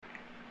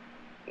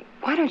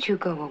Why don't you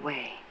go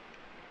away?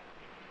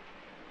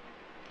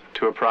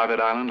 To a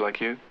private island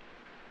like you?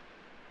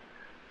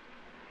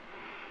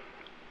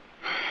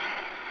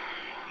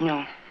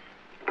 No.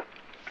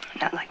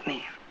 Not like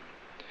me.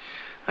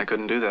 I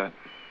couldn't do that.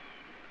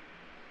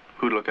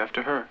 Who'd look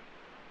after her?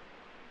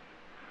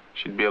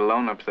 She'd be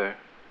alone up there.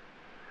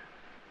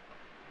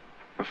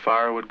 The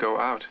fire would go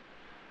out.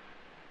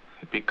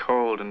 It'd be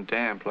cold and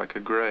damp like a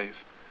grave.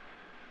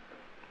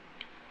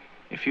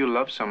 If you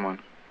love someone,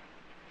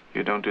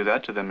 you don't do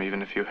that to them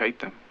even if you hate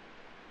them.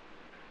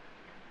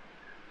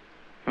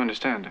 You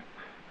understand?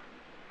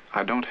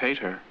 I don't hate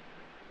her.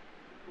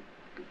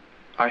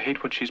 I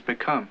hate what she's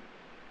become.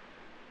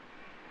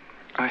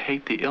 I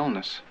hate the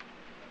illness.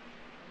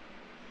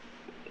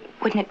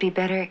 Wouldn't it be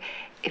better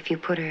if you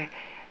put her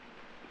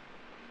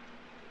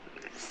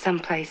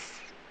someplace?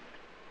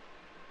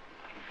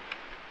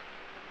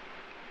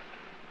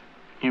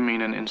 You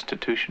mean an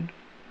institution?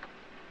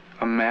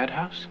 A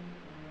madhouse?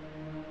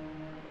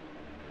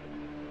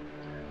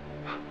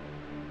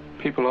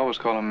 People always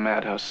call a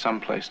madhouse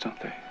someplace, don't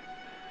they?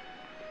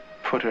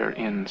 Put her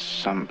in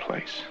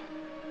someplace.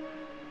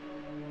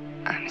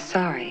 I'm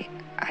sorry.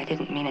 I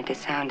didn't mean it to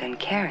sound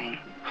uncaring.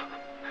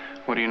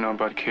 What do you know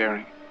about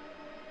caring?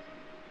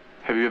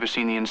 Have you ever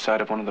seen the inside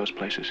of one of those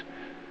places?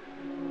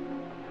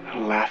 The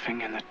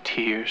laughing and the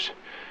tears,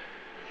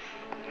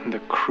 and the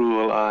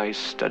cruel eyes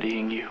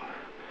studying you.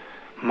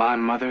 My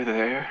mother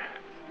there.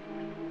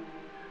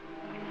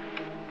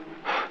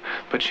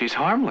 But she's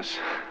harmless.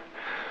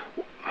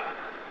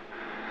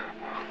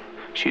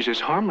 She's as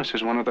harmless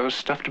as one of those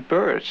stuffed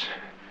birds.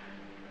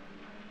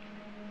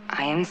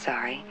 I am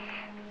sorry.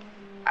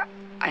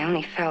 I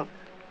only felt...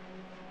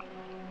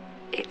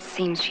 It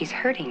seems she's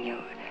hurting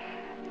you.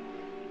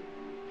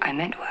 I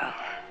meant well.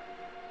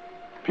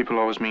 People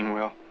always mean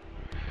well.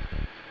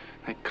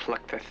 They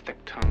cluck their thick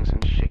tongues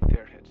and shake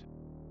their heads.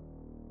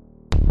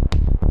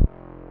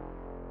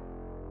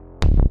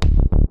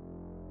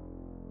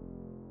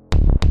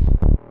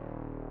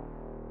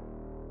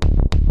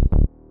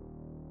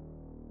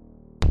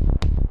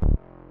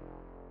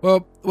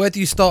 Well, where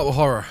do you start with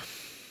horror?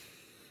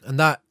 And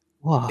that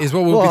is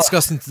what we'll be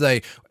discussing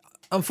today.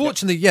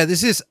 Unfortunately,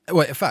 this is...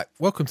 Wait, in fact,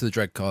 welcome to the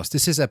Dreadcast.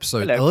 This is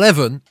episode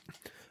 11.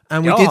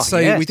 And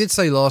we did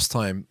say last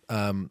time,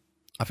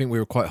 I think we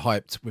were quite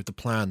hyped with the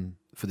plan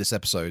for this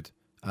episode.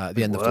 At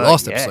the end of the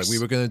last episode, we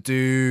were going to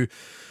do...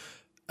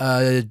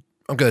 I'm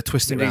going to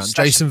twist it around.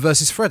 Jason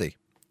versus Freddy.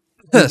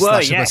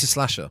 Slasher versus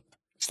Slasher.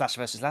 Slasher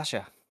versus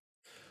Slasher.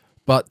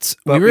 But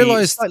we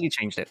realised... slightly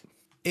changed it.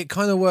 It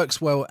kind of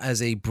works well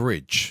as a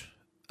bridge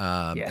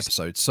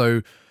episode.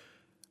 So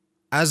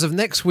as of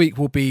next week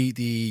will be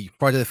the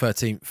Friday the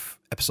 13th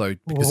episode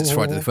because it's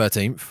Friday the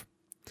 13th.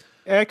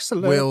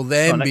 Excellent. We'll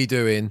then be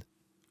doing...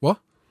 What?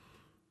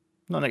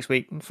 Not next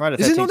week. Friday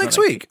the 13th. Is it not next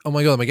week? Oh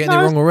my God, am I getting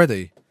it wrong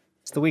already?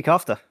 It's the week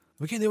after.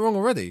 We're getting it wrong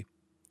already?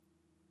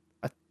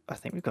 I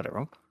think we've got it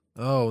wrong.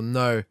 Oh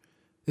no.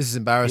 This is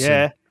embarrassing.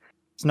 Yeah.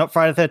 It's not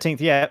Friday the 13th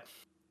yet.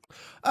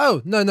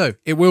 Oh, no.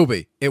 It will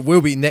be. It will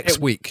be next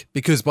week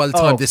because by the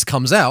time this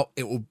comes out,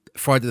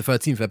 Friday the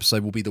 13th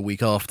episode will be the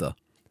week after.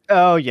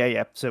 Oh,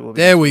 yeah. So it will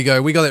be. There we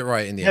go. We got it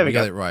right in the end. We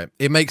got it right.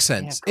 It makes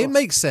sense. Yeah, it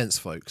makes sense,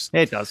 folks.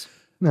 It does.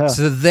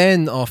 So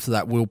then after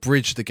that, we'll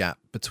bridge the gap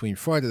between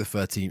Friday the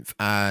 13th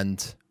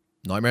and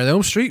Nightmare on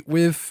Elm Street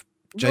with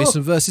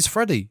Jason versus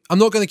Freddy. I'm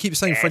not going to keep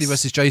saying Freddy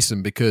versus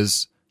Jason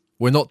because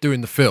we're not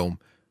doing the film.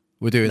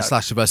 We're doing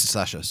Slasher versus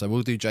Slasher. So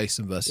we'll do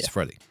Jason versus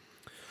Freddy.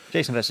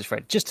 Jason versus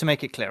Freddy, just to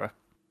make it clearer.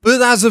 But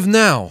as of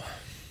now,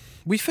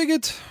 we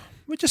figured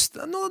we're just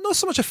not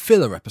so much a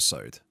filler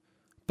episode,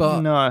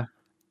 but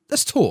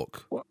let's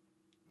talk.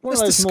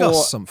 Let's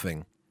discuss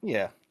something.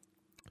 Yeah.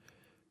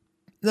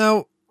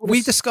 Now,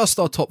 we discussed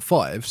our top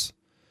fives,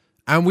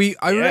 and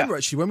I remember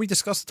actually when we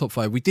discussed the top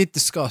five, we did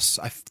discuss.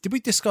 Did we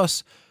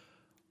discuss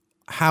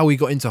how we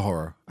got into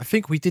horror? I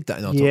think we did that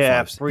in our top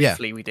fives.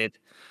 Briefly we did.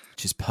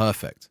 Which is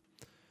perfect.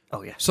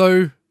 Oh yeah.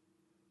 So,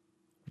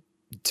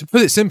 to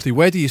put it simply,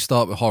 where do you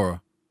start with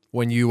horror?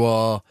 When you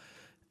are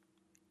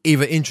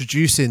either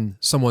introducing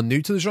someone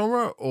new to the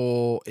genre,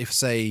 or if,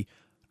 say,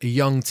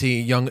 a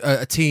teen /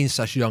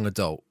 young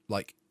adult,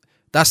 like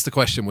that's the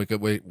question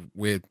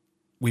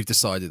we've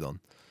decided on.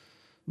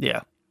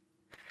 Yeah,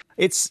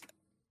 it's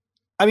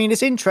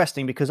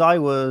interesting because I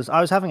was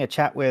having a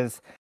chat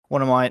with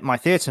one of my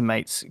theatre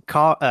mates,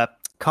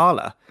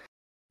 Carla,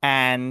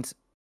 and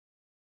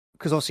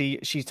because obviously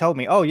she told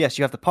me, oh yes,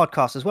 you have the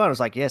podcast as well. I was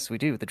like, yes, we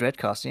do, the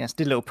Dreadcast. Yes,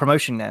 did a little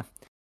promotion there.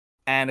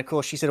 And of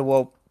course, she said,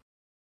 "Well,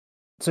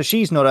 so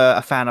she's not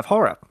a fan of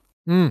horror."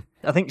 Mm.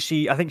 I think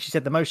she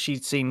said the most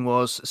she'd seen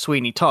was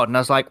Sweeney Todd, and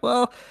I was like,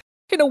 "Well,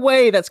 in a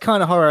way, that's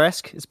kind of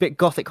horror-esque. It's a bit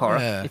gothic horror,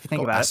 if you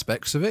think about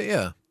aspects of it,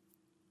 yeah."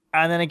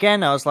 And then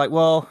again, I was like,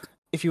 "Well,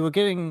 if you were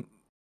getting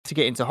to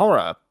get into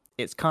horror,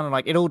 it's kind of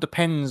like it all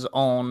depends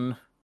on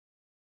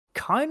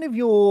kind of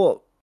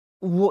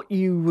what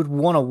you would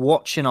want to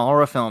watch in a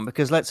horror film,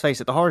 because let's face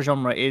it, the horror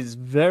genre is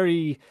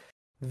very,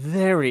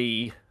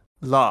 very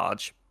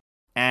large."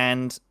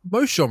 And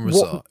most genres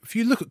are. If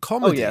you look at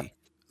comedy,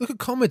 Look at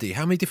comedy.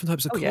 How many different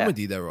types of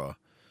comedy there are?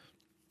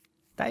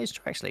 That is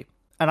true, actually.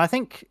 And I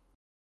think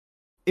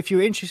if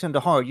you're interested in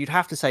horror, you'd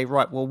have to say,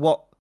 right, well,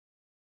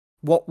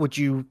 what would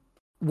you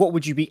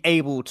be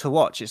able to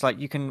watch? It's like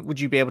would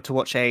you be able to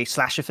watch a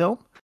slasher film,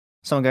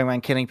 someone going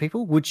around killing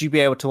people? Would you be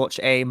able to watch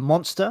a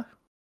monster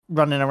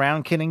running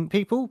around killing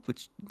people?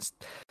 Which,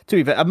 to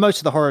be fair, most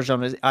of the horror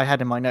genres I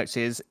had in my notes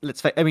is,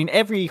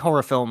 every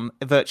horror film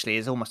virtually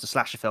is almost a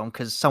slasher film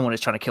because someone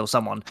is trying to kill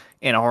someone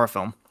in a horror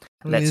film.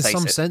 Let's face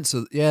some it. sense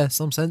of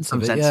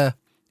it.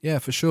 Yeah,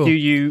 for sure.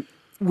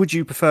 Would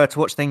you prefer to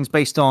watch things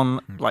based on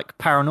like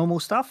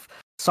paranormal stuff,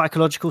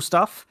 psychological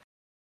stuff?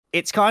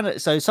 It's kind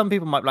of, so some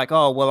people might be like,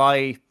 oh, well,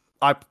 I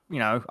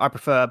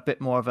prefer a bit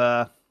more of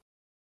a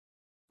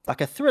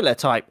thriller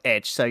type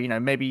edge. So,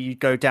 maybe you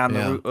go down the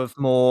route of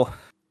more,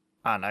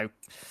 I don't know,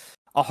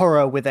 a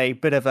horror with a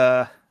bit of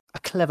a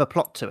clever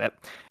plot to it.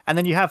 And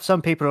then you have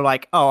some people who are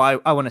like, oh,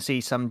 I want to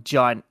see some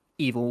giant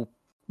evil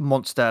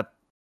monster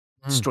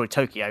destroy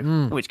Tokyo,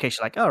 in which case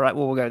you're like, all right,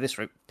 well, we'll go this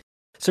route.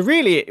 So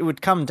really, it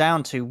would come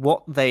down to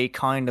what they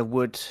kind of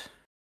would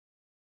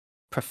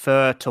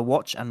prefer to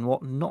watch and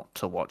what not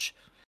to watch,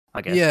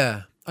 I guess.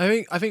 Yeah,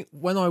 I think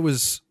when I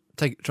was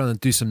trying to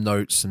do some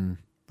notes and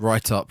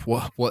write up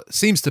what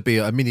seems to be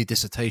a mini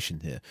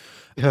dissertation here,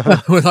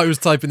 when I was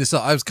typing this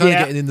up, I was kind of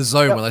getting in the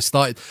zone when I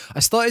started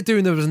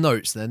doing those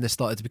notes. Then they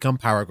started to become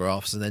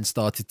paragraphs, and then it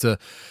started to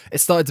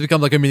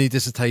become like a mini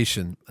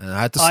dissertation, and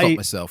I had to stop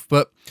myself.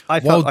 But I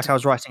felt like I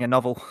was writing a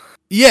novel.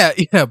 Yeah,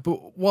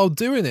 but while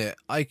doing it,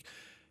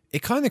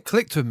 it kind of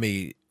clicked with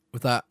me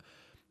with that.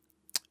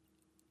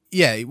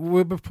 Yeah,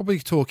 we're probably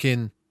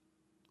talking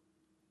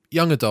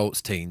young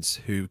adults, teens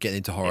who get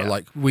into horror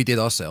like we did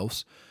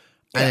ourselves,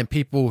 and then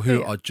people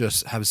who are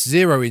just have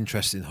zero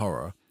interest in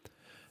horror.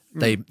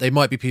 They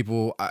might be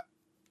people.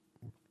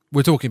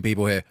 We're talking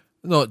people here,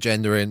 not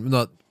gendering,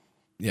 not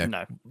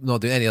not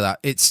doing any of that.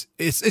 It's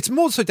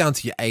more so down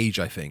to your age,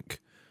 I think.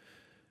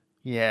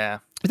 Yeah.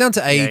 It's down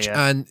to age,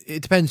 and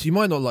it depends. You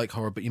might not like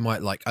horror, but you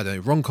might like, I don't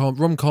know,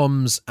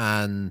 rom-coms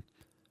and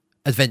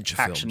adventure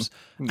films.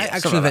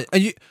 Action event.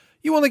 And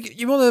you want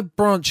to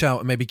branch out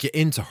and maybe get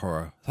into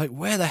horror. Like,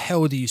 where the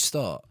hell do you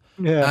start?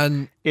 Yeah,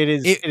 and it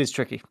is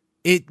tricky.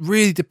 It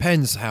really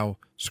depends how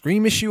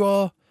squeamish you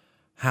are,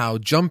 how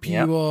jumpy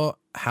you are,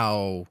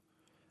 how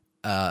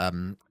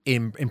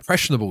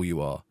impressionable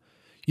you are.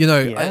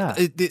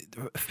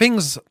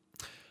 Things.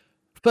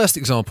 First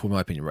example, in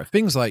my opinion, right?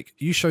 Things like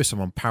you show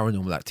someone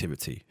Paranormal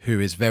Activity who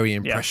is very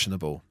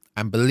impressionable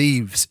and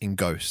believes in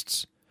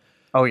ghosts.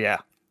 Oh, yeah.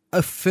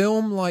 A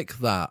film like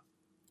that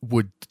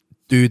would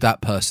do that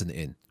person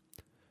in.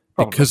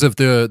 Because of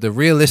the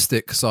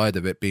realistic side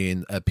of it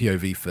being a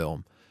POV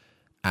film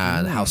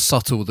and how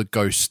subtle the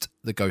ghost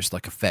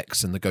like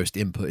effects and the ghost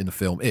input in the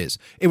film is.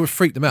 It would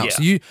freak them out.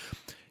 Yeah.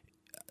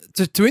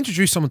 So to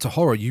introduce someone to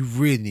horror, you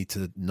really need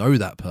to know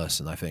that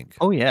person, I think.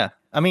 Oh, yeah.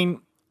 I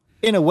mean,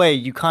 in a way,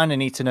 you kind of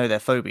need to know their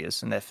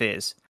phobias and their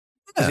fears.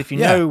 Because if you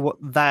know what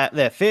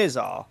their fears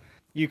are,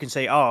 you can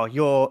say, oh,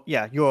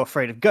 you're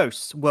afraid of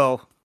ghosts.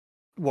 Well,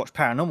 watch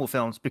paranormal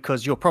films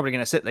because you're probably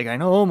going to sit there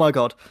going, oh my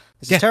God,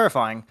 this is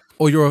terrifying.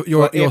 Or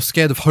you're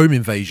scared of home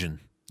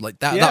invasion. Like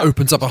that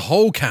opens up a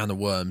whole can of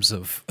worms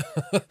of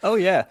oh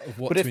yeah. Of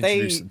what to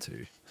introduce them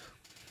to.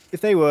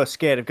 If they were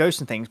scared of ghosts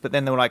and things, but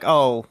then they were like,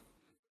 oh,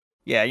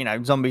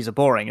 yeah, zombies are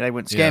boring. They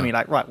wouldn't scare me.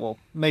 Like, right, well,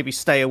 maybe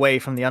stay away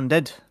from the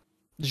undead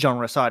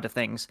genre side of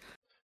things.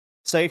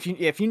 So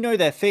if you know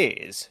their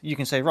fears, you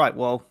can say, right,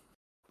 well,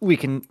 we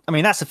can. I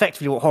mean, that's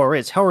effectively what horror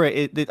is. Horror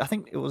is, I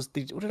think it was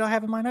what did I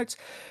have in my notes?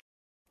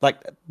 Like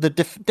the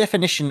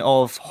definition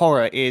of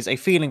horror is a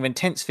feeling of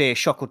intense fear,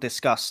 shock, or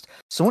disgust.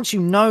 So once you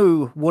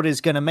know what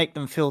is going to make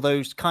them feel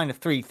those kind of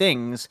three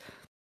things,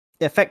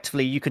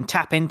 effectively you can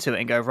tap into it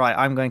and go, right,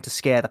 I'm going to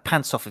scare the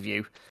pants off of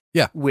you.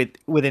 Yeah.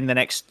 Within the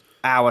next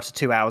hour to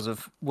 2 hours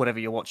of whatever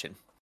you're watching.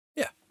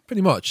 Yeah,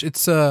 pretty much.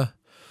 It's I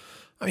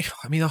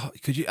mean,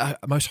 could you?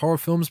 Most horror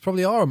films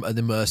probably are an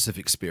immersive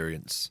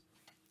experience,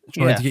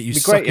 trying to get you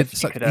sucked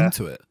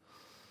into it.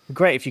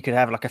 Great if you could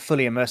have like a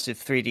fully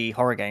immersive 3D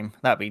horror game.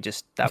 That'd be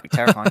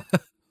terrifying.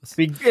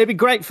 It'd be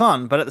great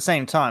fun, but at the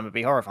same time, it'd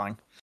be horrifying.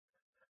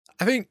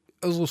 I think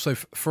it was also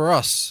for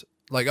us,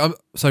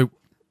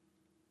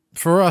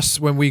 for us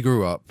when we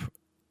grew up,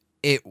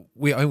 I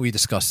think we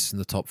discussed this in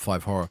the top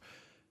 5 horror.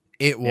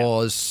 There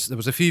was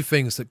a few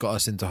things that got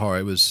us into horror.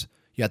 It was,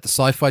 you had the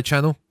Sci-Fi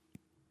Channel,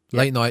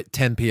 late night,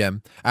 10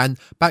 p.m. And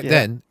back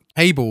then,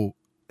 cable,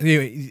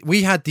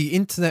 we had the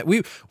internet.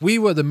 We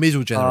were the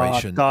middle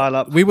generation.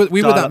 Dial-up. We were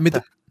that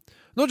middle,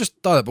 not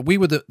just dial-up, but we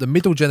were the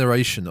middle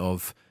generation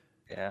of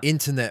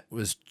internet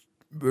was.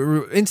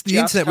 The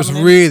internet was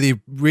really,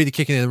 really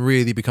kicking in and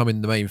really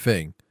becoming the main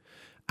thing,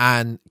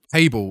 and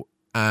cable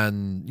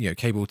and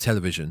cable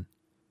television.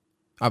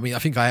 I mean, I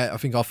think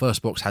our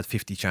first box had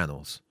 50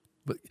 channels,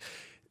 but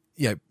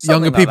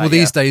younger people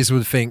these days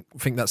would think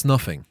that's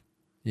nothing.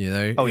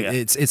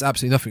 It's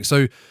absolutely nothing.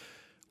 So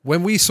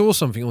when we saw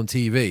something on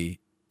TV,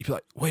 you'd be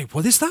like, wait,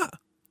 what is that?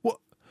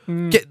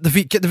 Get the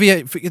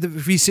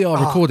VCR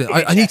recording.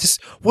 I need to.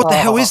 What the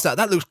hell is that?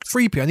 That looks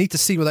creepy. I need to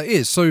see what that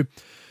is. So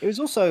it was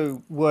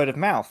also word of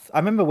mouth. I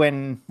remember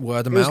when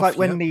word of it was mouth, like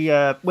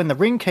when the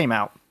Ring came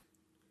out.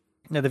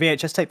 You know, the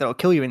VHS tape that will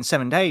kill you in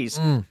 7 days.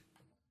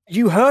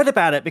 You heard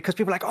about it because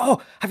people were like,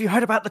 "Oh, have you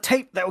heard about the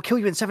tape that will kill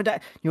you in 7 days?"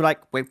 You're like,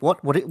 "Wait,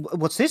 what?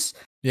 What's this?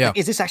 Yeah, like,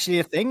 is this actually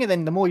a thing?" And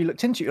then the more you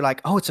looked into it, you're like,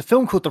 "Oh, it's a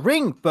film called The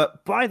Ring."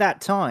 But by that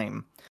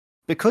time,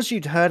 because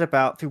you'd heard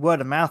about through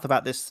word of mouth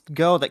about this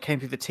girl that came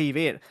through the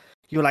TV,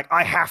 you're like,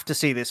 "I have to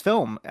see this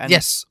film." And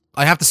yes,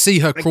 I have to see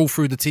her crawl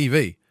through the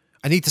TV.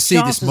 I need to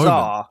see this moment.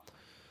 Are,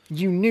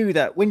 you knew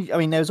that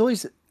there was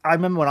always. I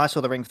remember when I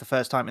saw The Ring for the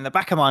first time, in the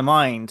back of my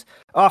mind,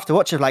 after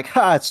watching, like,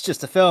 it's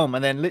just a film.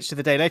 And then literally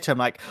the day later, I'm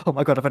like, oh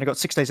my God, I've only got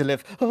 6 days to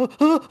live.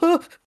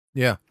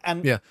 Yeah.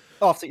 And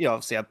after,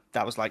 obviously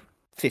that was like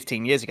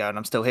 15 years ago and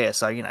I'm still here.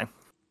 So,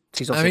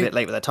 she's obviously a bit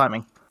late with her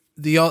timing.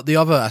 The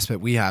other aspect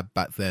we had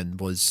back then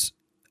was,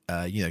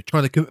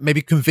 trying to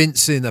maybe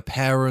convincing a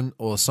parent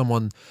or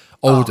someone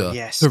older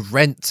to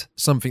rent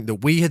something that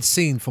we had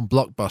seen from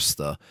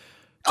Blockbuster.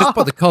 Just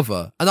by the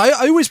cover. And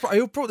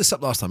I brought this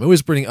up last time. I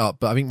always bring it up,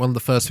 but I think one of the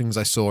first things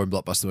I saw in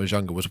Blockbuster when I was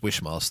younger was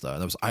Wishmaster.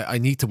 And I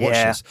need to watch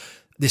this.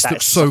 This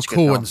looks so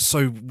cool and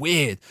so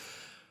weird.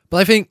 But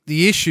I think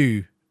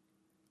the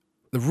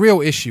real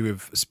issue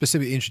of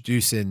specifically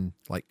introducing,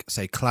 like,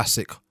 say,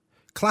 classic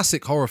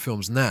horror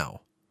films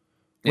now,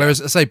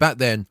 whereas, I say, back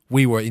then,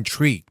 we were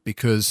intrigued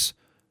because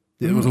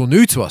it was all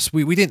new to us.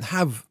 We didn't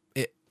have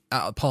it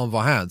out of the palm of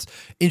our hands.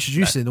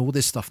 Introducing all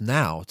this stuff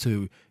now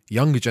to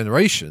younger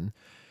generation,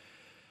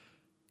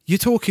 you're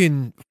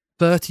talking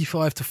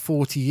 35 to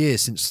 40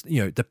 years since,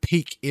 the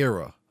peak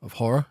era of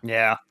horror.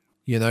 Yeah.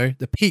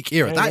 The peak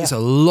era. That is a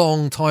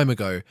long time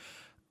ago.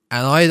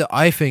 And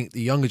I think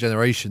the younger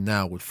generation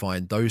now would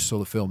find those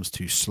sort of films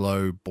too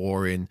slow,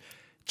 boring,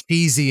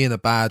 cheesy in a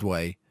bad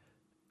way,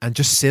 and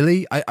just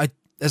silly.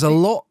 There's a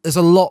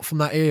lot from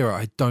that era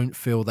I don't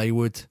feel they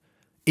would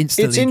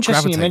instantly It's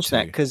interesting you mention to.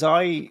 that, because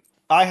I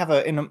have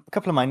in a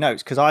couple of my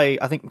notes, because I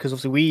think because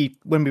obviously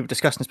when we were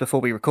discussing this before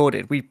we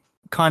recorded, we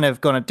kind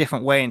of gone a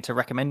different way into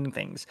recommending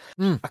things.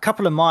 A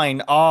couple of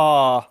mine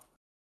are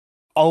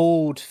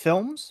old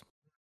films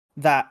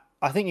that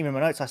I think even in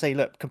my notes I say,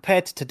 look,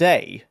 compared to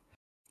today,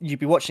 you'd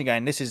be watching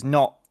going, this is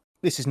not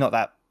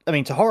that. I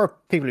mean, to horror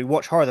people who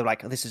watch horror, they're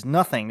like, oh, this is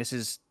nothing. This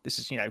is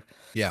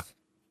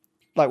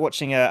like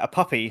watching a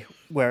puppy.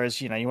 Whereas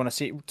you want to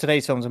see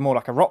today's films are more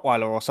like a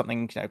Rottweiler or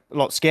something, a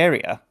lot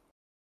scarier.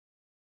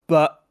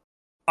 But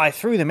I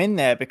threw them in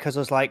there because I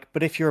was like,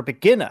 but if you're a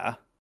beginner,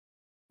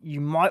 you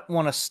might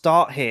want to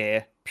start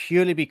here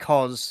purely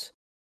because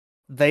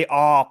they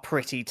are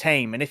pretty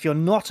tame. And if you're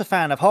not a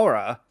fan of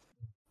horror,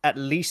 at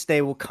least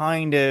they will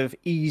kind of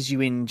ease you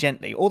in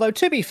gently. Although,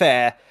 to be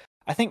fair,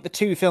 I think the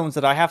two films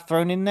that I have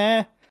thrown in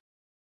there,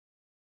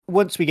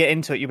 once we get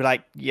into it, you'll be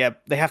like, yeah,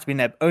 they have to be in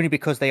there only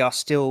because they are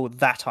still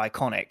that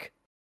iconic.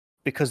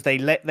 Because they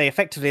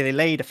effectively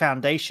laid a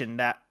foundation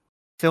that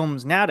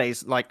films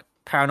nowadays, like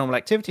Paranormal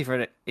Activity,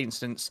 for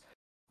instance,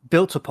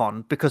 built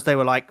upon, because they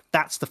were like,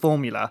 that's the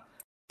formula.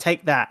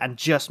 Take that and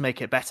just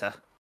make it better,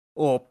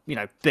 or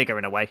bigger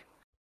in a way.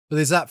 But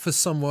is that for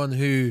someone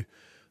who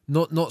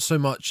not so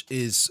much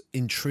is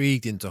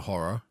intrigued into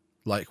horror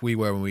like we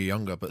were when we were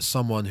younger, but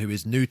someone who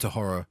is new to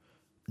horror,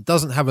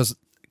 doesn't have as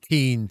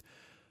keen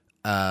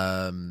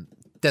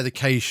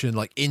dedication,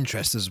 like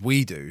interest as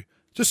we do,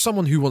 just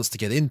someone who wants to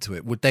get into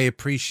it, would they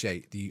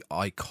appreciate the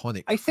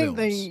iconic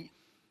films?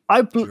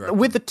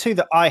 With the two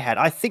that I had,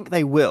 I think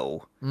they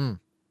will,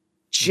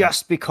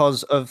 just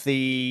because of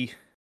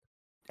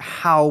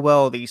how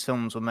well these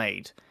films were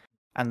made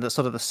and the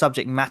sort of the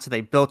subject matter they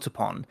built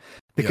upon.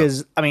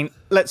 Because I mean,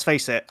 let's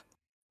face it,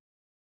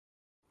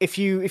 if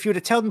you were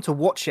to tell them to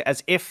watch it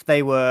as if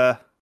they'd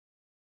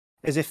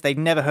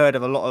never heard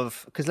of a lot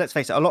of, because let's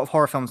face it, a lot of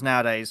horror films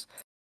nowadays,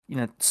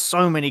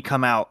 so many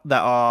come out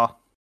that are,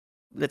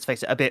 let's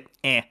face it, a bit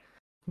meh.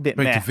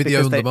 To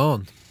video on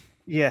demand.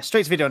 Yeah,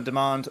 straight to video on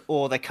demand,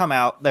 or they come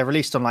out, they're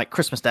released on like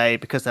Christmas Day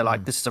because they're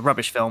like, this is a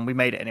rubbish film, we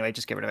made it anyway,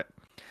 just get rid of it.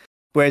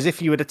 Whereas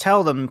if you were to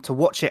tell them to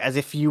watch it as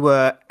if you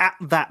were at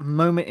that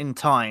moment in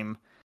time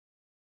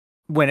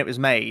when it was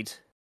made,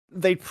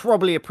 they'd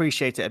probably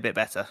appreciate it a bit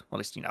better. Well,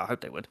 at least, I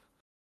hope they would.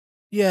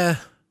 Yeah.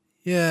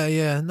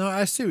 No,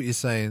 I see what you're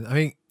saying. I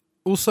mean,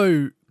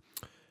 also,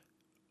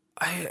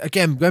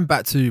 again, going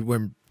back to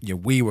when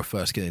we were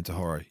first getting into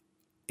horror,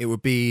 it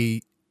would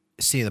be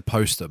seeing a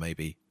poster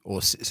maybe.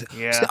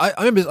 I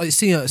remember like,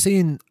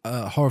 seeing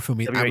a horror film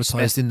being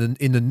advertised in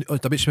the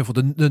W. Smith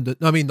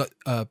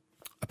or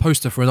a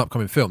poster for an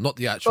upcoming film, not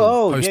the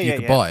actual poster you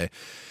could buy.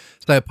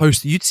 So a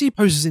poster, you'd see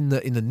posters in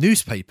the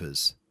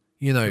newspapers,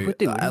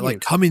 like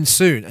coming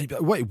soon. And you'd be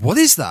like, wait, what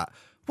is that?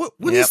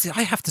 What is it?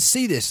 I have to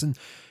see this. And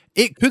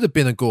it could have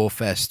been a gore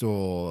fest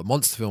or a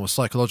monster film or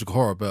psychological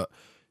horror, but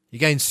you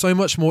gain so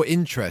much more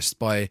interest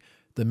by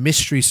the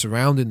mystery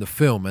surrounding the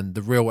film and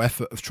the real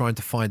effort of trying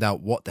to find out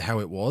what the hell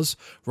it was,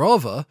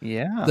 rather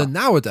than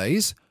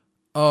nowadays.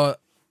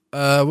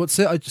 what's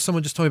it?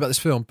 Someone just told me about this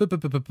film. Boop, boop,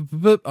 boop, boop, boop,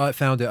 boop. I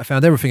found it. I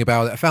found everything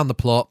about it. I found the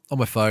plot on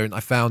my phone. I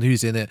found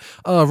who's in it.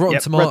 Oh, Rotten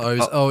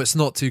Tomatoes. Oh, it's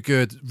not too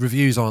good.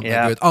 Reviews aren't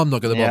that good. I'm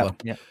not going to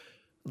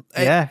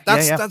bother.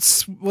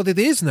 That's what it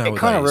is nowadays. It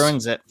kind of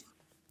ruins it.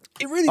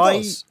 It really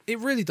does. It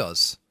really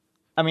does.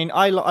 I mean,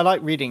 I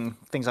like reading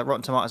things like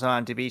Rotten Tomatoes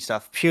and IMDb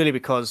stuff purely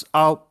because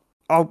I'll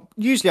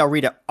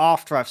read it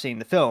after I've seen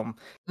the film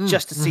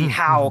just to see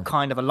how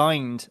kind of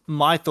aligned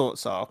my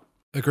thoughts are.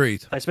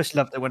 Agreed. I especially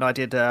loved it when I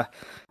did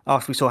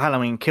after we saw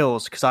Halloween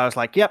Kills, because I was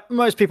like, yep,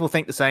 most people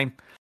think the same.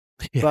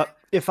 Yeah. But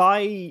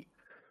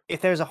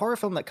if there's a horror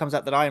film that comes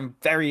out that I am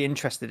very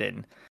interested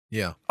in,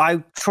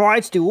 I try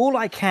to do all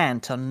I can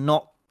to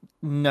not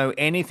know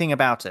anything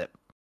about it.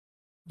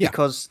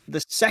 Because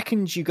the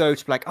second you go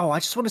to like, oh, I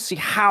just want to see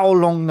how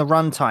long the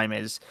runtime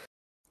is,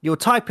 you'll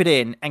type it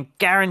in, and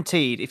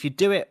guaranteed, if you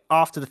do it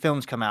after the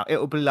films come out, it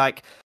will be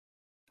like,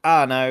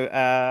 I don't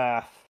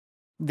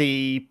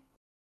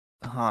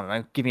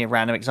know, give me a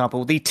random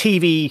example. The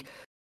TV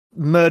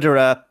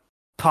murderer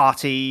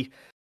party.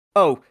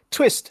 Oh,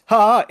 twist.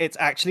 It's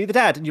actually the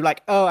dad. And you're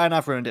like, oh, and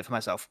I've ruined it for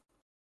myself.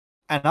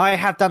 And I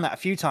have done that a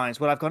few times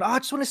where I've gone, I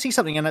just want to see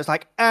something. And it's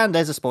like, and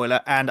there's a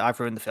spoiler, and I've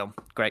ruined the film.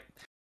 Great.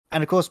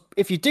 And of course,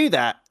 if you do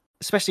that,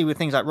 especially with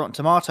things like Rotten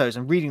Tomatoes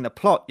and reading the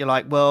plot, you're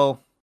like,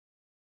 well,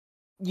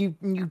 you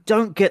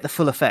don't get the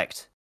full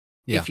effect.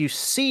 Yeah. If you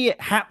see it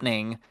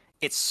happening,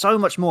 it's so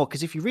much more.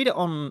 Because if you read it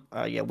on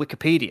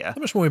Wikipedia, so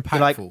much more impactful.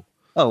 Like,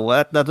 oh,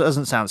 well, that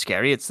doesn't sound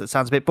scary. It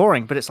sounds a bit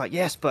boring. But it's like,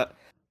 yes, but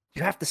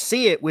you have to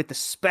see it with the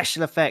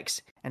special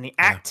effects and the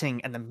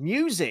acting and the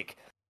music.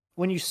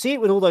 When you see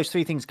it with all those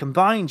three things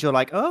combined, you're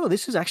like, oh,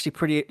 this is actually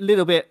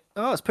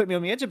it's put me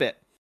on the edge a bit.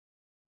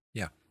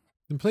 Yeah,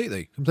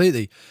 completely.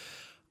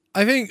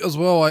 I think as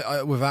well,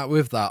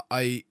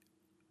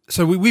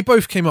 so we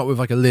both came up with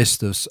like a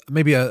list of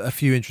maybe a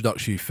few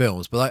introductory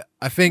films, but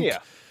I think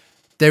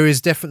there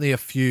is definitely a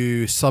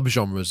few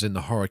subgenres in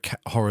the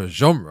horror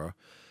genre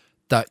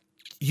that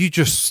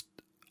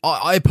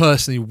I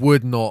personally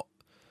would not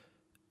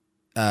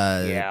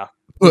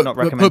not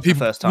recommend people,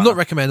 the first time. Not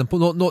recommend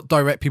and not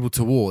direct people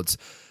towards.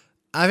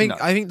 I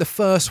think the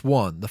first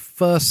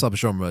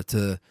subgenre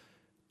to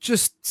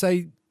just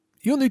say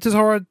you're new to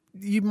horror,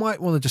 you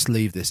might want to just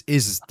leave this,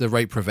 is the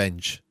rape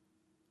revenge.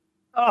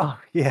 Oh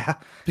yeah,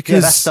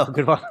 because that's not a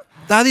good one.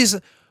 That is,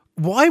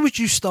 why would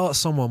you start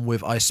someone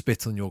with "I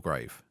spit on your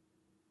grave"?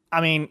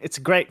 I mean, it's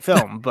a great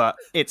film, but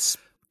it's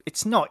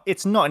not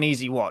an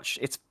easy watch.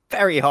 It's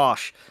very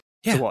harsh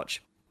to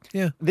watch.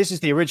 Yeah, this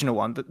is the original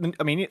one.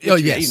 I mean,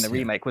 even the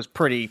remake was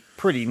pretty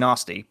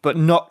nasty, but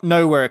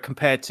nowhere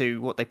compared to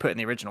what they put in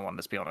the original one.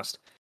 Let's be honest.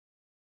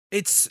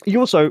 You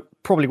also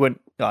probably wouldn't.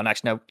 Oh,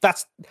 actually, no.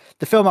 That's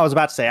the film I was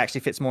about to say.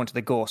 Actually, fits more into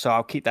the gore, so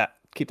I'll keep that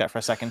for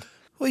a second.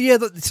 Well, yeah.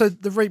 So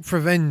the rape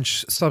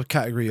revenge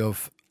subcategory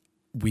of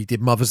we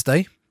did Mother's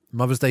Day.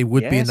 Mother's Day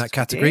would be in that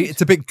category.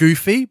 It's a bit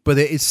goofy, but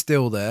it is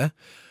still there.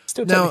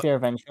 Still technically a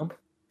revenge film.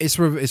 It's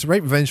a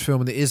rape revenge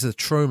film, and it is a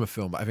trauma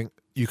film. But I think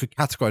you could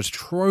categorize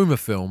trauma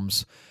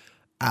films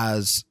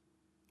as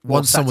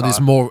once someone is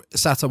more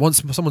satire.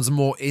 Once someone's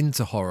more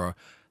into horror,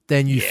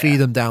 then you feed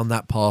them down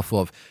that path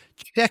of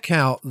check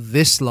out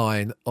this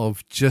line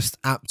of just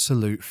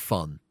absolute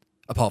fun.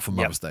 Apart from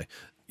Mother's Day,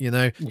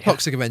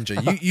 Toxic Avenger.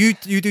 You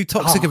do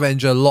Toxic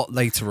Avenger a lot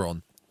later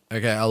on.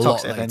 Okay,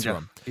 lot later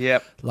on.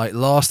 Yep. Like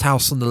Last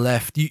House on the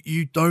Left.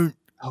 You don't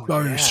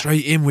go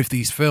straight in with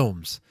these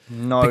films.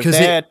 No, because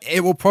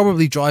it will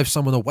probably drive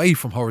someone away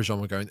from horror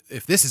genre going,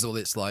 if this is all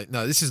it's like,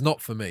 no, this is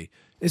not for me.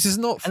 This is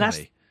not for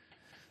me.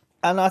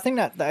 And I think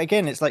that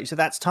again, it's like, so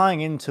that's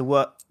tying into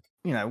what,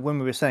 when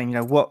we were saying,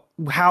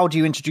 how do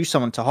you introduce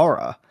someone to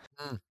horror?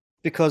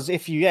 Because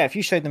if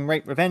you show them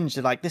Rape Revenge,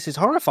 they're like, this is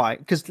horrifying.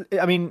 Because,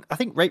 I mean, I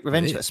think Rape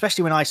Revenge,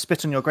 especially when I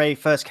Spit on Your Grave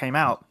first came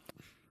out,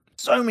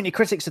 so many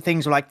critics of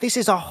things were like, this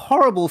is a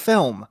horrible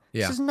film.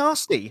 Yeah. This is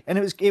nasty. And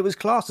it was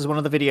classed as one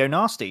of the video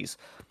nasties.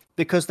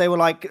 Because they were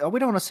like, oh,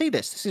 we don't want to see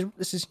this.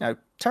 This is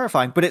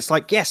terrifying. But it's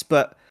like, yes,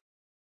 but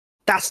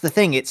that's the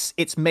thing.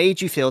 It's made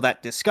you feel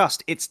that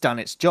disgust. It's done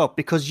its job.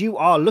 Because you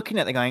are looking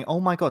at it going, oh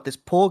my God, this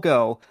poor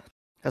girl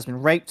has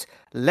been raped,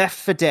 left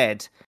for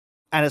dead.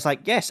 And it's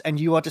like, yes, and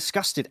you are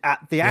disgusted at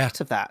the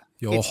act of that.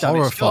 You're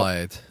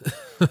horrified.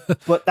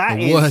 But that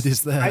the word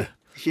is there.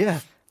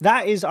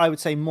 That is, I would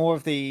say, more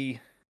of the...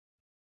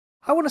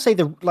 I want to say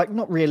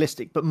not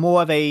realistic, but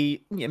more of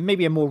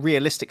maybe a more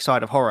realistic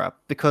side of horror,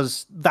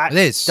 because that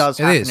does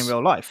happen in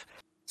real life.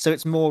 So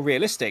it's more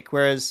realistic.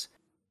 Whereas,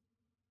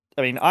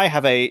 I mean,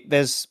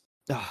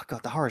 the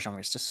horror genre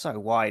is just so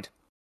wide.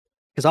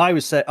 Because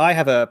I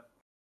have a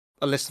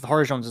list of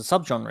horror genres and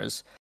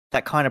subgenres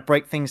that kind of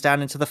break things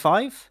down into the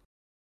 5.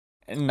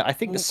 And I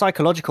think the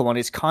psychological one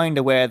is kind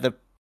of where the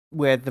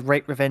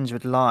rape revenge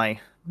would lie.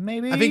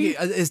 Maybe I think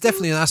it's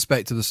definitely an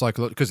aspect of the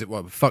psychological, because it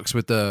fucks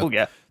with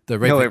the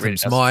rape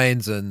victims'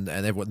 minds and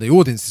everyone, the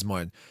audience's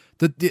mind.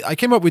 I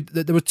came up with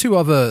there were 2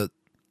 other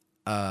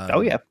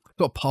sort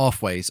of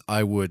pathways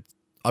I would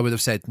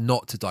have said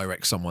not to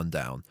direct someone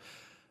down.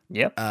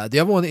 Yep. The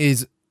other one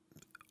is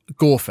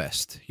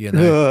Gorefest, you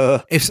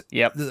know. If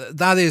Yep.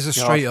 that is a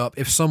straight up,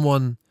 if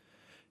someone,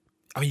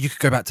 I mean, you could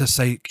go back to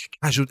say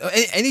casualty,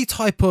 any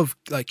type of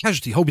like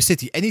Casualty, Holby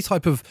City, any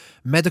type of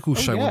medical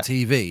show on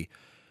TV.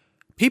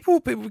 People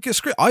get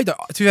screwed. I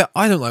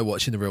don't like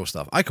watching the real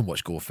stuff. I can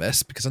watch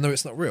Gorefest because I know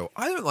it's not real.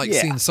 I don't like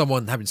seeing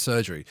someone having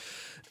surgery.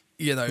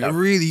 You know,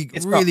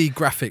 really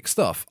graphic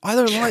stuff. I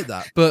don't like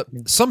that. But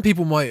some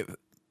people might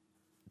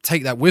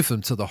take that with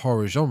them to the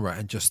horror genre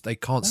and just they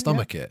can't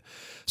stomach it.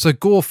 So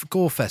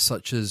Gorefest,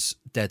 such as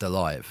Dead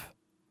Alive,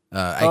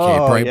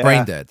 aka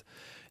Brain Dead,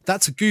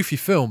 that's a goofy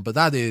film, but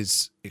that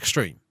is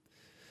extreme.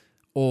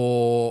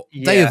 Or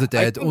Day of the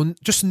Dead, or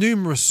just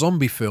numerous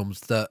zombie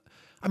films that.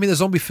 I mean, a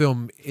zombie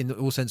film, in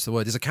all sense of the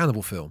word, is a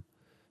cannibal film,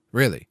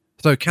 really.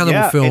 So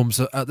cannibal films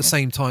are at the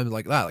same time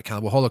like that, like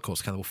Cannibal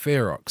Holocaust, Cannibal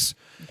Ferox.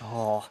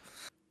 Oh,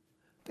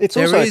 it's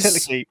also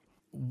technically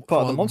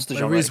part of the monster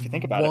genre. If you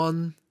think about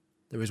it,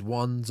 there is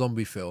one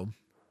zombie film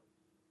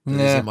that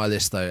is in my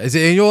list, though. Is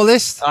it in your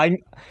list?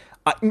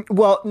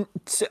 Well,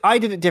 I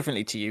did it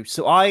differently to you.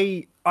 So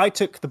I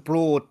took the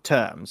broad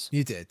terms.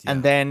 You did,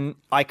 and then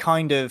I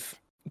kind of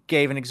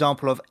gave an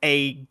example of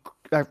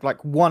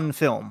one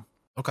film.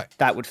 Okay,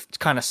 that would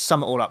kind of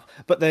sum it all up.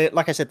 But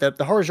like I said, the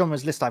horror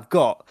genres list I've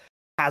got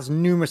has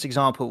numerous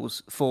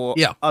examples for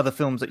other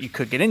films that you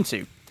could get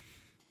into.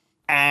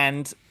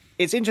 And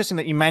it's interesting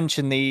that you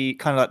mentioned the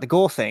kind of like the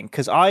gore thing,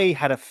 because I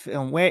had a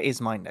film. Where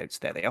is my notes?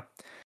 There they are.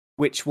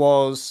 Which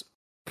was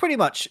pretty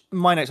much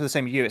my notes are the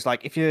same as you. It's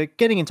like, if you're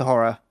getting into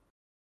horror,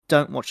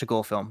 don't watch a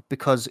gore film,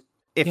 because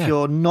if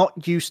you're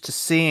not used to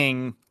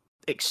seeing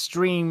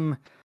extreme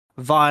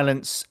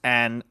violence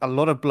and a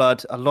lot of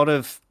blood, a lot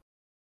of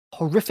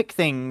horrific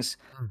things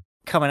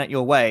coming at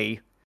your way,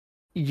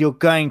 you're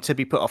going to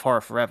be put off horror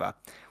forever.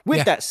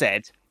 With that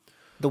said,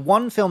 the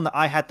one film that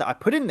I had that I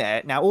put in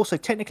there, now also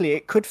technically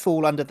it could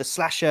fall under the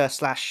slasher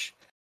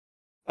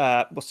 /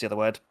 what's the other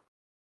word?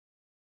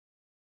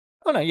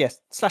 Oh no,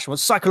 yes, slasher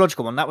was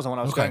psychological one. That was the one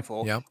I was going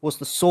for. Yeah. Was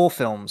the Saw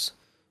films.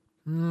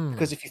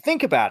 Because if you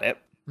think about it,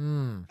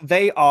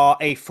 they are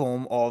a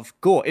form of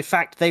gore. In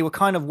fact, they were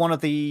kind of one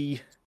of the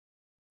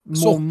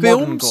more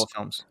modern gore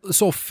films.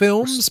 Saw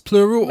films,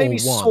 plural, maybe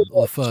or one?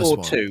 Or the first Saw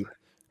one? 2.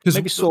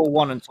 Maybe Saw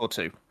 1 and Saw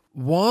 2.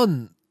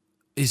 One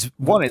is.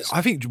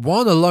 I think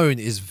one alone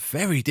is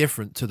very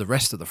different to the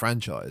rest of the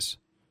franchise.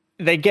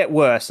 They get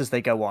worse as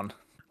they go on.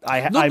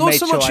 I made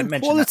sure I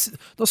mentioned that.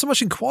 Not so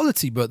much in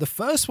quality, but the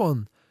first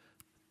one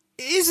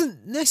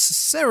isn't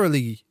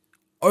necessarily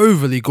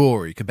overly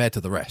gory compared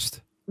to the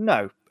rest.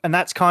 No, and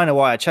that's kind of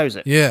why I chose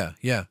it. Yeah.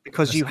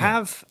 Because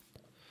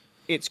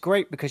it's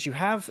great because you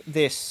have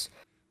this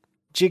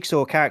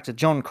Jigsaw character,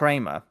 John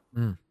Kramer,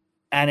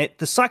 and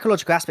the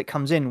psychological aspect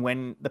comes in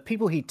when the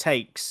people he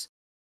takes.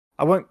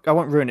 I won't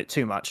ruin it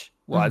too much.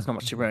 Well, it's not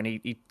much to ruin.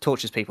 He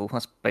tortures people.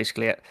 That's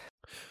basically it.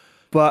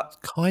 But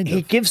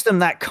he gives them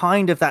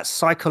that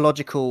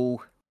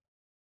psychological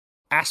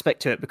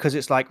aspect to it, because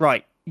it's like,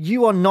 right,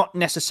 you are not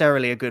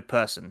necessarily a good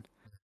person.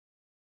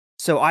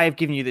 So I have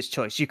given you this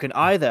choice. You can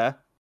either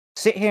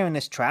sit here in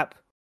this trap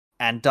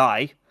and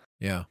die,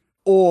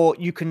 or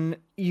you can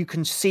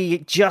see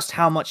just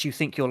how much you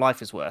think your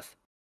life is worth.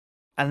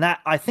 And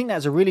I think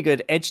that's a really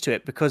good edge to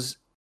it, because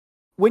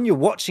when you're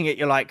watching it,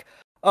 you're like,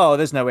 oh,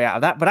 there's no way out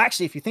of that. But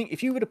actually,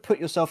 if you were to put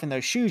yourself in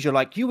those shoes, you're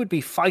like, you would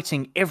be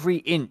fighting every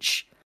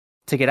inch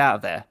to get out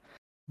of there.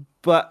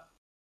 But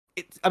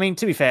I mean,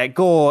 to be fair,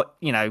 gore,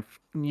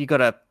 you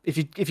gotta,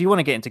 if you want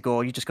to get into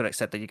gore, you just gotta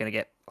accept that you're gonna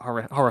get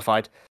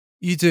horrified.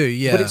 You do,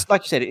 yeah. But it's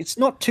like you said, it's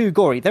not too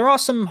gory. There are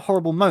some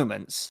horrible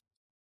moments,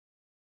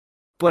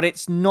 but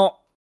it's not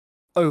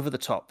over the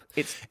top.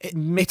 It's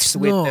mixed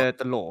with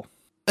the lore.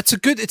 It's a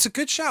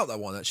good shout, that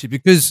one, actually,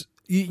 because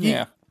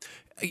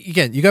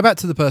again, you go back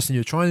to the person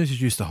you're trying to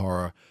introduce to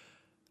horror.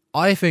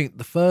 I think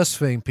the first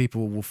thing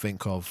people will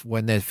think of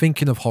when they're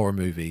thinking of horror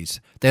movies,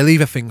 they'll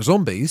either think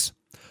zombies,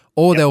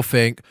 or they'll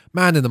think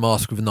man in the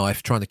mask with a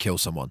knife trying to kill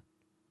someone.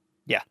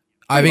 Yeah,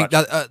 I think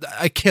that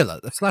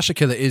a slasher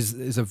killer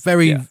is a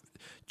very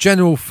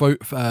general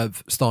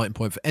starting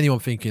point for anyone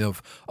thinking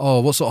of,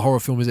 what sort of horror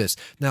film is this?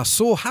 Now,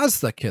 Saw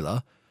has the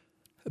killer,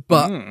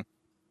 but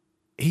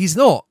he's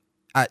not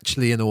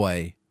actually, in a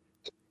way.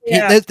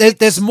 Yeah,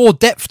 there's more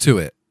depth to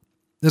it.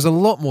 There's a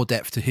lot more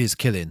depth to his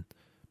killing.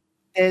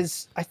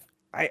 If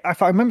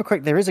I remember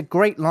correctly, there is a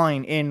great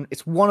line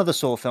it's one of the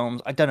Saw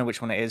films. I don't know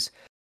which one it is.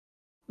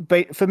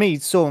 But for me,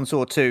 Saw and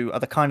Saw 2 are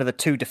the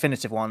two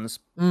definitive ones,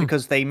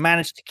 because they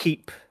managed to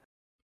keep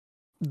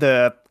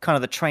the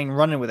train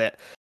running with it.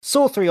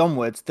 Saw 3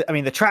 onwards,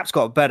 the traps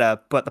got better,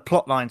 but the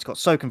plot lines got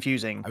so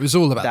confusing. It was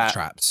all about the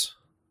traps.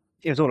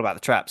 It was all about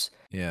the traps.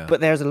 Yeah.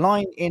 But there's a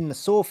line in the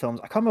Saw films,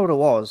 I can't remember what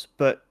it was,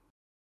 but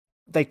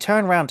they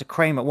turn around to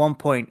Kramer at one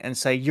point and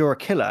say, "You're a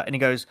killer," and he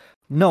goes,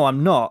 "No,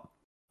 I'm not."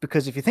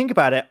 Because if you think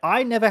about it,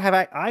 I've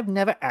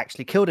never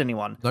actually killed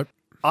anyone. Nope.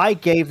 I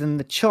gave them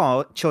the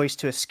choice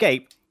to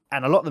escape,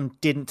 and a lot of them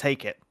didn't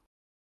take it.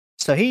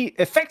 So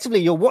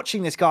you're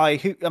watching this guy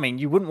who,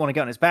 you wouldn't want to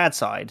get on his bad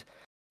side,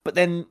 but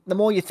then the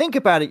more you think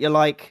about it, you're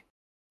like,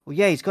 well,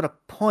 yeah, he's got a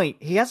point.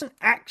 He hasn't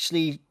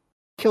actually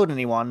killed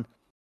anyone,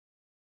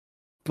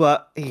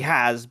 but he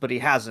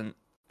hasn't.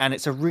 And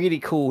it's a really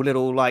cool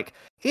little, like,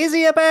 is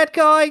he a bad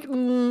guy?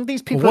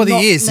 These people what are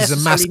not he is a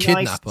mass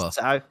necessarily kidnapper. Nice,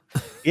 so,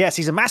 yes,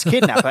 he's a mass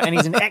kidnapper, and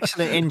he's an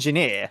excellent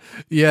engineer.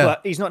 Yeah. But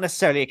he's not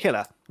necessarily a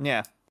killer.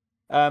 Yeah.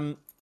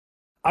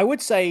 I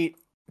would say,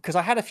 because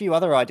I had a few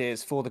other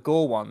ideas for the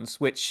gore ones,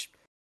 which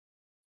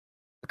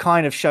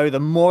kind of show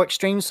the more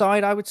extreme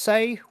side, I would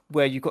say,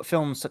 where you've got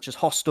films such as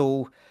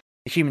Hostel,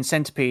 The Human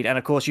Centipede, and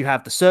of course you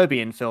have the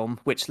Serbian film,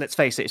 which, let's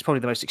face it, is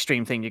probably the most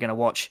extreme thing you're going to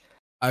watch.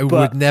 I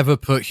would never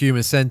put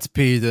Human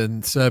Centipede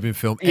and Serbian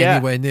film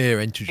anywhere near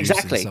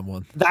introducing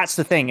someone. That's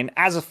the thing. And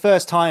as a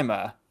first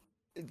timer,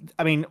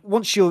 I mean,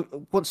 once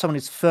someone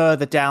is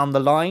further down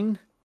the line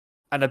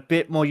and a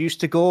bit more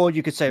used to gore,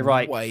 you could say,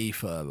 right, way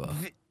further.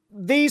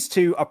 These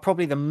two are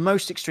probably the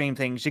most extreme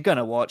things you're going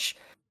to watch.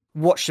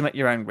 Watch them at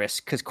your own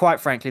risk, because quite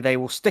frankly, they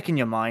will stick in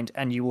your mind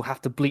and you will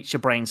have to bleach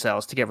your brain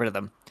cells to get rid of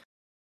them.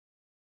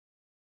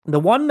 The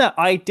one that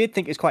I did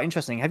think is quite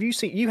interesting.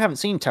 You haven't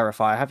seen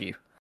Terrifier, have you?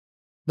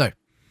 No.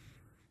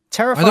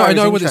 Terrifier. I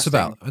know what it's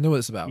about. I know what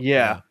it's about.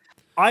 Yeah.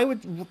 I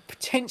would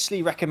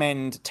potentially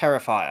recommend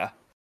Terrifier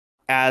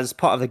as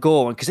part of the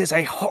gore one, because it's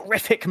a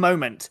horrific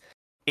moment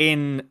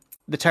in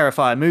the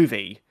Terrifier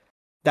movie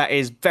that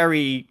is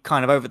very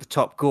kind of over the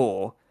top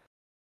gore,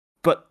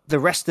 but the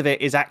rest of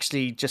it is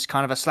actually just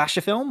kind of a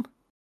slasher film.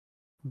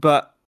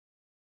 But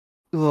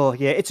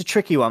it's a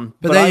tricky one.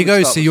 But there you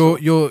go. So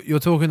you're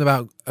talking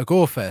about a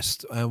gore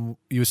fest, and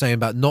you were saying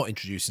about not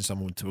introducing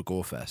someone to a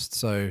gore fest.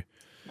 So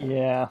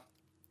yeah.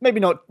 Maybe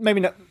not.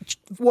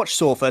 Watch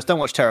Saw first. Don't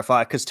watch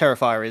Terrifier, because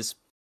Terrifier is,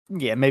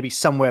 maybe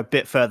somewhere a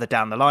bit further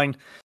down the line,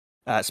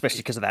 especially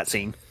because of that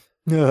scene.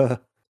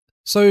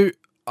 So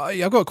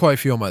I've got quite a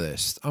few on my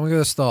list. I'm going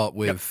to start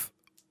with,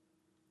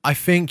 I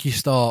think you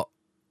start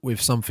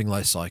with something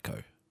like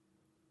Psycho.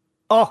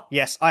 Oh,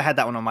 yes. I had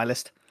that one on my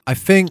list. I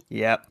think,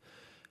 yep.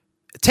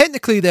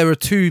 Technically, there are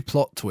 2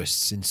 plot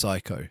twists in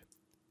Psycho.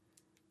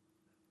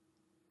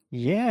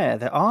 Yeah,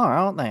 there are,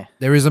 aren't there?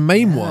 There is a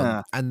main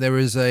one, and there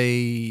is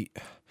a...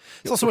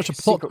 It's not so much a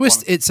plot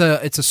twist, it's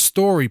a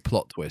story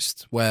plot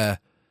twist, where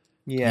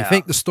you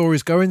think the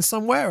story's going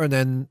somewhere, and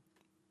then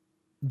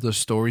the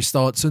story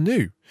starts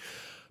anew.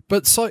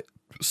 But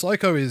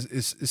Psycho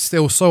is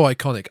still so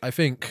iconic. I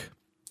think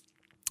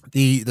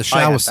the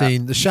shower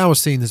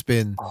scene has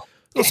been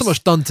not so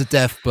much done to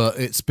death, but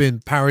it's been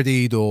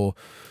parodied, or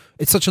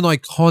it's such an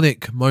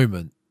iconic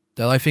moment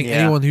that I think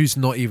anyone who's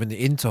not even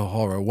into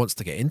horror, wants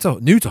to get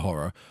new to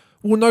horror,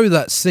 will know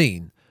that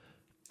scene.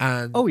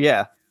 And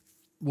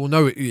will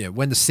know it.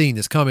 When the scene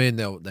is coming,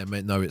 they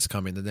may know it's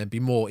coming, and then be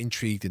more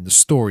intrigued in the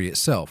story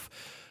itself.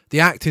 The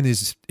acting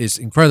is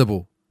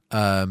incredible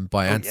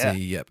by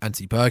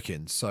Anthony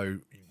Perkins. So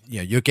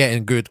you're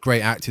getting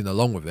great acting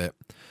along with it.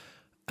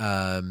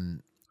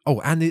 And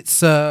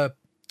it's I'm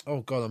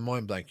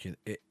mind blanking.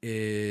 It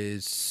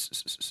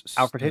is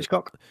Alfred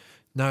Hitchcock.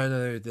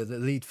 No, the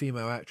lead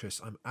female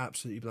actress. I'm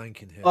absolutely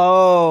blanking here.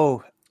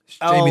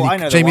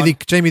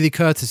 Jamie Lee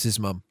Curtis's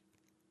mum.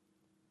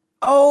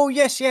 Oh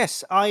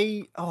yes.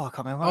 I can't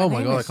remember. Oh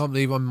my god, I can't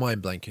believe I'm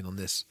mind blanking on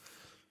this.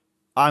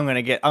 I'm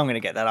gonna get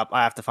that up.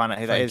 I have to find out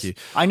who that is. You.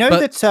 I know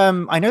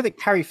that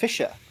Carrie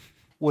Fisher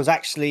was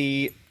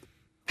actually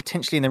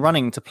potentially in the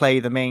running to play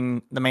the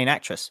main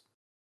actress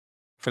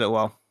for a little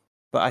while,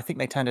 but I think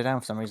they turned it down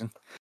for some reason.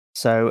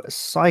 So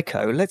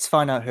Psycho. Let's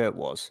find out who it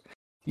was.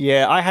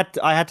 Yeah, I had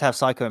to have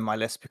Psycho in my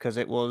list because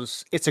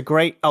it's a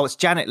great. Oh, it's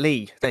Janet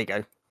Leigh. There you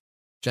go.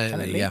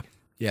 Janet Leigh.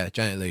 Yeah,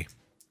 Janet Leigh.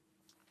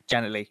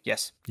 Janet Leigh,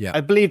 yes. Yeah.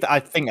 I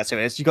think that's who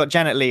it is. You got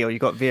Janet Leigh or you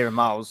got Vera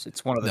Miles.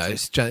 It's one of the two.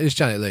 It's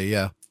Janet Leigh,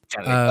 yeah.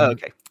 Janet Leigh.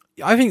 Okay.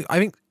 I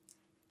think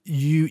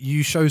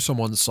you show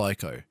someone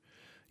Psycho.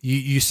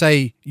 You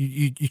say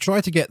you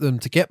try to get them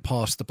to get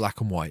past the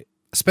black and white,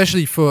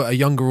 especially for a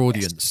younger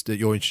audience that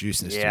you're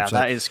introducing this to. Yeah,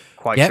 that is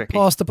quite tricky. Get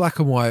past the black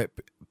and white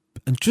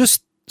and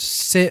just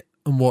sit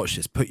and watch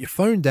this. Put your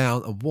phone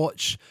down and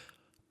watch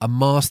a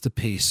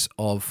masterpiece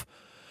of.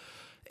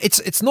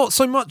 It's not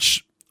so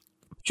much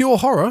pure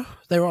horror.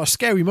 There are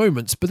scary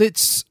moments, but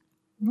it's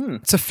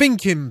a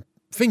thinking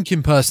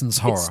person's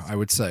horror, I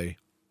would say.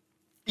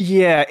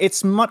 Yeah,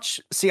 it's much.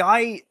 See,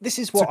 this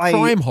is what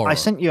crime horror. I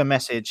sent you a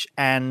message,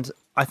 and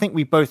I think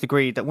we both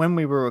agreed that when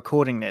we were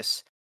recording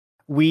this,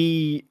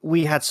 we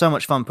had so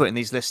much fun putting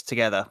these lists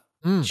together,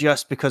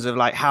 just because of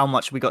like how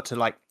much we got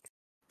to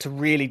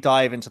really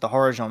dive into the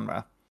horror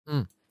genre.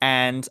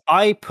 And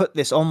I put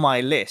this on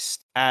my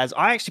list as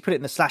I actually put it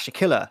in the slasher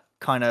killer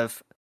kind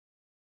of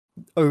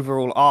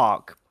overall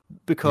arc,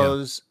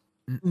 because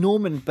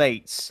Norman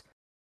Bates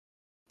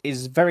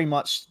is very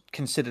much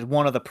considered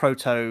one of the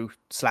proto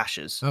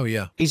slashers. Oh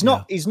yeah. He's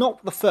not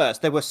the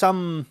first. There were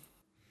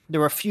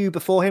a few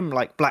before him,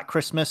 like Black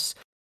Christmas.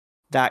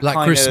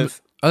 Psycho's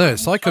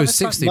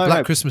 60,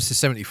 Black Christmas is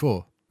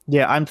 74.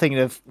 Yeah, I'm thinking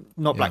of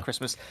Black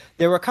Christmas.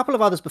 There were a couple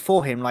of others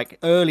before him, like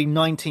early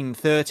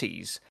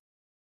 1930s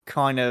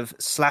kind of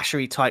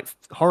slashery type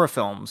horror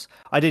films.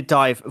 I did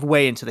dive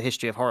way into the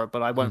history of horror,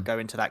 but I won't go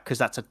into that because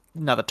that's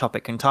another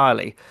topic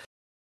entirely.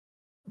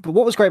 But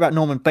what was great about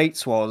Norman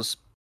Bates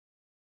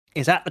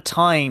is at the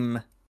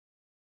time,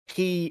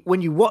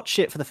 when you watch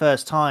it for the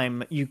first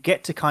time, you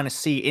get to kind of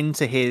see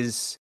into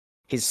his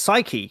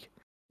psyche.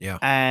 Yeah.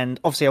 And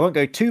obviously, I won't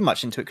go too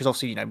much into it because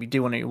obviously, we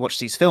do want to watch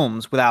these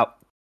films without,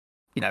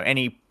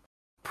 any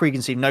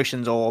preconceived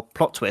notions or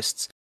plot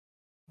twists.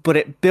 But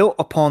it built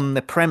upon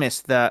the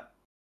premise that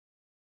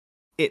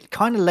it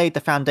kind of laid the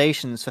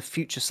foundations for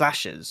future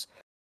slashers.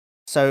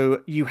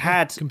 So you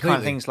had kind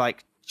of things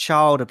like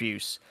child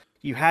abuse.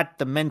 You had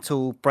the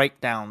mental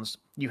breakdowns.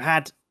 You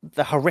had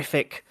the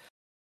horrific,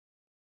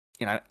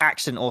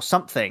 accident or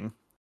something.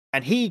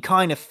 And he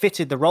kind of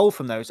fitted the role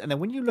from those. And then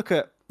when you look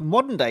at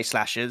modern day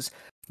slashers,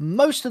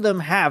 most of them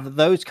have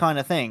those kind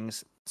of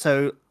things.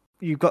 So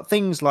you've got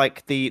things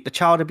like the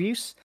child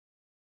abuse.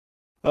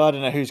 I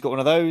don't know who's got one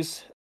of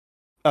those.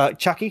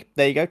 Chucky.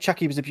 There you go.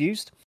 Chucky was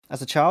abused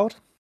as a child.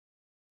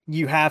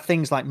 You have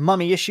things like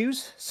mummy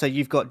issues. So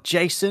you've got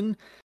Jason.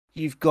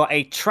 You've got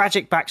a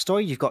tragic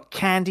backstory. You've got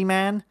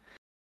Candyman.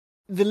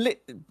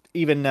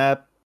 Even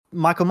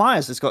Michael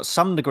Myers has got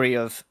some degree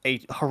of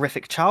a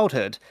horrific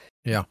childhood.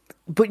 Yeah.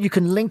 But you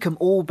can link them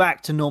all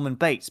back to Norman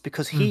Bates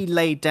because he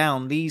laid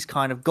down these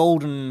kind of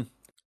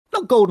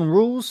not golden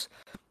rules,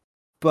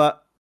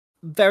 but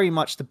very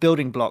much the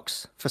building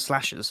blocks for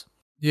slashers.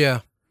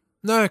 Yeah.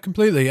 No,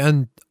 completely.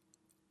 And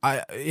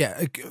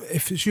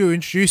if you're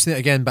introducing it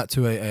again back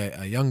to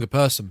a younger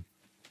person,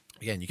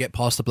 again, you get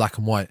past the black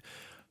and white.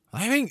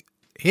 I think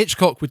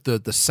Hitchcock with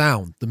the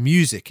sound, the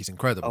music is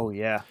incredible. Oh,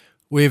 yeah.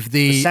 With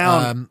the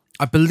sound,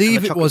 I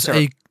believe it was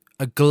a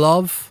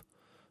glove.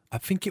 I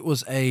think it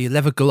was a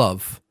leather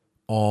glove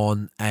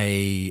on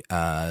a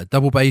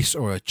double bass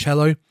or a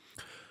cello,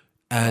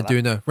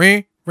 doing a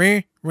re.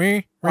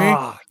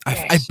 Oh,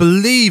 yes. I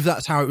believe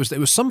that's how it was. It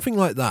was something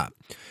like that.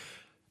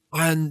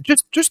 And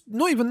just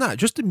not even that,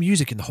 just the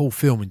music in the whole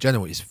film in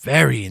general is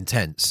very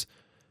intense.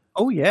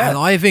 Oh, yeah. And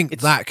I think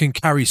that can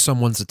carry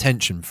someone's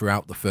attention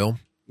throughout the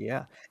film.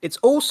 Yeah. It's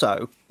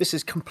also, this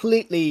is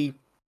completely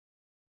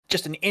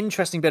just an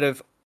interesting bit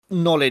of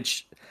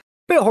knowledge,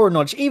 bit of horror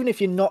knowledge, even if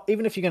you're going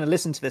to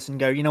listen to this and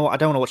go, you know what, I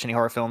don't want to watch any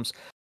horror films.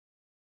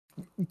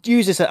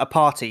 Use this at a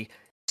party.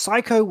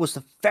 Psycho was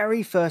the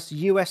very first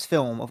US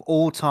film of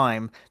all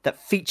time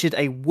that featured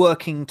a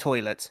working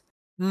toilet.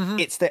 Mm-hmm.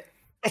 It's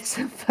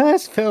the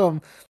first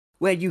film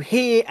where you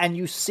hear and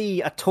you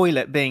see a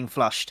toilet being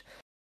flushed.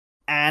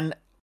 And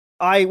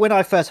when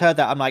I first heard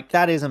that, I'm like,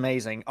 that is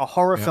amazing. A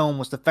horror film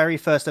was the very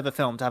first ever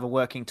film to have a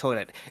working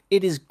toilet.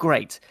 It is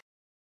great.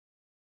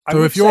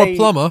 So if you're a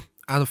plumber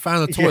and a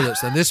fan of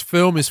toilets, then this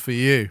film is for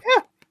you.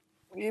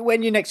 Yeah.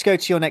 When you next go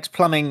to your next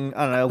plumbing,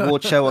 I don't know,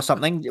 award show or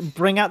something,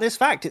 bring out this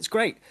fact. It's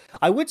great.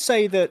 I would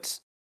say that,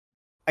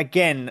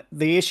 again,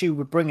 the issue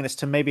with bringing this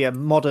to maybe a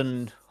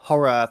modern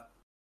horror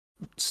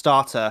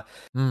starter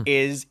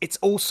is it's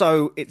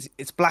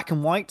black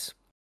and white,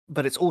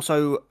 but it's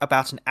also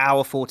about an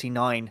hour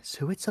 49,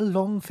 so it's a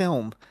long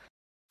film.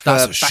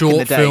 That's a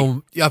short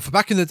film. Yeah, for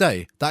back in the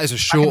day, that is a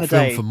short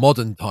film for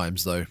modern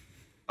times, though.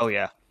 Oh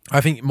yeah, I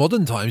think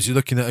modern times you're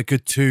looking at a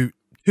good 2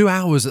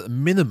 hours at the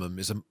minimum.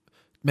 Is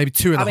maybe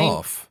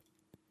 2.5.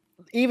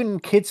 Even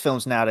kids'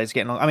 films nowadays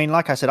getting long. I mean,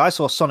 like I said, I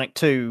saw Sonic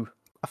 2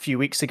 a few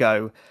weeks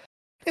ago.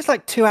 It's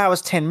like 2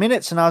 hours 10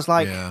 minutes, and I was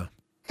like,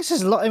 this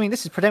is a lot. I mean,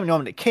 this is predominantly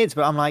aimed at kids,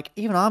 but I'm like,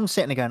 even I'm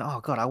sitting there going, oh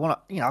god, I want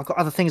to, I've got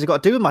other things I've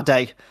got to do in my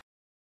day.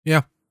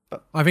 Yeah,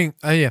 but I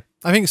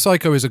think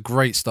Psycho is a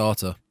great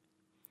starter.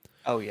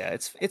 Oh yeah,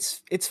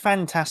 it's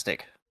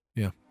fantastic.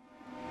 Yeah.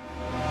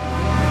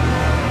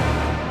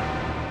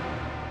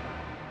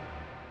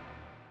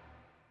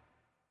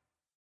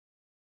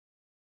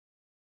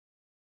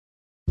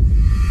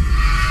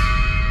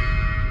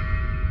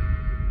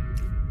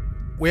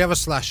 We have a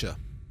slasher.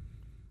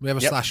 We have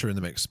a slasher in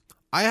the mix.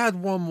 I had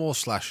one more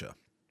slasher.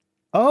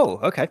 Oh,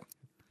 okay.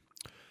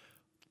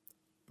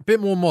 A bit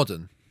more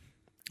modern.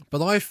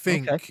 But I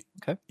think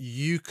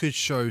you could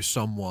show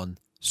someone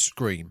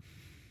Scream.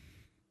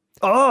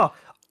 Oh,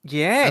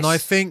 yes. And I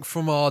think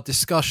from our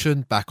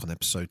discussion back on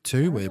episode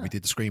 2, where we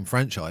did the Scream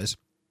franchise,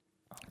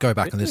 go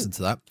back and listen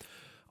to that.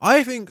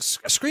 I think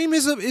Scream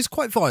is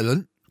quite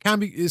violent.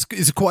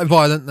 Is quite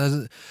violent.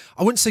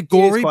 I wouldn't say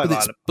gory, but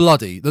it's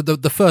bloody.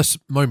 The first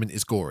moment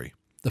is gory.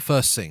 The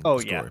first scene. Oh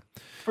is yeah, gory.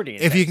 pretty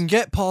intense. If you can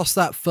get past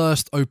that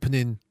first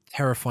opening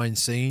terrifying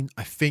scene,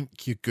 I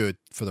think you're good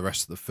for the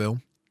rest of the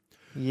film.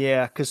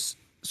 Yeah, because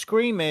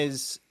Scream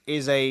was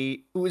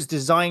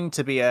designed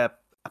to be a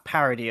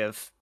parody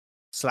of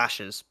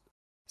slashers.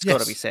 It's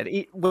got to be said.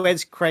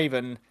 Wes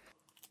Craven,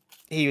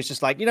 he was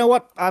just like, you know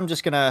what? I've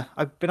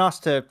been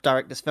asked to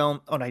direct this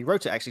film. Oh no, he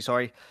wrote it actually.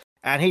 Sorry.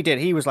 And he did.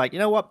 He was like, you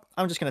know what?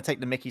 I'm just going to take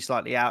the mickey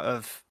slightly out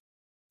of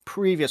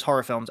previous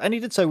horror films. And he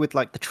did so with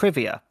like the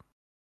trivia.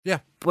 Yeah.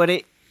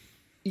 But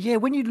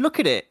when you look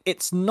at it,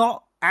 it's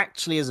not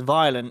actually as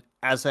violent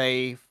as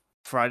a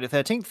Friday the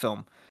 13th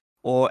film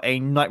or a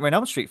Nightmare on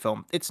Elm Street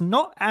film. It's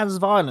not as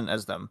violent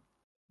as them.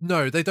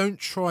 No, they don't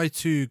try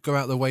to go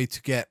out of the way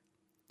to get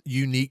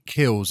unique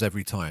kills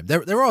every time.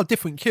 There are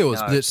different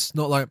kills, but it's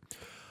not like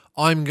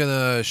I'm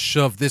going to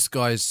shove this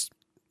guy's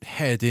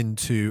head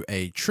into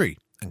a tree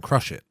and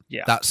crush it.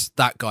 Yeah. That's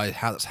that guy.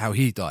 That's how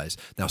he dies.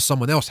 Now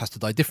someone else has to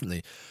die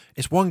differently.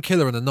 It's one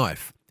killer and a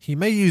knife. He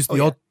may use the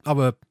odd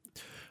other,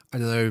 I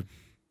don't know,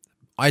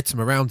 item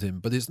around him,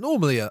 but it's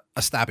normally a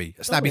stabby,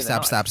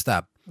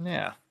 stab.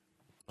 Yeah.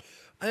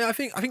 And I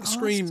think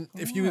Scream.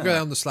 If you would go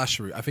down the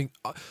slasher route, I think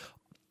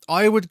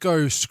I would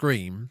go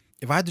Scream.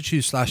 If I had to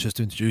choose slashers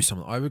to introduce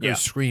someone, I would go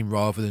Scream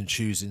rather than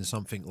choosing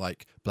something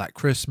like Black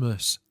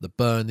Christmas, The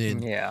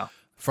Burning,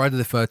 Friday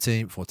the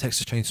 13th, or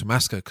Texas Chainsaw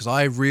Massacre, because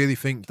I really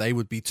think they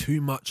would be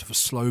too much of a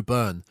slow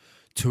burn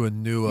to a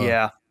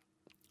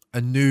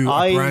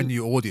brand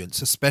new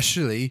audience,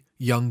 especially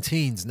young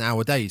teens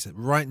nowadays.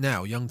 Right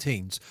now, young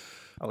teens.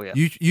 Oh yeah.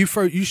 You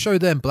show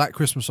them Black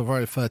Christmas or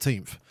Friday the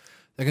 13th,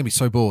 they're gonna be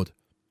so bored.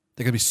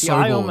 They're gonna be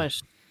bored.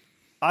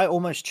 I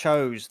almost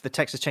chose the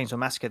Texas Chainsaw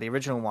Massacre, the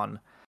original one,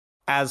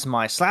 as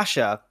my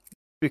slasher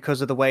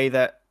because of the way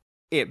that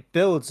it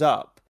builds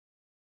up.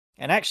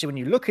 And actually, when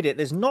you look at it,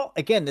 there's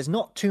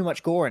not too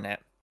much gore in it.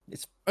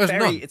 It's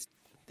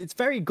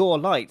very gore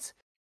light.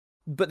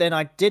 But then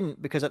I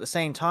didn't, because at the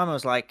same time I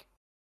was like,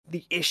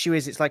 the issue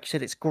is, it's like you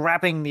said, it's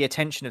grabbing the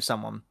attention of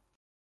someone.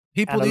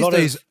 People these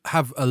days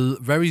have a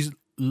very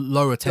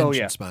low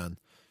attention span.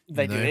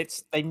 They do.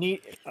 They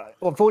need.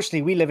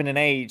 Unfortunately, we live in an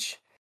age,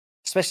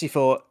 especially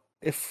for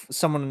if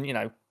someone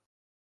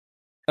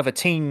of a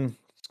teen,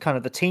 kind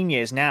of the teen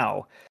years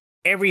now,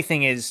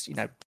 everything is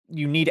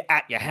you need it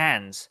at your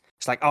hands.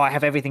 It's like, oh, I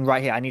have everything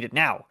right here. I need it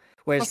now.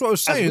 Whereas that's what I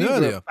was saying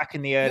earlier. Back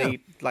in the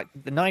early, like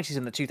the 90s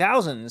and the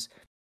 2000s,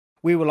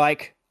 we were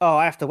like, oh,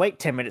 I have to wait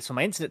 10 minutes for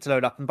my internet to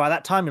load up. And by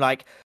that time, you're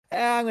like,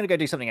 I'm going to go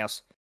do something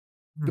else.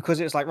 Because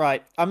it's like,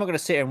 right, I'm not going to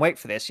sit here and wait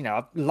for this.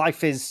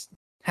 Life is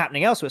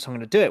happening elsewhere, so I'm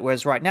going to do it.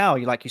 Whereas right now,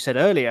 like you said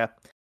earlier,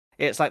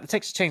 it's like the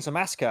Texas Chainsaw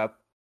Massacre,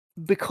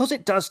 because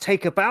it does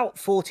take about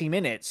 40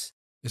 minutes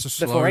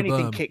before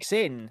anything kicks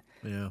in.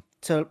 Yeah.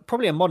 To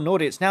probably a modern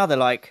audience now, they're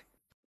like,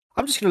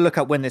 I'm just going to look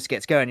up when this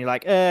gets going. You're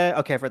like,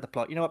 okay, I've read the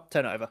plot. You know what?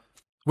 Turn it over.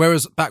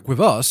 Whereas back with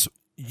us,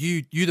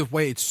 you'd have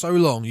waited so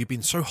long. You've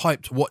been so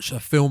hyped to watch a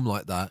film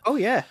like that. Oh,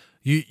 yeah.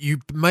 You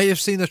may have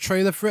seen a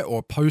trailer for it or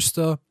a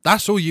poster.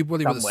 That's all you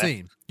would have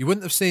seen. You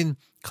wouldn't have seen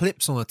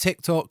clips on a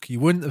TikTok. You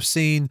wouldn't have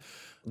seen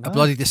a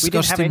bloody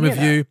disgusting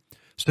review.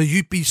 So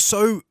you'd be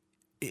so...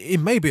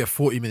 It may be a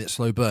 40-minute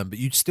slow burn, but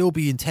you'd still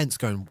be intense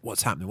going,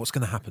 what's happening? What's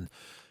going to happen?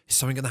 Is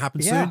something going to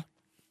happen soon?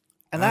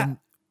 And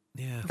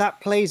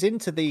that plays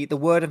into the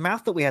word of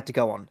mouth that we had to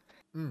go on.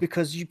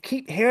 Because you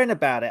keep hearing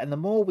about it, and the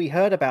more we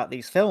heard about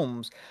these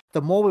films,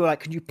 the more we were like,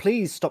 can you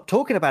please stop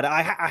talking about it?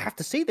 I have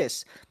to see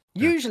this.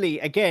 Usually,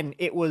 again,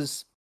 it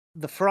was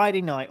the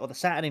Friday night or the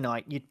Saturday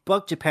night, you'd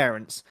bugged your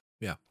parents.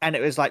 Yeah. And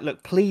it was like,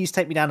 look, please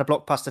take me down to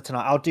Blockbuster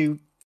tonight. I'll do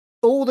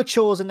all the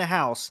chores in the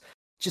house.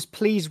 Just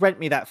please rent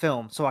me that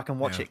film so I can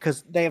watch it.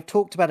 Because they have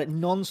talked about it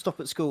non-stop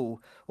at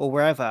school or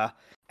wherever.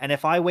 And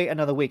if I wait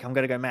another week, I'm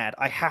going to go mad.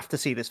 I have to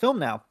see this film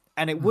now.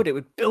 And it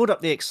would build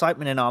up the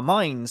excitement in our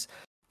minds,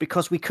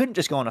 because we couldn't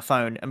just go on a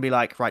phone and be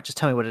like, right, just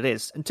tell me what it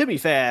is. And to be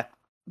fair,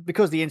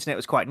 because the internet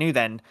was quite new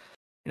then,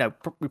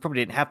 we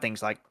probably didn't have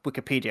things like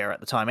Wikipedia at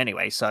the time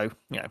anyway. So,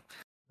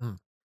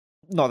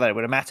 not that it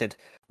would have mattered.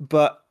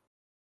 But,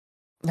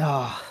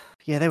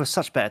 there were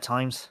such better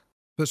times.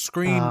 But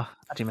Scream, I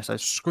do miss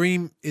those.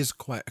 Scream is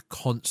quite a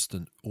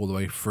constant all the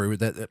way through.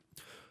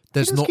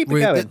 There's not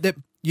really...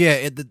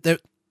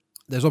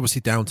 There's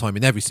obviously downtime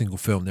in every single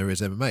film there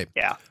is ever made.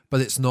 Yeah. But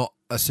it's not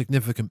a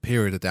significant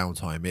period of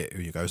downtime.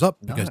 It goes up,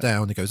 it goes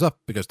down, it goes up,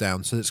 it goes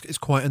down. So it's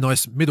quite a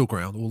nice middle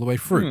ground all the way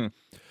through.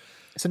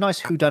 It's a nice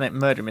whodunit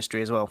murder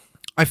mystery as well.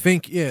 I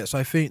think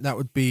that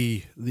would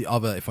be the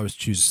other, if I was to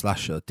choose a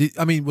slasher.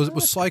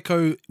 Was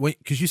Psycho,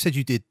 because you said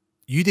you did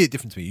it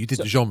different to me. You did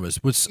the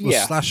genres. Was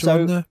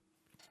slasher in there?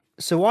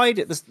 So I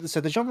did this. So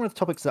the genre of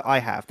topics that I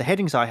have, the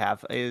headings I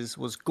have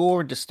was gore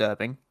and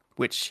disturbing,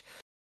 which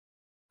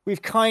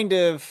we've kind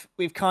of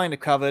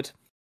covered.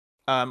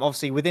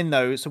 Obviously within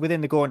those, so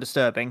within the gore and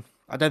disturbing,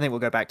 I don't think we'll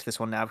go back to this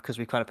one now because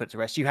we've kind of put it to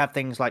rest. You have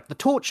things like the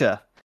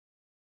torture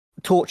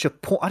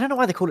porn. I don't know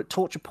why they call it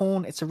torture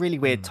porn. It's a really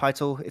weird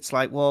title. It's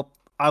like, well,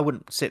 I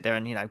wouldn't sit there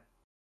and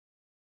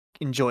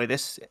enjoy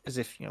this as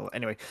if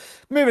Anyway,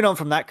 moving on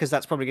from that, because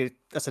that's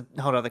a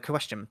whole other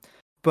question.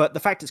 But the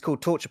fact it's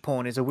called torture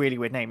porn is a really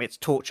weird name. It's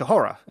torture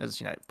horror, as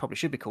it probably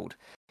should be called.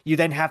 You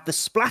then have the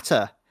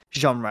splatter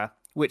genre,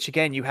 which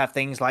again you have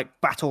things like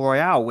Battle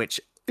Royale, which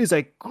is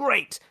a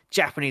great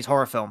Japanese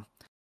horror film.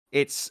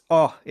 It's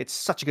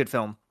such a good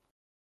film.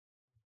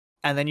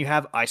 And then you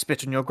have I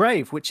Spit on Your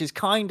Grave, which is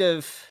kind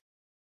of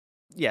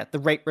the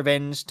rape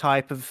revenge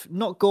type of,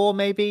 not gore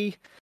maybe.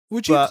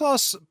 Would you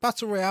class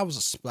Battle Royale as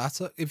a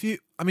splatter?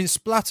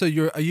 Splatter,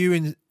 are you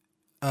in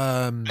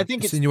I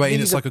think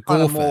insinuating it's like a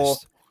gore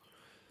fest?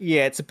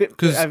 Yeah, it's a bit.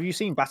 Have you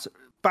seen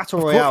Battle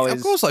Royale?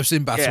 Of course, I've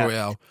seen Battle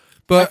Royale.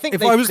 But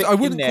I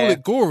wouldn't call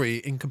it gory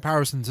in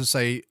comparison to,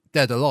 say,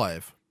 Dead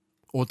Alive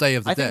or Day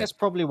of the Dead. I think that's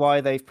probably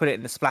why they've put it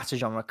in the splatter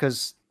genre,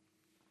 because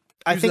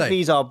I think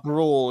these are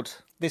broad.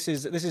 This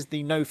is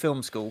the no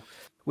film school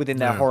within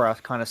their horror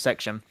kind of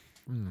section.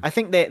 I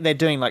think they're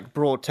doing like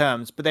broad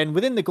terms, but then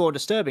within the gore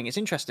disturbing, it's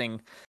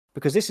interesting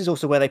because this is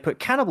also where they put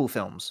cannibal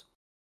films.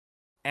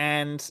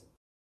 And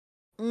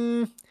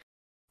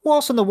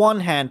whilst on the one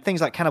hand,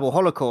 things like Cannibal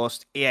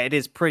Holocaust, yeah, it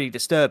is pretty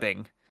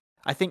disturbing.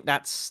 I think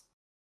that's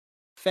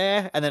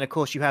fair. And then of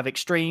course you have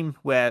Extreme,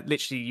 where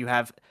literally you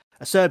have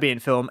a Serbian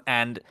film,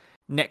 and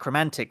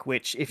Necromantic,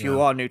 which if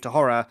you are new to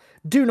horror,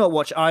 do not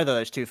watch either of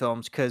those two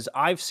films, because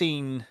I've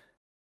seen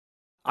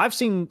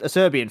a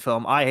Serbian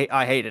film.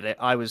 I hated it.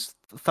 I was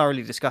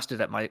thoroughly disgusted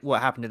at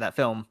what happened in that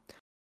film.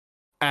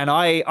 And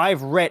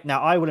I've read,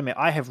 now I will admit,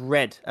 I have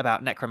read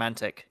about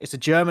Necromantic. It's a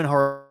German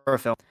horror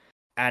film,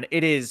 and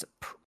it is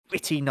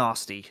pretty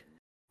nasty.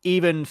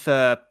 Even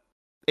for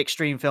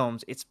Extreme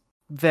films, it's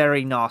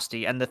very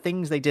nasty. And the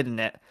things they did in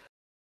it,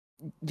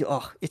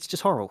 it's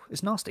just horrible.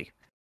 It's nasty.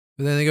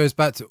 But then it goes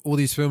back to all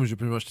these films you're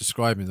pretty much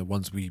describing, the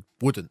ones we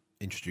wouldn't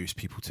introduce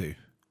people to.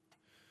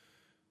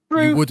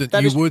 True. You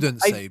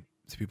wouldn't say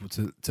to people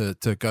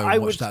to go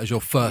and watch that as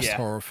your first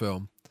horror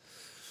film.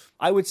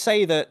 I would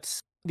say that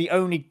the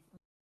only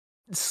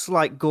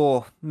slight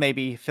gore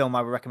maybe film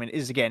I would recommend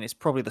is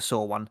probably the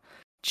Saw one,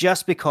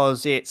 just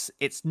because it's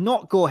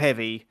not gore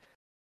heavy,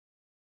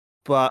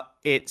 but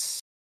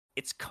it's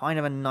kind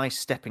of a nice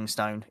stepping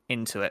stone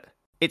into it.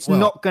 It's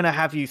not going to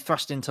have you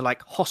thrust into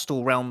like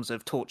hostile realms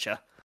of torture.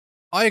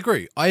 I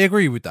agree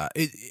with that.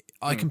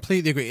 I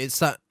completely agree. It's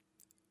that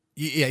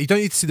you don't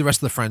need to see the rest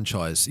of the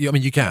franchise. I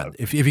mean, you can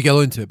if you go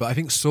into it, but I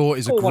think Saw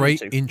is a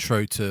great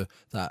intro to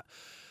that.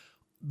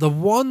 The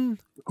one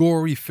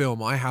gory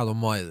film I had on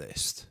my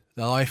list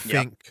that I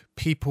think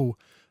people,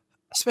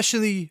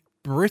 especially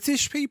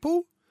British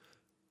people,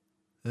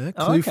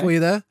 clue for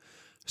you there,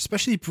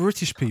 especially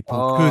British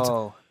people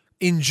could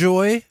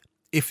enjoy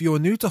if you're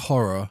new to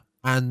horror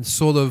and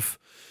sort of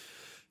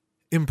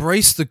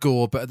embrace the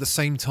gore, but at the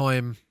same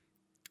time,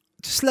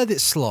 just let it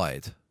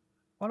slide.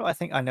 Why do I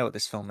think I know what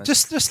this film is?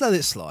 Just let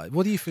it slide.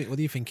 What do you think? What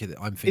do you think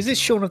I'm thinking? Is this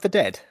Shaun of the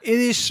Dead? It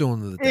is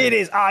Shaun of the Dead. It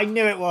is. I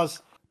knew it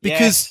was.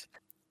 Because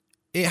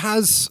it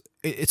has.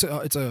 It's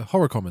a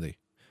horror comedy,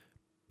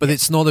 but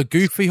it's not a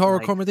goofy horror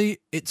comedy.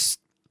 It's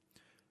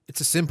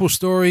a simple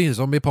story. A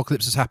zombie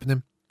apocalypse is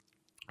happening,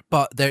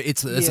 but there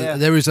is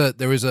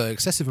a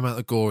excessive amount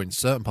of gore in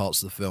certain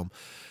parts of the film.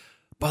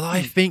 But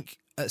I think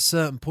at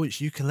certain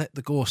points you can let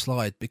the gore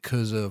slide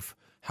because of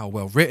how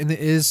well written it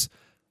is,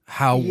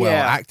 how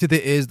well acted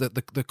it is. That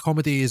the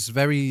comedy is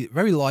very,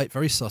 very light,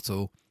 very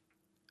subtle.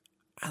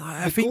 And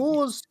I think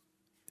most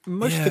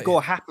of the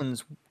gore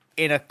happens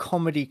in a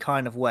comedy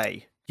kind of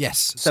way.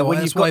 Yes, so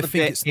when you've got I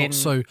think it's not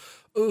so.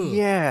 Ugh.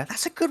 Yeah,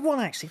 that's a good one.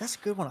 Actually, that's a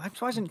good one. I'm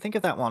surprised I didn't think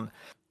of that one,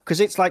 because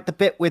it's like the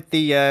bit with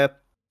the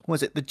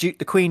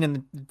the Queen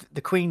and the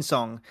Queen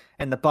song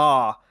in the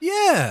bar.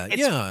 Yeah,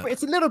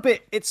 It's a little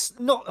bit. It's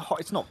not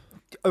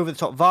over the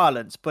top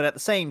violence, but at the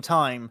same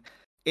time,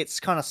 it's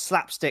kind of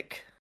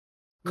slapstick.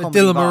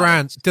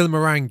 Dylan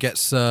Moran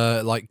gets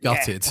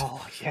gutted. Yeah.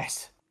 Oh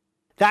yes,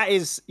 that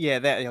is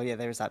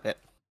there is that bit.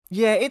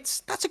 Yeah,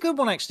 that's a good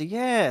one actually.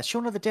 Yeah,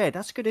 Shaun of the Dead.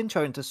 That's a good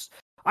intro into.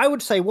 I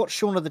would say watch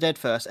Shaun of the Dead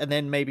first, and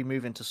then maybe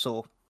move into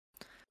Saw.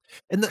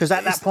 Because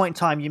at that point in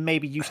time, you may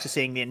be used to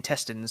seeing the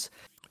intestines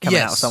coming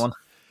out of someone.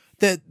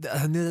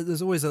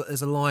 There's always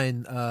a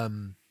line.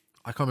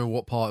 I can't remember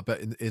what part,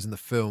 but it is in the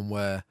film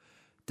where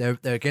they're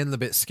getting a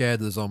bit scared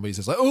of the zombies.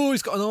 It's like, oh,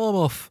 he's got an arm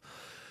off.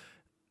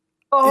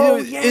 Oh,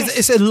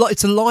 yes.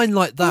 It's a line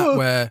like that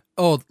where,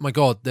 oh my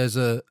god, there's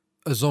a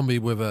zombie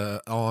with an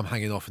arm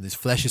hanging off and his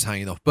flesh is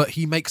hanging off, but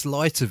he makes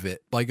light of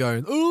it by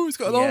going, oh, he's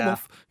got an arm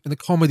off, in a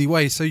comedy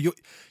way. So you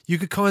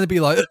could kind of be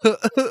like,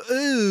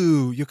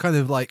 ooh, you're kind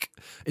of like,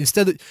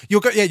 instead of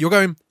you're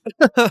going,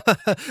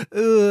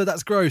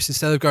 that's gross,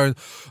 instead of going,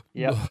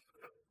 oh,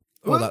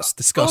 that's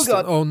disgusting.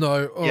 Oh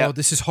no,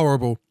 this is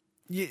horrible.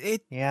 Yeah,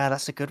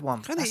 that's a good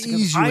one. Kind of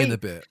ease you in a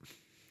bit.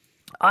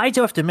 I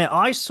do have to admit,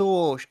 I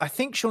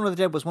think Shaun of the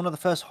Dead was one of the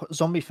first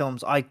zombie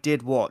films I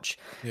did watch.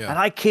 Yeah. And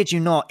I kid you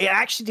not, it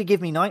actually did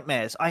give me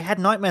nightmares. I had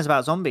nightmares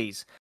about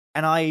zombies.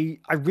 And it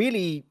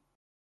really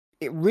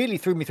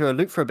threw me through a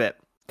loop for a bit.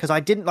 Because I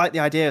didn't like the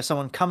idea of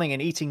someone coming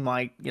and eating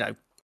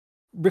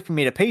ripping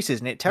me to pieces.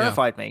 And it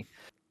terrified me.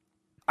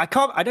 I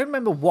don't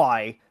remember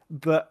why,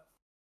 but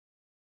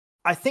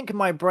I think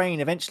my brain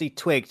eventually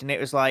twigged. And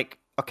it was like,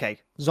 okay,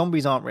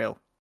 zombies aren't real.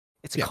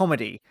 It's a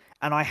comedy.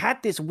 And I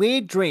had this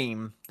weird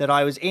dream that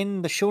I was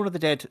in the Shaun of the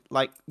Dead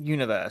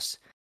universe,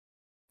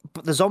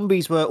 but the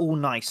zombies were all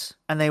nice,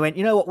 and they went,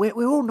 you know what,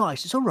 we're all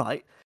nice, it's all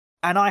right.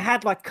 And I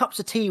had cups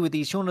of tea with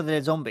these Shaun of the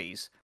Dead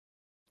zombies,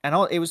 and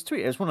it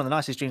was one of the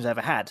nicest dreams I ever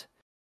had.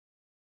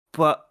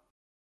 But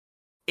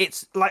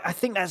it's I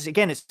think that's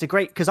it's a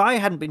great, because I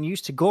hadn't been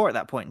used to gore at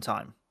that point in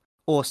time,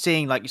 or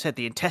seeing, like you said,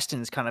 the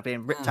intestines kind of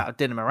being ripped out of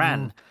Dylan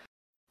Moran.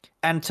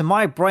 And to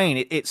my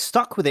brain, it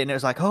stuck with it, and it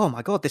was like, oh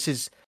my god, this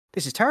is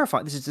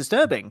terrifying. This is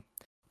disturbing.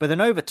 But then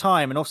over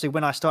time, and obviously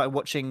when I started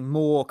watching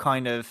more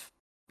kind of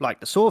like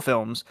the Saw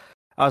films,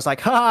 I was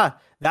like,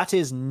 that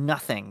is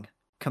nothing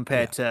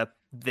compared to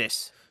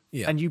this.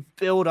 Yeah. And you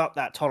build up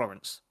that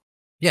tolerance.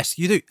 Yes,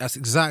 you do. That's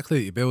exactly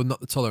it. You're building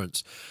up the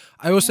tolerance.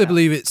 I also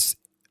believe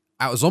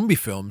out of zombie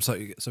films, so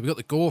we got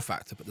the gore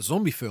factor, but the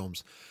zombie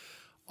films,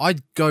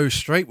 I'd go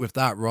straight with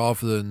that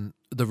rather than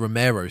the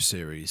Romero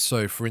series.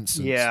 So, for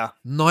instance,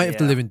 Night of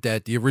the Living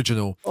Dead, the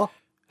original,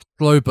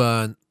 slow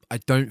burn. I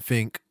don't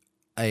think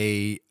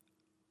a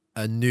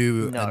person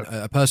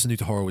new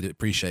to horror would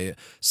appreciate it.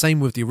 Same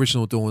with the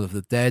original Dawn of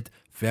the Dead.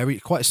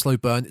 Quite a slow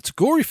burn. It's a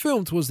gory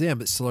film towards the end,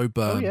 but slow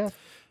burn,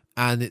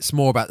 and it's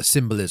more about the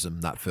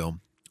symbolism. That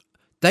film,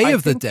 Day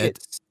of the Dead,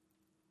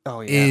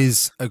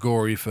 is a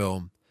gory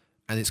film,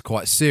 and it's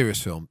quite a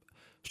serious film.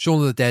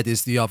 Shaun of the Dead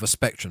is the other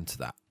spectrum to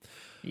that.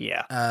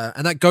 Yeah.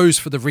 And that goes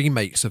for the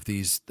remakes of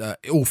these,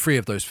 all three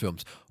of those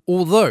films.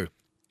 Although,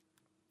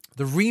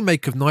 the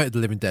remake of Night of the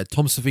Living Dead,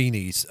 Tom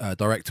Savini's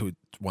directed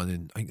one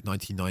in, I think,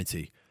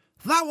 1990,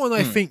 that one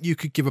I think you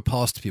could give a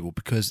pass to people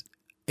because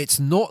it's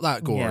not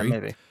that gory. Yeah,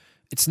 maybe.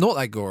 It's not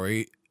that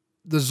gory.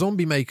 The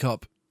zombie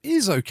makeup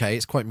is okay.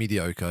 It's quite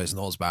mediocre. It's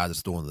not as bad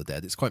as Dawn of the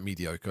Dead. It's quite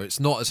mediocre. It's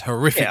not as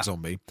horrific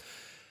zombie.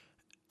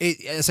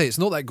 It's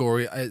not that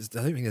gory. I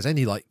don't think there's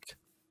any, like,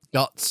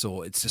 guts,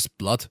 or it's just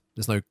blood.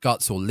 There's no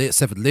guts or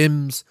severed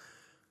limbs,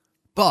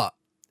 but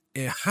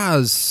it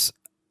has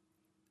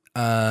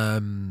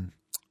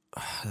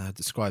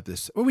describe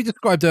this. Well, we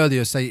described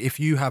earlier, say if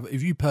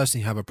you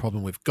personally have a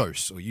problem with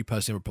ghosts, or you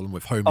personally have a problem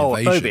with home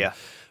invasion,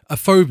 a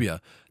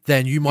phobia,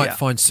 then you might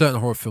find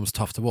certain horror films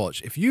tough to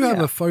watch. If you have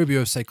a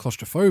phobia of, say,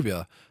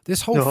 claustrophobia,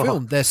 this whole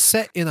film, they're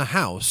set in a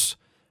house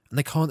and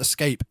they can't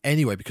escape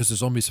anyway because the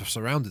zombies have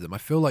surrounded them. I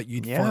feel like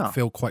you'd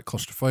feel quite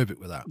claustrophobic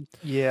with that.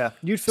 Yeah,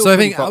 you'd feel. So I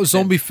think out of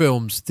zombie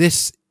films,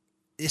 this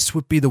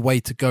would be the way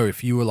to go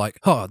if you were like,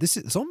 this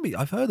is zombie.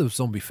 I've heard of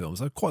zombie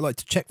films. I'd quite like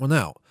to check one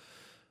out.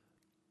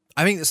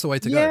 I think that's the way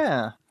to go.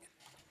 Yeah,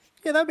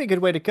 that'd be a good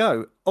way to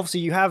go. Obviously,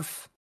 you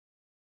have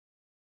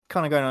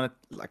kind of going on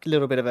a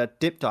little bit of a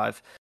dip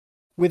dive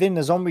within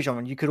the zombie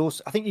genre. You could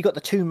also, I think, you got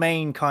the two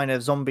main kind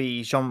of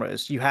zombie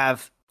genres. You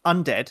have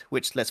undead,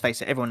 which, let's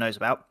face it, everyone knows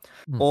about,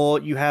 or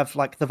you have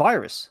like the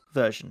virus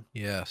version.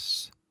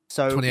 Yes.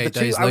 So 28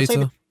 Days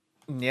Later.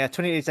 28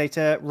 Days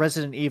Later,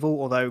 Resident Evil,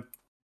 although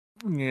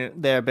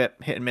they're a bit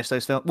hit and miss,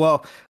 those films.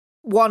 Well,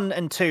 1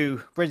 and 2,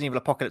 Resident Evil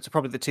Apocalypse, are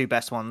probably the two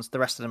best ones. The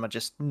rest of them are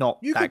just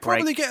not that great. You could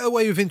probably get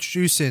away with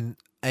introducing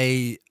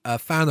a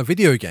fan of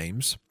video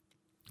games.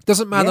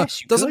 Doesn't matter.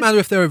 Yes, doesn't matter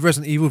if they're a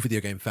Resident Evil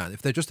video game fan.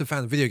 If they're just a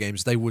fan of video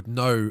games, they would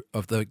know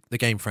of the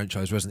game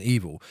franchise Resident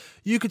Evil.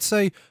 You could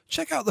say,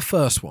 check out the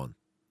first one,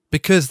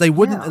 because they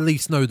wouldn't at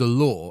least know the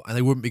lore, and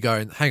they wouldn't be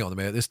going, hang on a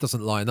minute, this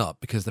doesn't line up,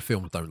 because the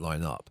films don't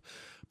line up.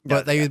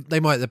 But they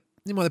might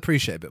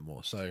appreciate it a bit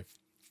more. So,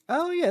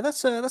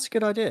 that's a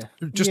good idea.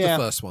 Just the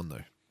first one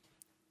though.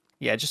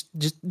 Yeah, just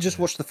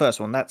watch the first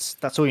one.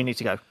 That's all you need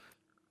to go.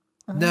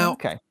 Now,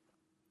 okay.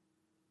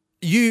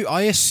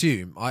 I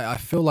assume, I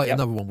feel like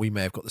another one we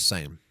may have got the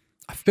same.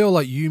 I feel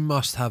like you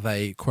must have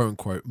a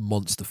quote-unquote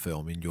monster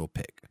film in your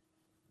pick.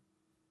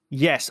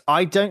 Yes,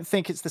 I don't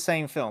think it's the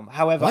same film.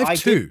 However, I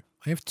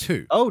have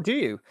two. Oh, do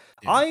you?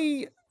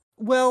 Yeah.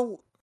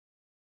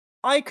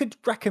 I could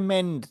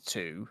recommend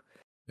two,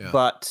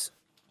 but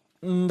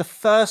the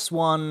first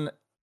one,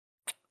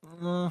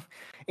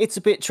 it's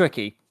a bit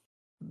tricky.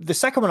 The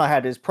second one I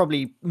had is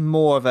probably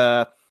more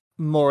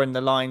in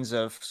the lines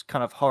of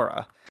kind of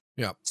horror.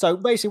 Yeah. So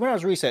basically, when I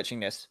was researching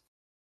this,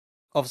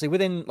 obviously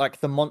within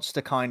like the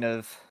monster kind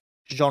of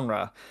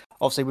genre,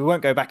 obviously we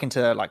won't go back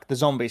into like the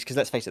zombies, because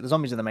let's face it, the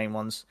zombies are the main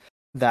ones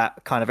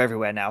that kind of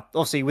everywhere now.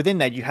 Obviously within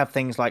there you have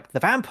things like the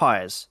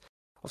vampires.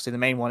 Obviously the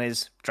main one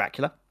is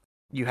Dracula.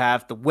 You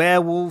have the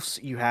werewolves,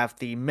 you have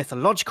the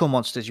mythological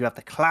monsters, you have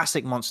the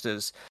classic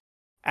monsters,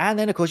 and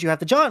then of course you have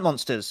the giant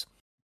monsters.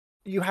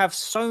 You have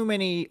so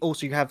many.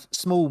 Also, you have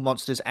small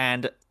monsters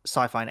and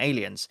sci-fi and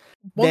aliens.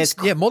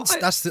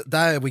 Monster.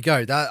 There we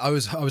go. That I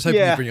was hoping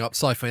to bring up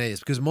sci-fi and aliens,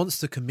 because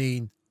monster can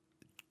mean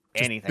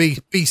anything,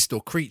 beast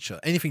or creature,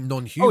 anything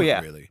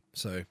non-human, really.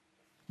 So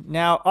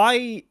now,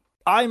 I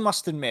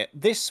must admit,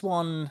 this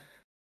one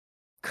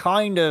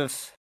kind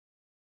of.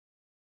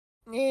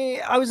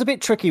 I was a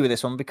bit tricky with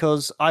this one,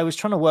 because I was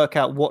trying to work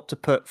out what to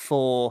put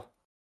for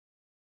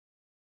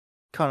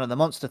kind of the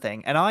monster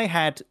thing, and I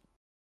had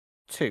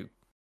two.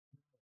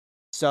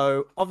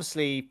 So,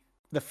 obviously,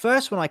 the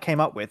first one I came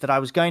up with that I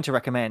was going to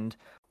recommend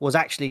was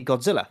actually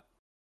Godzilla,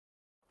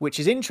 which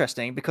is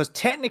interesting because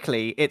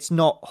technically it's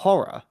not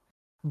horror,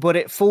 but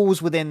it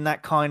falls within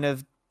that kind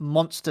of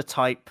monster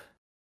type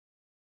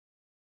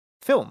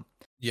film.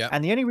 Yeah.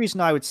 And the only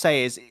reason I would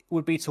say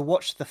would be to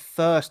watch the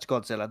first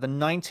Godzilla, the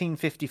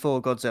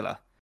 1954 Godzilla,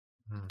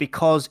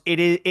 because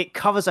it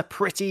covers a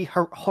pretty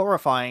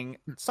horrifying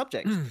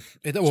subject.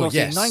 In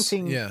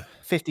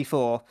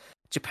 1954...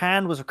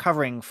 Japan was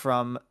recovering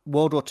from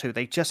World War II.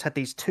 They just had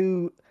these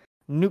 2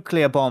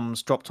 nuclear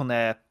bombs dropped on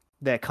their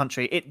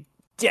country. It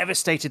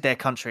devastated their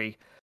country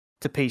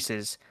to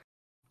pieces.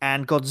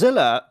 And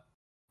Godzilla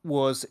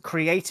was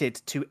created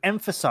to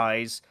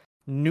emphasize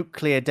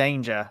nuclear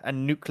danger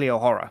and nuclear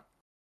horror,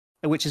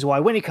 which is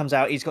why when he comes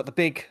out, he's got the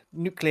big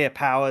nuclear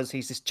powers.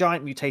 He's this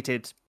giant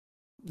mutated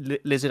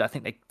lizard. I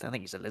think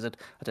he's a lizard.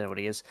 I don't know what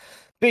he is.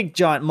 Big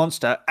giant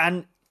monster.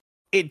 And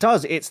It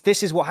does.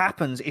 This is what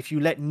happens if you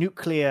let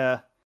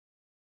nuclear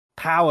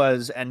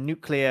powers and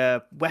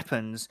nuclear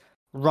weapons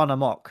run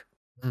amok.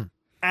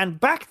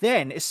 And back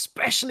then,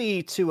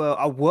 especially to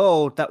a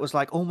world that was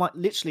like,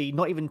 literally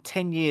not even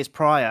 10 years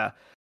prior,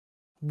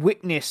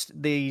 witnessed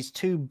these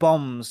 2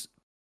 bombs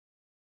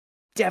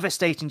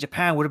devastating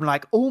Japan, would have been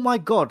like, oh my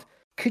God,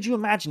 could you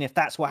imagine if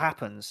that's what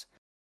happens?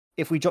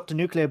 If we dropped a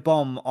nuclear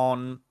bomb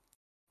on,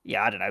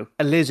 I don't know,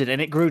 a lizard,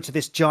 and it grew to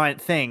this giant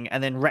thing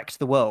and then wrecked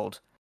the world.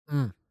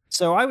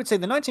 So I would say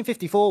the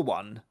 1954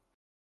 one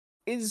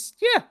is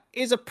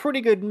a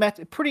pretty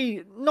good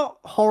pretty not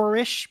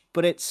horror-ish,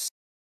 but it's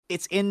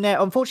in there.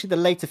 Unfortunately,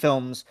 the later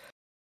films,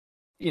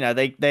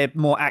 they're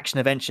more action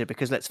adventure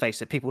because, let's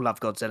face it, people love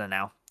Godzilla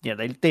now.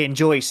 They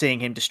enjoy seeing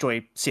him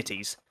destroy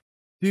cities.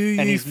 Do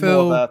you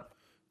feel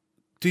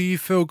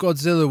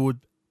Godzilla would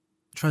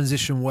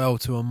transition well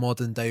to a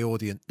modern day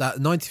audience? That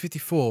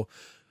 1954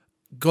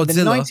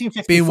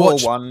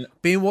 Godzilla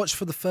being watched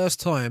for the first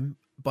time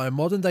by a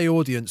modern day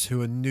audience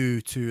who are new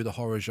to the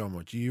horror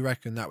genre. Do you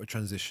reckon that would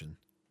transition?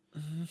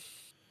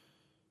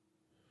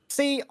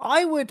 See,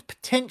 I would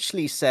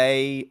potentially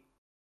say,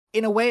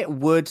 in a way it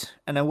would,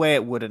 and in a way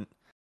it wouldn't.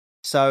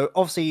 So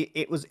obviously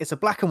it's a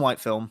black and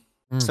white film.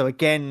 So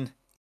again,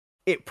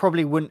 it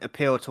probably wouldn't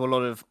appeal to a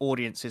lot of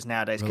audiences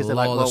nowadays because they're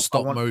like, well,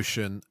 stop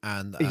motion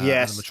and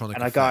animatronic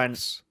and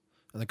effects,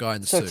 and the guy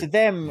in the suit. So to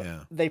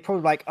them, they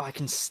probably like, I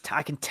can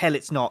tell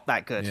it's not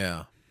that good.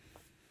 Yeah.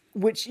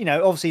 Which,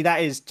 obviously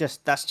that's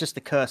just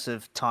the curse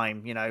of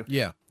time,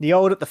 Yeah.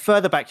 The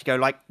further back you go,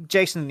 like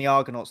Jason and the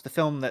Argonauts, the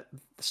film that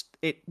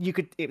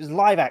it was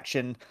live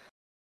action,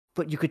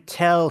 but you could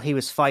tell he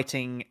was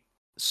fighting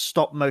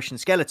stop motion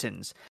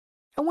skeletons.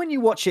 And when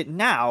you watch it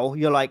now,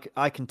 you're like,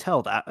 I can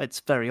tell that. It's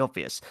very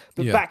obvious.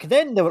 But back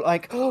then they were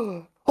like,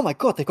 oh my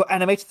God, they've got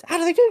animated. How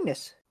are they doing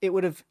this? It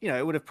would have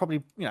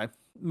probably,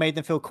 made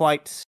them feel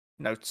quite,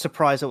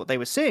 surprised at what they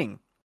were seeing.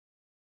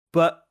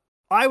 But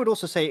I would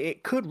also say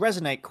it could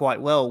resonate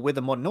quite well with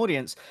a modern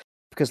audience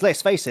because,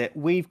 let's face it,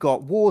 we've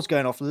got wars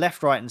going off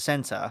left, right, and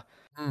center.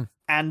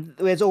 And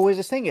there's always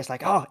this thing. It's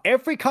like,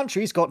 every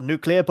country's got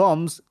nuclear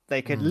bombs.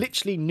 They could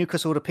literally nuke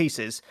us all to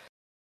pieces.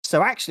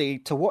 So actually,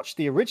 to watch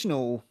the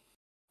original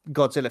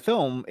Godzilla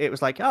film, it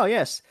was like, oh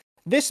yes,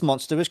 this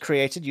monster was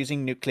created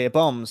using nuclear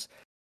bombs.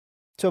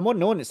 To a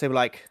modern audience, they were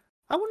like,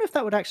 I wonder if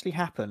that would actually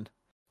happen.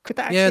 Could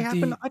that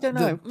actually happen? I don't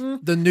know.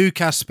 The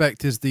nuke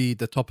aspect is the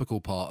topical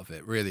part of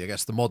it, really. I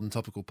guess the modern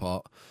topical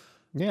part.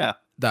 Yeah.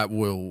 That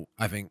will,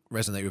 I think,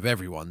 resonate with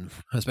everyone,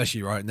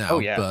 especially right now. Oh,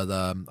 yeah. But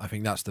I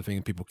think that's the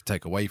thing people can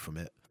take away from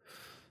it.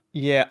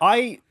 Yeah,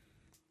 I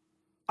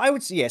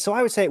would say, so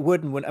I would say it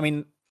would and wouldn't. I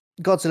mean,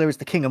 Godzilla is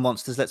the king of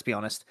monsters, let's be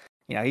honest.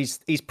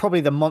 He's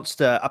probably the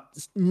monster up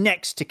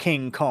next to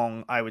King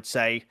Kong, I would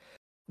say,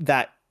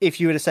 that if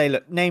you were to say,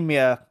 look, name me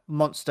a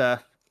monster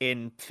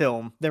in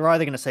film, they're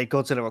either going to say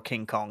Godzilla or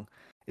King Kong.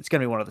 It's going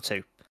to be one of the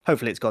two.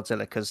 Hopefully it's Godzilla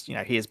because,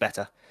 he is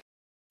better.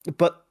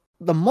 But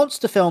the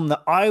monster film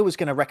that I was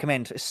going to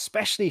recommend,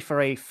 especially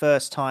for a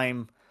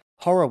first-time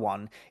horror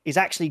one, is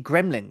actually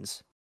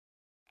Gremlins.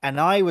 And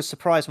I was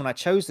surprised when I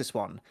chose this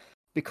one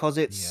because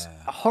it's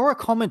a horror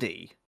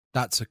comedy.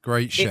 That's a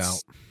great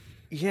shout.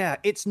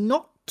 It's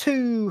not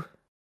too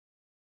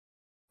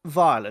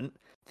violent.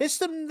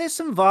 There's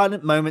some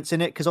violent moments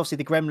in it because obviously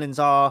the gremlins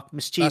are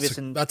mischievous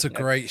that's a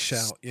great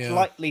shout. Yeah,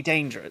 slightly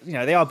dangerous.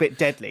 They are a bit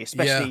deadly,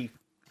 especially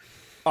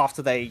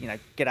after they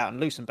get out and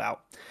loose and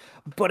about.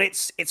 But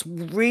it's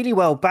really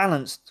well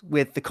balanced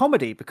with the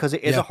comedy because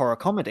it is a horror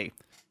comedy.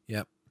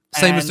 Yeah,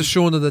 same as the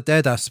Shaun of the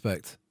Dead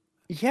aspect.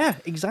 Yeah,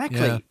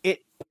 exactly. Yeah.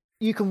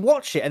 You can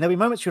watch it and there'll be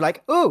moments you're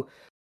like, oh,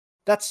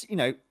 that's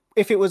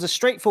if it was a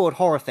straightforward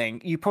horror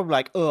thing, you'd probably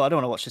like, oh, I don't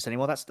want to watch this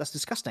anymore. That's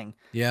disgusting.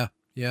 Yeah.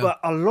 Yeah. But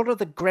a lot of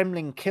the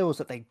gremlin kills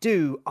that they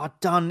do are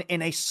done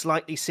in a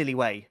slightly silly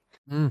way.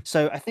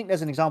 So I think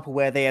there's an example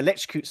where they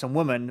electrocute some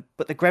woman,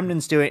 but the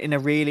gremlins do it in a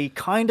really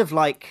kind of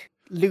like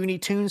Looney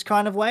Tunes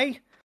kind of way.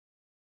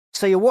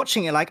 So you're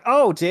watching it like,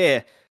 oh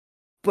dear,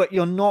 but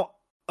you're not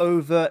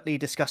overtly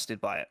disgusted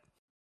by it.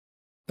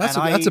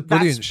 That's a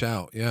brilliant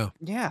shout. Yeah.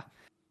 Yeah.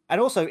 And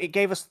also, it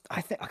gave us,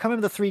 I can't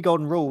remember the 3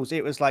 golden rules.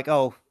 It was like,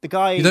 oh, the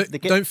guy...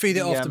 Don't feed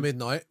it after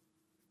midnight.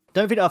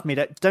 Don't feed it after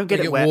midnight. Don't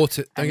get it wet.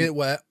 Don't get it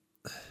wet.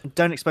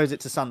 Don't expose it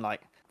to sunlight.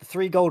 The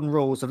 3 golden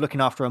rules of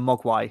looking after a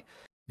mogwai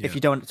if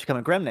you don't want it to become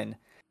a gremlin.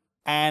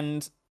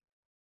 And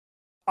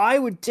I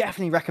would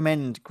definitely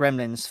recommend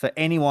Gremlins for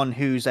anyone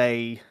who's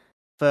a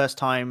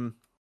first-time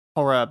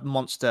horror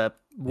monster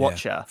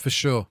watcher. Yeah, for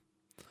sure.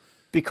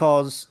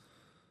 Because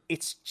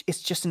it's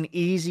just an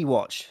easy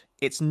watch.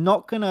 It's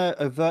not going to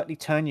overtly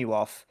turn you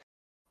off,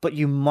 but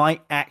you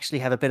might actually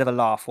have a bit of a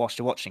laugh whilst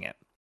you're watching it.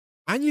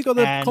 And you got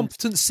a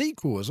competent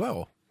sequel as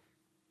well.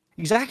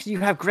 Exactly. You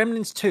have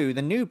Gremlins 2,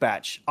 the new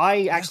batch.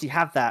 I actually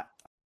have that.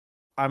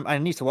 I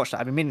need to watch that.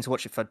 I've been meaning to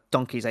watch it for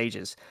donkey's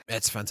ages.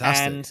 It's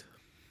fantastic. And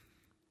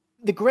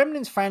the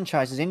Gremlins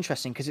franchise is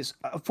interesting because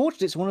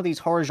unfortunately, it's one of these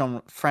horror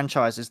genre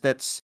franchises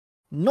that's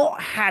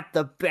not had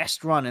the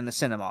best run in the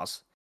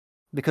cinemas.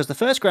 because the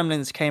first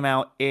Gremlins came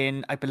out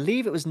in, I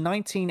believe it was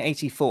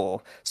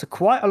 1984, so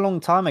quite a long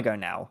time ago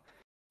now.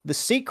 The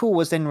sequel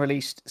was then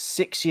released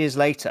 6 years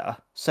later,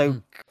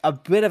 so a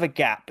bit of a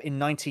gap in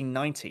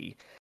 1990.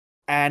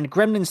 And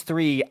Gremlins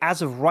 3,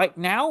 as of right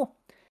now,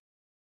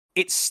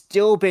 it's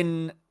still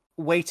been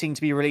waiting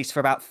to be released for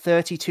about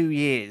 32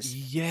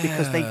 years. Yeah.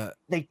 Because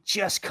they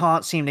just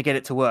can't seem to get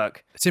it to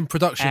work. It's in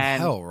production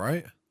hell,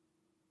 right?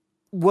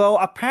 Well,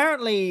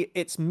 apparently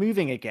it's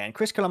moving again.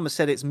 Chris Columbus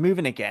said it's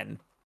moving again.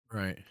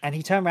 Right. And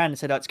he turned around and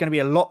said, oh, it's going to be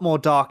a lot more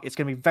dark. It's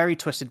going to be very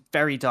twisted,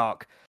 very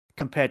dark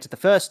compared to the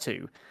first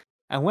two.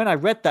 And when I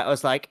read that, I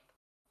was like,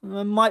 it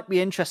might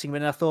be interesting. But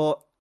then I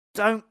thought,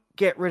 don't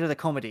get rid of the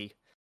comedy,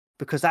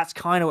 because that's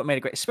kind of what made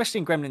it great, especially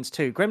in Gremlins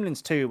 2.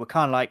 Gremlins 2 were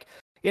kind of like,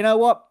 you know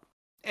what?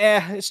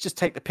 Let's just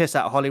take the piss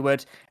out of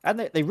Hollywood.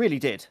 And they really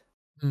did.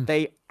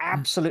 They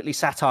absolutely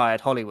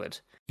satired Hollywood,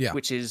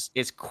 which is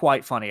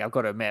quite funny, I've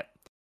got to admit.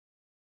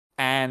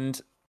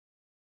 And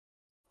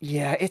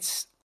yeah,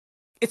 it's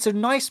a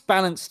nice,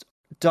 balanced,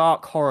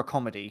 dark horror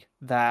comedy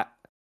that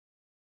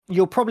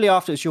you'll probably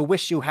afterwards, you'll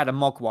wish you had a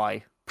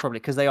Mogwai, probably,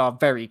 because they are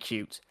very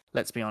cute,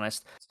 let's be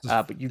honest.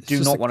 But you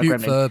do not want a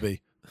Gremlin.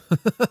 Furby.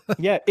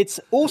 Yeah, it's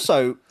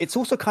also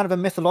kind of a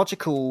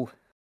mythological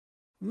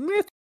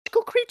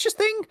creatures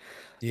thing,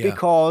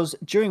 because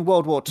during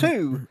World War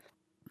II,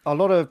 a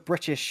lot of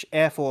British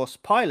Air Force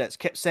pilots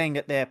kept saying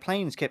that their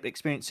planes kept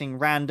experiencing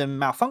random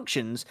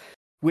malfunctions,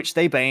 which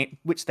they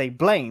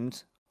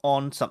blamed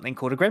on something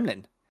called a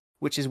gremlin,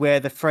 which is where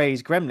the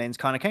phrase gremlins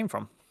kind of came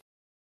from.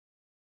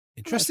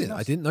 Interesting. Nice.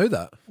 I didn't know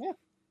that.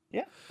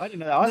 Yeah, I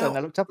didn't know that either. And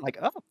I looked up like,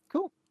 oh,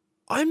 cool.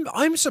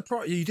 I'm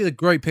surprised. You did a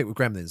great pick with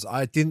Gremlins.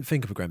 I didn't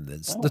think of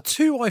Gremlins. The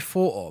two I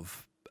thought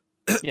of,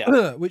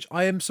 which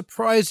I am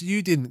surprised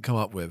you didn't come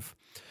up with.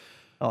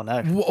 Oh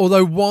no.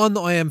 Although one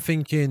I am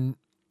thinking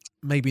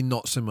maybe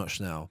not so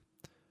much now,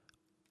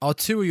 are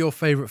two of your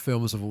favorite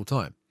films of all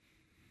time.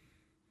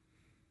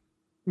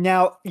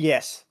 Now,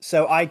 yes.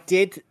 So I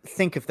did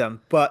think of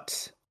them,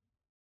 but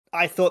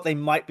I thought they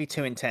might be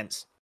too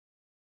intense.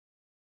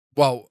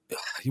 Well,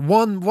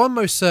 one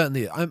most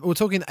certainly. We're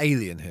talking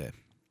Alien here.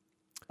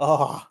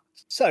 Oh,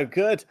 so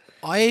good.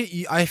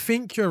 I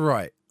think you're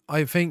right.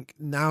 I think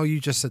now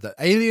you just said that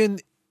Alien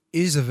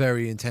is a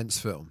very intense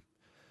film.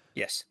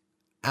 Yes.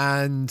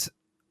 And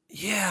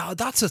yeah,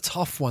 that's a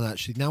tough one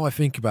actually. Now I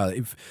think about it.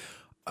 If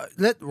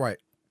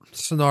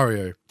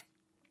scenario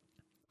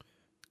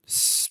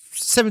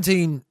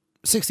 17,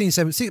 16,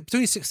 17,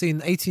 between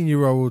 16 and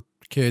 18-year-old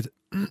kid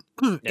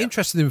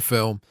interested in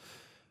film,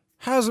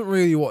 hasn't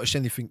really watched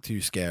anything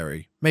too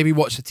scary. Maybe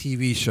watch a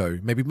TV show.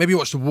 Maybe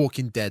watch The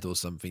Walking Dead or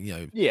something, you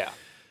know. Yeah.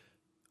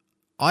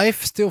 I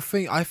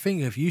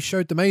think if you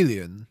showed them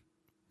Alien,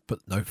 but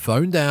no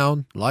phone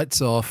down,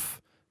 lights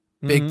off,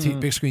 big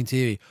screen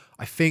TV,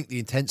 I think the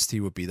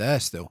intensity would be there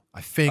still. I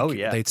think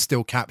they'd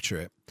still capture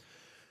it.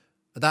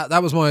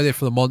 That was my idea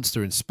for the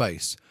monster in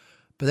space.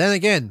 But then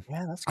again,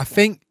 I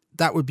think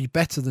that would be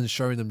better than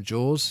showing them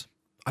Jaws.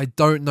 I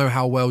don't know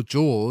how well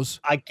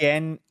Jaws I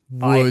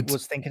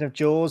was thinking of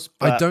Jaws.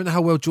 But I don't know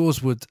how well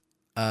Jaws would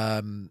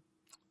line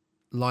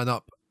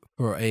up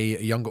for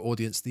a younger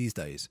audience these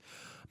days.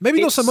 Maybe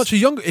not so much a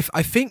younger.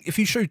 I think if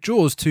you show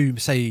Jaws to,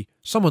 say,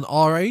 someone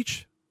our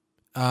age,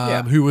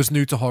 who was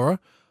new to horror,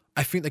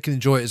 I think they can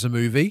enjoy it as a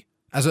movie,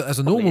 as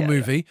a normal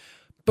movie,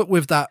 but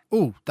with that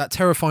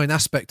terrifying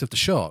aspect of the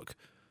shark.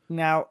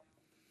 Now,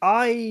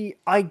 I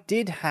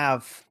did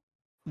have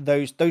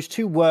those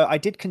two I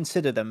did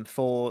consider them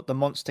for the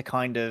monster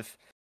kind of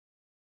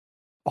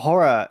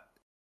horror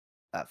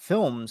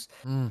films,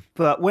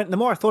 but the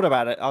more I thought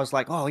about it, I was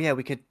like, oh yeah,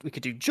 we could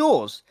do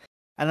Jaws,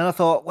 and then I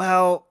thought,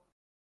 well,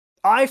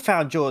 I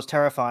found Jaws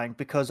terrifying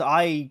because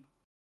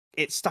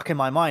it stuck in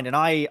my mind, and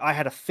I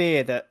had a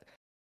fear that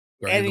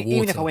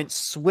even if I went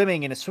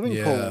swimming in a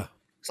swimming pool,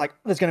 it's like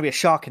there's going to be a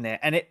shark in there,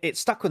 and it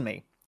stuck with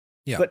me.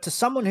 Yeah. But to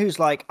someone who's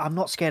like, I'm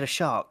not scared of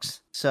sharks,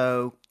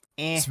 so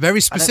it's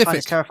very specific. I don't find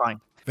it's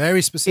terrifying.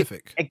 Very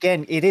specific.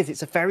 It is.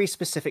 It's a very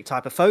specific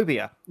type of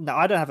phobia. Now,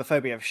 I don't have a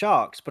phobia of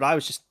sharks, but I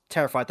was just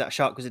terrified that a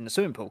shark was in the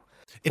swimming pool.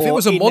 If it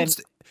was a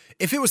monster,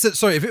 if it was the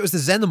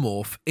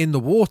xenomorph in the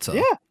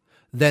water,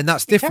 then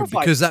that's different,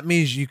 because that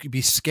means you could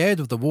be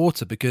scared of the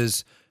water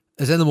because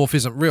a xenomorph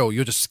isn't real.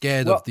 You're just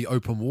scared of the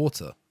open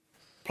water.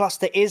 Plus,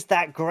 there is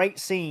that great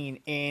scene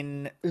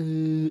in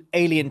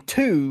Alien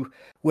 2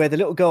 where the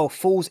little girl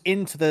falls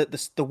into the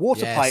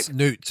water pipe,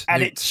 Newt,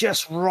 it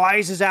just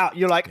rises out.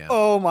 You're like,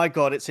 oh my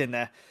God, it's in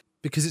there.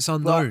 Because it's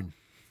unknown.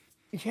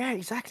 But, yeah,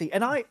 exactly.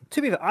 And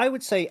to be fair, I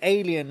would say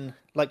Alien,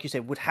 like you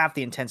said, would have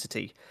the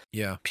intensity.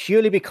 Yeah.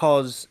 Purely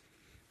because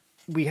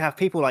we have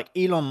people like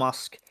Elon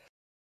Musk,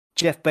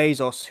 Jeff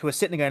Bezos, who are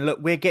sitting there going, look,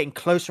 we're getting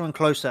closer and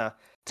closer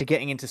to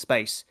getting into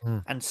space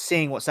and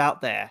seeing what's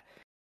out there.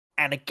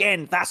 And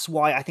again, that's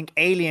why I think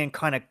Alien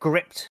kind of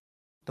gripped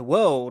the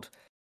world,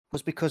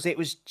 was because it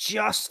was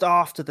just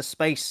after the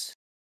space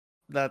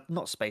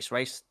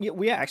race.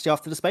 Yeah, actually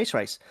after the space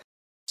race.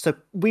 So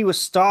we were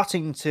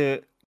starting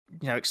to,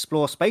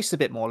 explore space a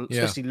bit more,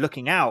 especially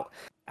looking out.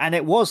 And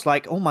it was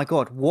like, oh my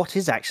God, what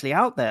is actually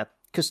out there?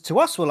 because to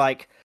us we're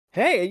like,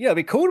 hey, you know, it'd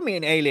be cool to meet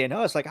an alien.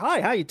 Oh, it's like,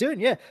 hi, how you doing?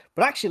 Yeah,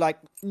 but actually, like,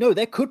 no,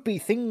 there could be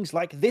things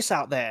like this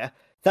out there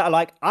that are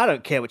like, I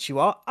don't care what you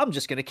are, I'm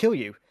just gonna kill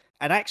you.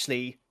 And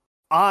actually,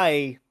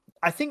 I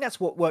think that's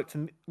what worked for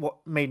me, what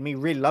made me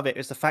really love it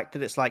is the fact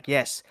that it's like,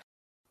 yes,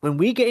 when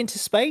we get into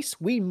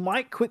space, we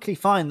might quickly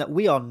find that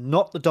we are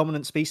not the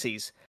dominant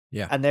species.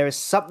 Yeah. And there is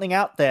something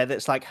out there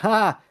that's like,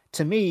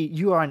 to me,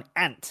 you are an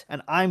ant,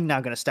 and I'm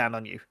now going to stand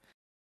on you.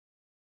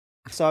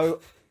 So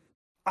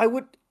I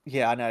would,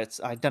 I know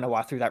I don't know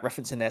why I threw that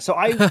reference in there. So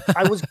I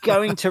was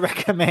going to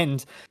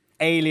recommend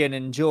Alien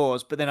and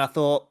Jaws, but then I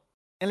thought,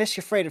 unless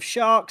you're afraid of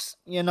sharks,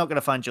 you're not going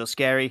to find Jaws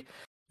scary.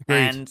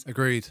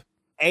 Agreed.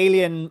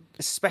 Alien,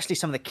 especially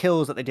some of the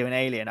kills that they do in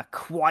Alien, are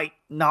quite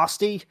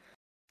nasty.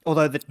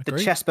 Although the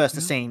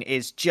chestburster scene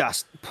is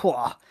just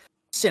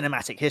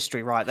cinematic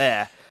history right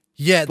there.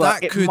 Yeah,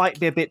 but it might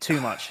be a bit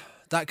too much.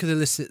 That could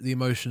elicit the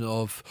emotion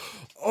of,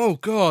 oh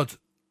God,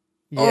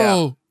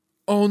 oh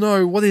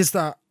no, what is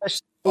that?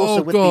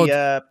 Also with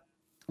the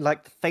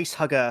like the face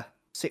hugger.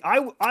 See,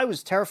 I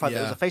was terrified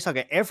there was a face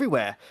hugger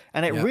everywhere,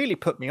 and it really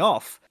put me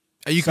off.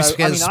 You can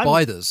scare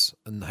spiders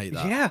and hate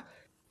that.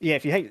 Yeah.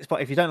 If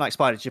you don't like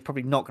spiders, you're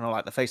probably not going to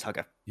like the face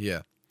hugger.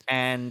 Yeah,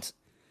 and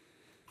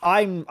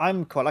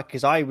I'm quite lucky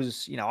because I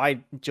was, I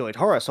enjoyed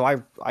horror, so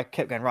I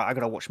kept going, right, I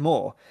got to watch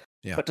more.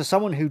 Yeah. But to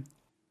someone who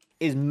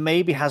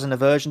maybe has an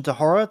aversion to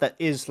horror that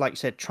is, like you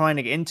said, trying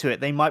to get into it,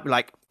 they might be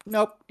like,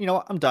 nope, you know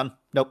what, I'm done.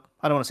 Nope,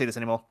 I don't want to see this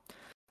anymore.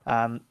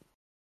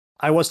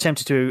 I was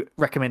tempted to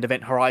recommend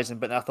Event Horizon,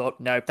 but I thought,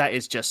 no, that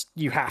is just,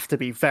 you have to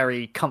be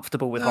very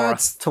comfortable with horror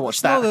to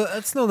watch that.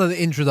 It's not an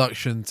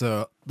introduction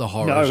to the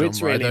horror genre,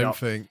 it's really I don't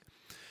think.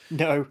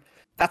 No,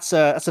 that's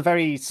a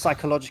very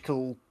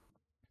psychological,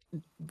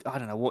 I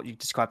don't know what you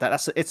describe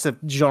that. It's a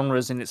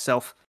genres in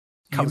itself.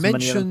 You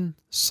mentioned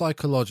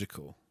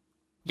psychological.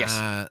 Yes.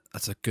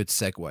 That's a good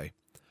segue.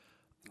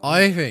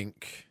 I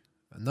think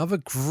another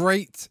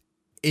great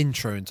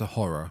intro into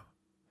horror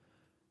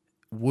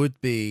would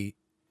be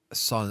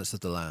Silence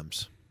of the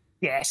Lambs.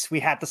 Yes, we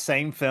had the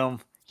same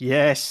film.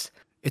 Yes.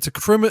 It's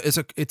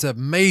a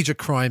major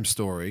crime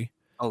story.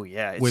 Oh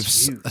yeah,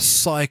 with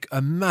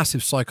a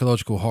massive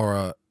psychological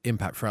horror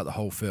impact throughout the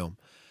whole film.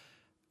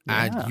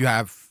 Yeah. And you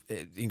have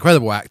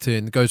incredible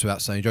acting, goes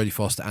without saying, Jodie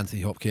Foster,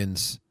 Anthony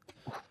Hopkins.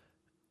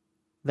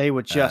 They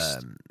were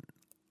just...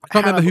 I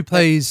can't remember who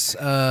plays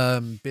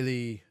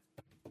Billy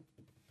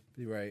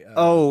Ray.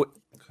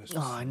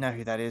 I know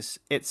who that is.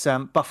 It's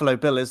Buffalo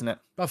Bill, isn't it?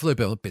 Buffalo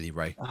Bill, Billy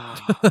Ray.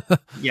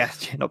 Yeah,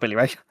 not Billy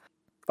Ray.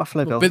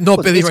 Buffalo Bill.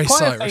 Not Billy Ray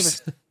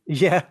Cyrus.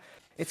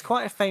 It's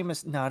quite a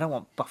famous... No, I don't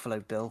want Buffalo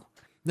Bill.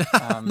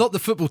 Not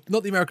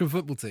the American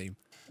football team.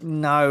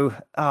 No,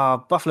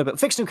 Buffalo Bill.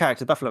 Fictional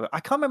character, Buffalo Bill.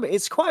 I can't remember.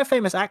 It's quite a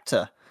famous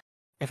actor,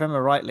 if I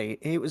remember rightly.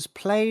 It was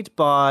played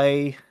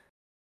by...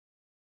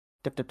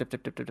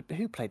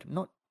 Who played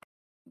him?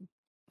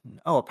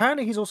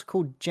 Apparently he's also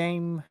called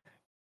James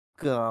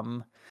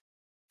Gum.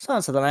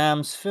 Silence of the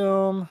Lambs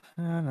film.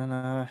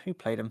 No. Who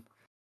played him?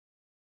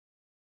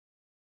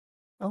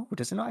 Oh,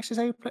 does it not actually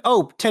say who played?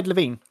 Oh, Ted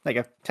Levine. There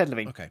you go. Ted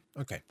Levine. Okay.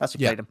 That's who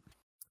played him.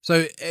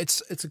 So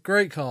it's a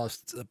great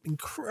cast. It's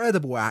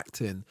incredible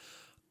acting.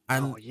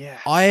 And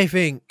I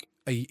think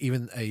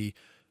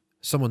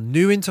someone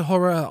new into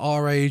horror at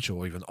our age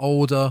or even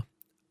older,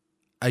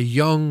 a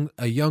young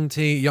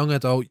teen, young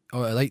adult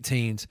or late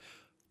teens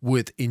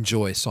would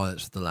enjoy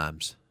Silence of the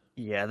Lambs.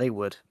 Yeah, they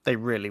would. They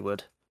really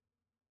would.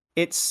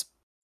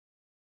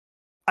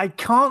 I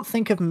can't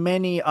think of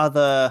many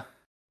other...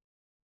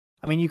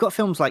 I mean, you've got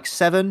films like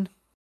Seven,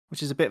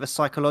 which is a bit of a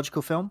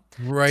psychological film.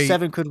 Right.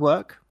 Seven could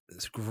work.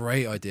 It's a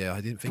great idea. I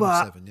didn't think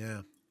of Seven,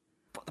 yeah.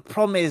 But the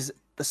problem is,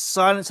 The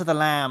Silence of the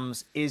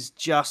Lambs is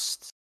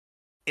just...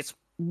 It's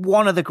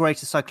one of the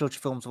greatest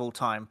psychological films of all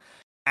time.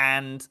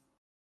 And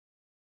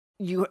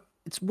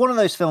it's one of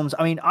those films...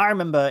 I mean, I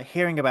remember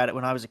hearing about it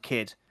when I was a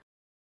kid.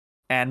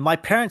 And my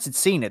parents had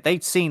seen it.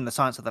 They'd seen The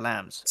Silence of the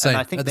Lambs. Same, and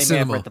I think they may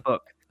have read the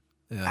book.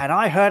 Yeah. And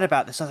I heard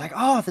about this. I was like,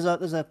 oh,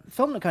 there's a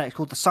film that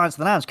called The Silence of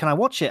the Lambs. Can I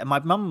watch it? And my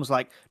mum was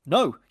like,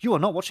 no, you are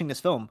not watching this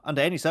film under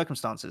any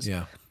circumstances.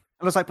 Yeah.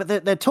 I was like, but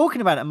they're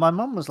talking about it. And my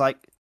mum was like,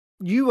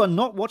 you are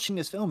not watching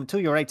this film until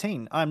you're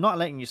 18. I'm not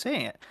letting you see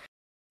it.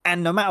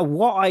 And no matter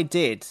what I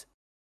did,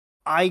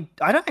 I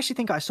don't actually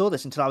think I saw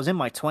this until I was in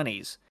my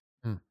 20s.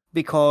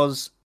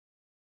 Because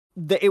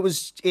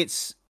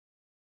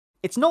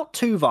it's not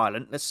too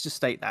violent. Let's just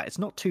state that. It's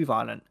not too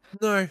violent.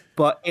 No.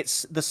 But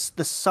it's the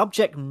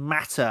subject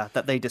matter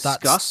that they discuss.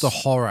 That's the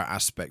horror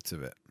aspect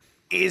of it.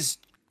 Is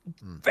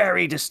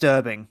very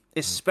disturbing,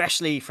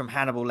 especially from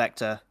Hannibal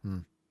Lecter.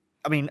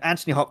 I mean,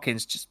 Anthony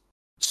Hopkins just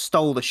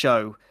stole the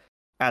show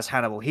as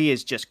Hannibal. He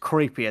is just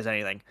creepy as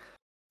anything.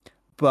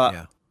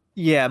 But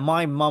yeah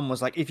my mum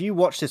was like, if you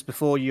watch this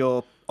before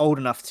you're old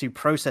enough to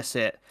process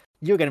it,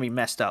 you're going to be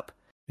messed up.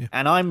 Yeah.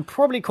 And I'm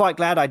probably quite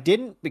glad I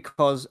didn't,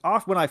 because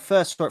when I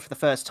first saw it for the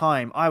first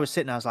time, I was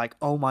sitting there, I was like,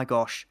 oh my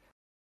gosh,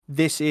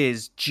 this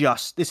is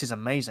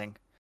amazing.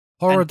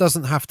 Horror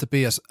doesn't have to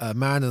be a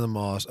man in a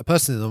mask, a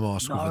person in a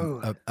mask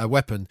with a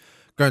weapon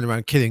going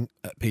around killing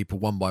people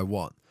one by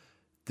one.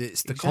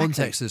 It's the Exactly.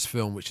 context of this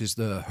film, which is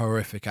the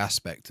horrific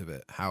aspect of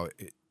it, how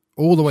it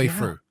all the way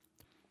through.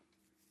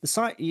 The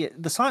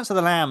Silence of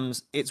the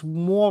Lambs, it's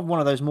more one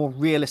of those more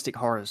realistic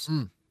horrors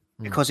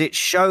because it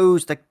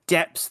shows the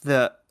depths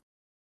that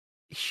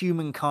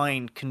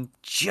humankind can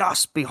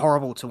just be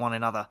horrible to one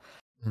another.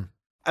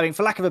 I mean,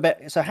 for lack of a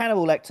better, so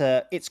Hannibal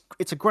Lecter,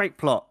 it's a great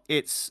plot.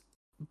 It's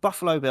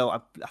Buffalo Bill,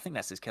 I think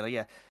that's his killer,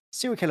 yeah.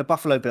 Serial killer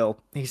Buffalo Bill.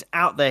 He's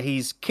out there,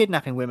 he's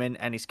kidnapping women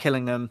and he's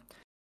killing them.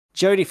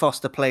 Jodie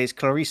Foster plays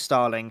Clarice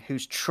Starling,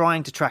 who's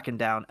trying to track him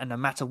down, and no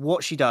matter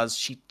what she does,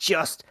 she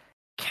just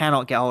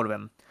cannot get hold of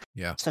him.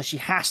 Yeah. So she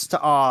has to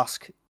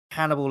ask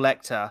Hannibal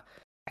Lecter,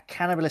 a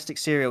cannibalistic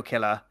serial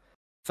killer,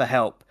 for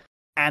help.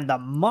 And the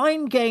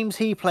mind games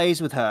he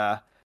plays with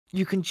her,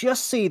 you can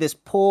just see this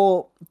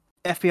poor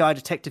FBI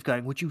detective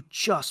going, would you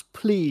just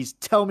please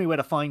tell me where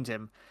to find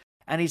him?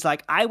 And he's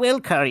like, I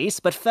will, Clarice,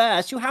 but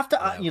first you have to...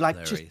 Yeah, you're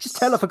like, just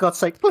tell her for God's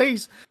sake,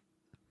 please.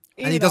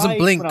 And he doesn't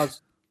blink.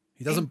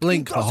 He doesn't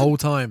blink the whole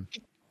time.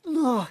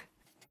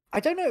 I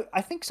don't know.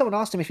 I think someone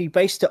asked him if he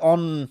based it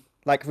on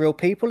like real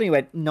people, and he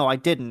went, "No, I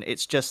didn't.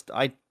 It's just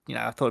I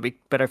thought it'd be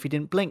better if he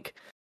didn't blink,"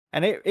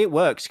 and it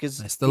works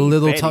because it's the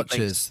little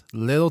touches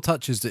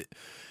that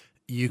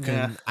you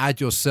can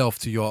add yourself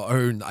to your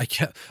own. I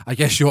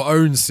guess your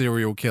own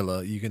serial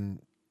killer. You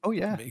can. Oh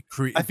yeah, be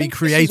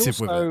creative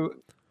with it.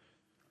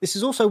 This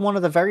is also one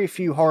of the very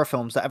few horror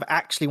films that have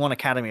actually won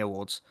Academy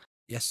Awards.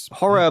 Yes,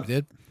 horror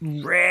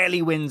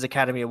rarely wins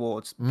Academy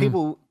Awards.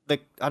 People,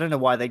 I don't know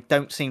why they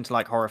don't seem to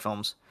like horror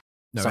films.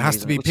 No, it has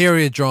to be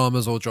period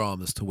dramas or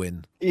dramas to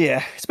win.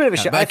 Yeah, it's a bit of a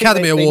shit. But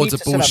Academy Awards are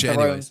bullshit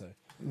anyway.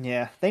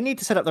 Yeah, they need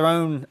to set up their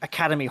own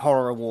Academy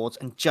Horror Awards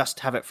and just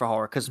have it for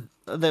horror because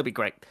they'll be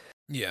great.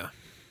 Yeah.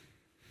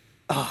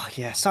 Oh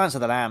yeah, Silence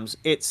of the Lambs.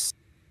 It's.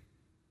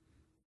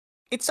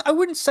 I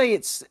wouldn't say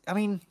it's. I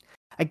mean,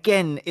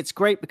 again, it's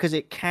great because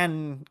it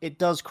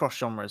does cross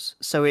genres.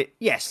 So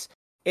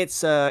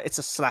it's a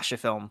slasher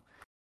film,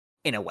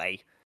 in a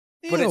way,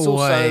 but it's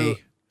also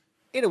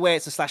in a way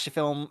it's a slasher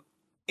film.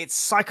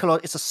 It's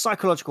a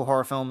psychological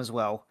horror film as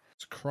well.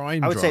 It's a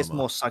crime. I would say it's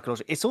more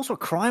psychological. It's also a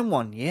crime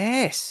one.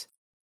 Yes.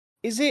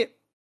 Is it?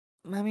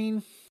 I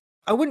mean,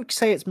 I wouldn't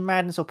say it's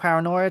madness or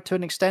paranoia to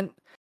an extent,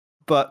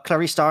 but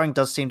Clarice Starling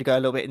does seem to go a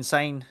little bit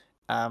insane.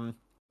 I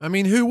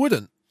mean, who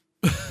wouldn't?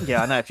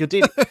 Yeah, I know. If you're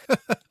dealing,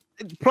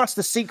 plus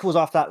the sequels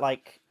after that,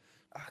 like.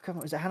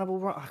 Is it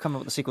Hannibal? I can't remember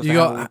what the sequels.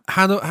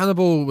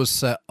 Hannibal was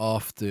set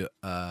after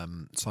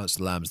Silence of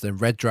the Lambs. Then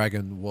Red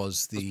Dragon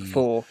was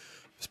before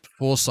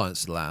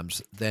Silence of the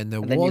Lambs. Then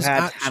you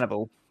had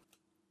Hannibal.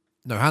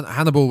 No,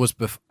 Hannibal was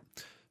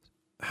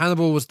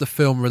Hannibal was the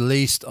film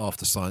released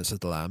after Silence of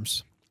the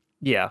Lambs.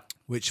 Yeah,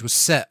 which was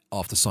set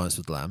after Silence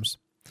of the Lambs.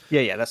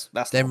 Yeah, that's.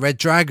 Then Red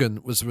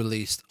Dragon was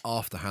released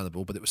after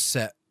Hannibal, but it was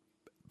set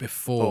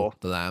before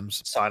the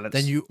Lambs. Silence.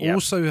 Then you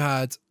also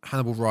had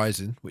Hannibal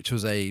Rising, which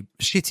was a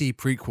shitty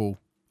prequel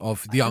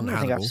of the young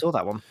Hannibal. I think I saw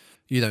that one.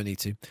 You don't need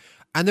to.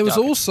 And there was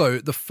also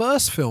the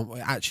first film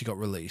that actually got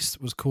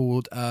released was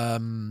called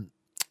Manhunter.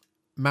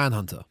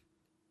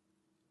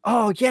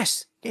 Oh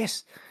yes.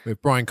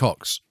 With Brian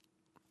Cox.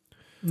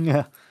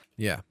 Yeah.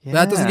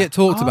 That doesn't get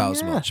talked about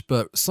as much,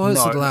 but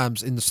Silence of the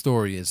Lambs in the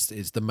story is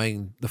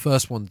the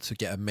first one to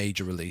get a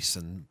major release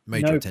and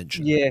major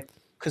attention. Yeah,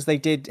 because they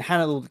did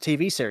Hannibal the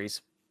TV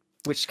series,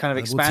 which kind of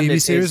expanded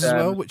TV series his, as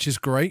well, which is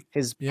great.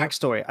 His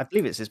backstory, I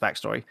believe it's his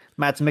backstory.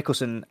 Mads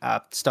Mikkelsen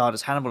starred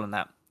as Hannibal in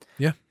that.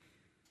 Yeah.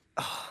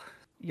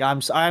 Yeah,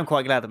 I am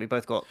quite glad that we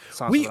both got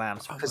Silence of the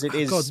Lambs because it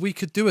is. God, we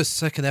could do a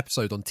second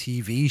episode on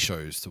TV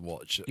shows to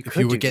watch if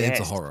you were getting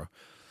into horror.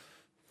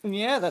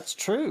 Yeah, that's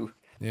true.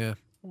 Yeah.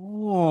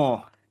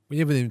 Oh. We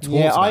haven't even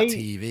talked about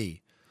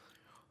TV.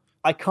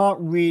 I can't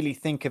really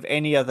think of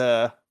any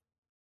other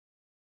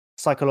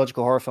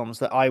psychological horror films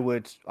that I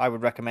would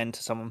recommend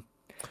to someone.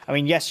 I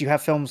mean, yes, you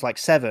have films like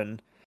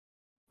Seven,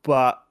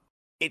 but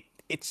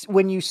it's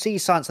when you see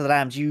Silence of the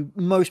Lambs,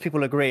 most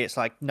people agree it's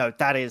like, no,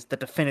 that is the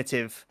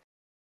definitive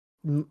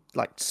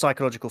like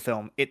psychological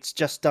film. It's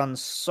just done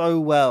so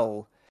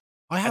well.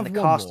 And the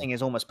casting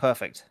is almost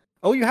perfect.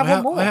 Oh, you have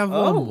one more? I have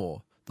one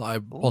more that I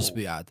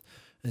possibly add.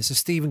 And it's a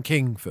Stephen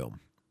King film.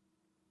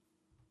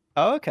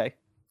 Oh, okay.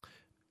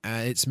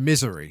 It's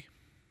Misery.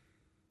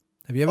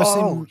 Have you ever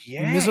seen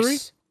Misery?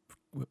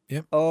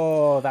 Yep.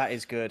 Oh, that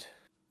is good.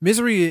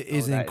 Misery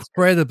is an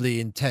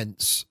incredibly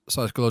intense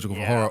psychological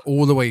horror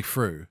all the way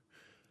through.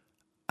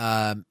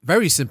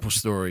 Very simple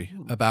story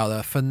about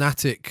a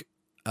fanatic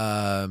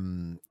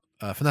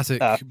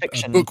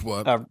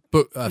bookworm,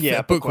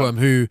 bookworm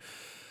who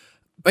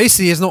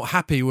basically is not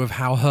happy with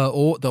how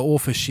the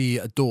author she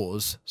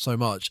adores so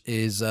much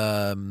is.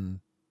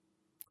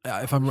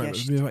 If I'm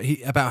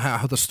right, about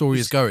how the story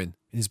is going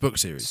in his book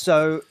series.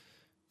 So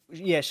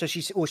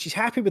she's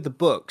happy with the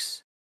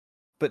books,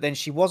 but then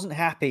she wasn't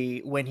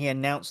happy when he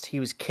announced he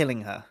was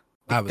killing her.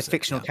 The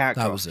fictional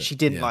character. She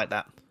didn't like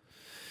that.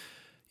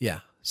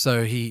 Yeah.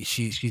 So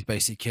she's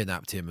basically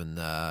kidnapped him and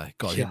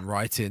got him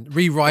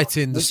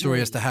rewriting the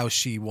story as to how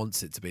she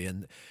wants it to be.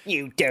 And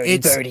you dirty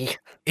birdie.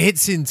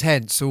 It's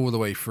intense all the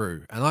way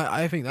through, and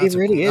I think that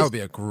would be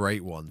a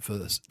great one for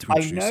this to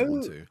introduce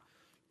someone to.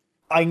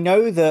 I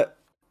know that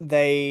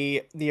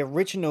I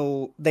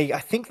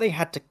think they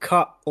had to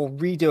cut or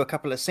redo a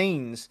couple of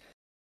scenes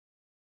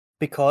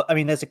because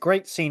there's a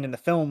great scene in the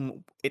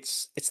film.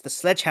 It's the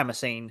sledgehammer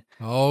scene.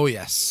 Oh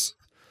yes,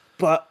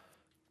 but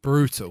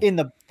brutal. In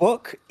the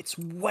book, it's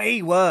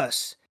way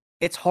worse.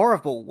 It's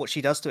horrible what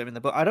she does to him in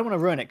the book. I don't want to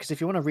ruin it because if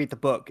you want to read the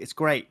book, it's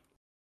great.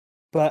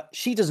 But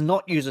she does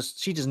not use a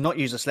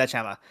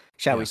sledgehammer,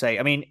 shall we say?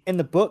 In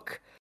the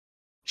book,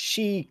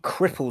 she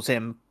cripples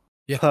him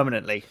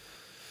permanently.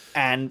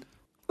 And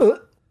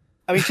to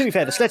be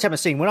fair, the sledgehammer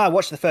scene, when I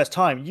watched it the first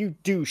time, you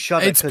do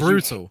shudder. It's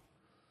brutal.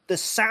 The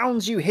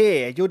sounds you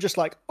hear, you're just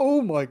like,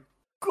 oh my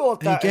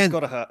god, that has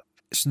got to hurt.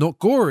 It's not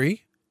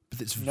gory,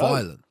 but it's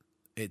violent.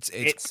 It's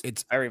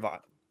very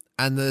violent.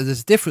 And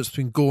there's a difference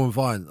between gore and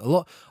violence. A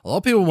lot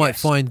of people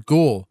might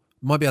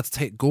be able to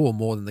take gore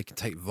more than they can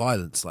take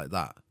violence like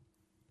that.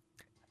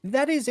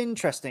 That is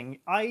interesting.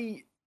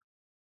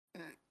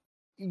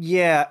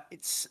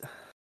 It's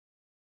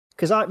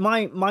because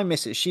my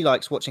missus, she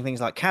likes watching things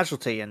like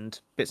Casualty and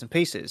bits and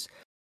pieces.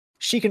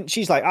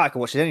 She's like, I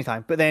can watch it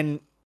anytime, but then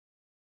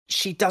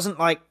she doesn't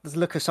like the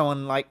look of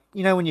someone like,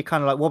 when you're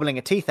kind of like wobbling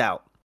a teeth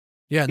out.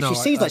 Yeah, if she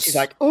sees that, she's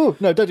like, oh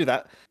no, don't do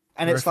that.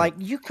 And it's like,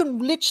 you can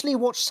literally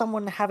watch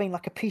someone having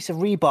like a piece of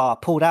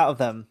rebar pulled out of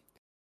them,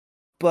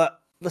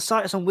 but the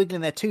sight of someone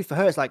wiggling their tooth for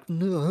her is like,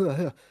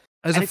 no.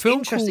 It's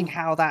interesting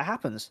how that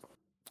happens.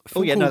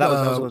 Oh yeah, no, that was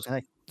what I was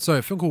going to say. Sorry,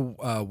 a film called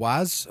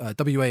Waz,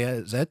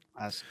 W-A-Z. I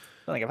don't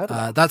think I've heard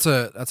of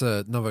that. That's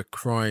another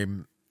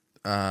crime,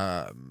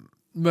 crime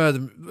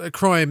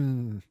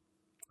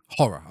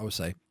horror, I would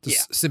say, to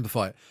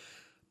simplify it.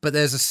 But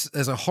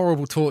there's a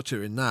horrible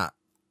torture in that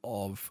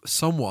of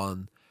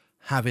someone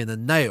having a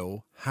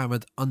nail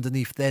hammered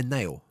underneath their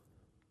nail.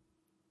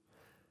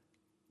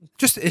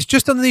 It's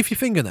just underneath your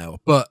fingernail,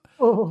 but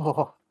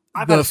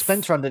I've had a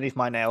splinter underneath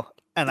my nail,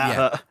 and that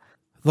hurt.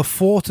 The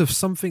thought of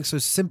something so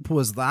simple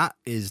as that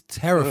is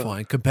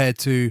terrifying compared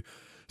to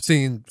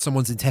seeing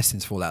someone's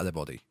intestines fall out of their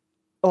body.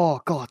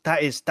 Oh god,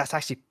 that's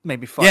actually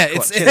made me fart. Yeah,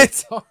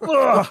 it's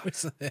horrible,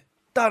 isn't it?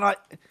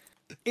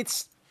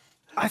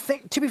 I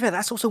think, to be fair,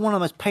 that's also one of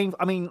the most painful.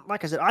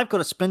 Like I said, I've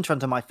got a splinter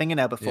under my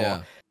fingernail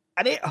before,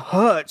 and it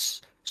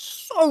hurts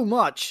so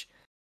much.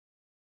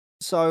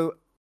 So,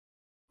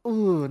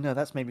 no,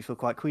 that's made me feel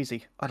quite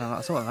queasy. I don't know.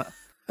 I saw that.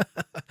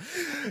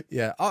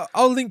 Yeah,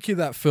 I'll link you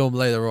that film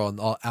later on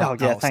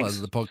outside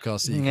of the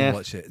podcast so you can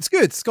watch it. It's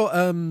good. It's got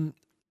one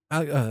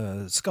of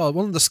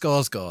the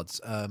Skarsgårds.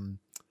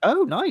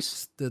 Oh,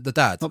 nice. The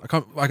dad.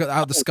 I got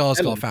out the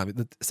Skarsgård family.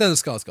 The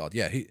Stellan Skarsgård.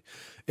 Yeah,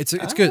 it's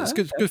good. It's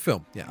good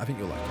film. Yeah, I think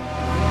you'll like it.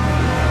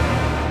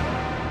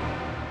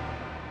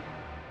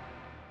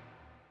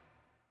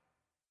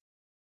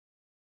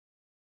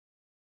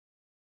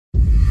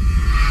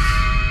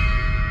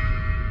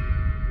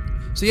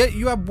 So yeah,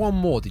 you have one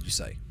more, did you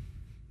say?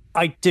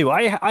 I do.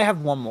 I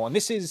have one more, and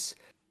this is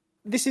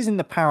in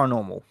the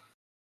paranormal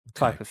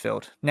type of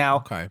field.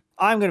 Now,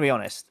 I'm going to be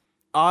honest.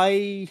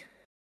 Paranormal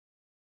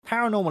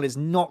is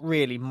not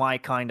really my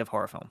kind of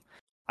horror film.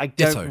 I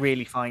don't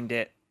really find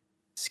it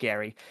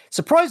scary.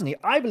 Surprisingly,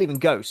 I believe in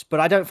ghosts,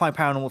 but I don't find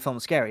paranormal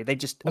films scary. They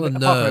just apart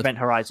from Event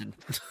Horizon.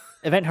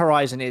 Event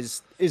Horizon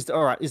is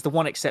the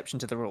one exception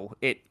to the rule.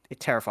 It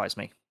terrifies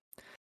me.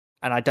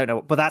 And I don't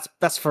know, but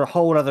that's for a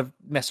whole other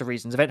mess of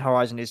reasons. Event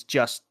Horizon is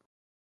just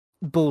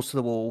balls to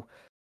the wall,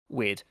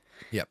 weird.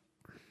 Yep.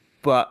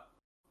 But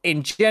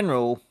in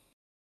general,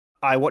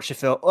 I watch the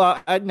film.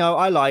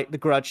 I like The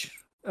Grudge.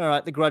 All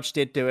right, The Grudge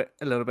did do it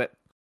a little bit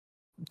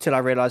till I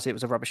realized it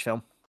was a rubbish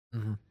film.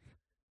 Mm-hmm.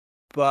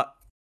 But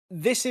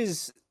this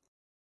is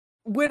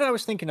when I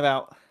was thinking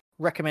about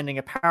recommending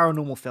a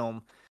paranormal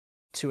film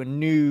to a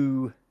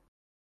new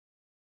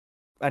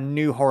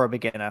horror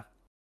beginner.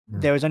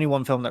 There was only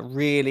one film that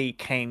really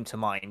came to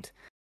mind,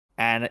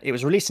 and it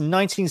was released in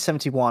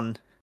 1971,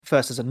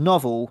 first as a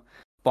novel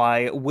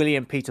by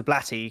William Peter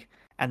Blatty,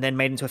 and then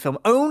made into a film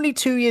only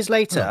 2 years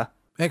later.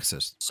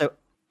 Exorcist. So,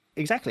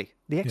 exactly,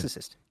 The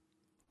Exorcist.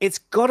 Yeah. It's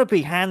got to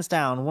be, hands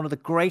down, one of the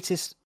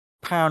greatest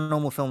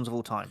paranormal films of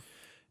all time.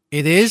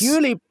 It is?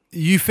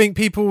 You think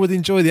people would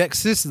enjoy The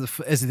Exorcist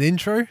as an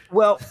intro?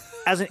 Well,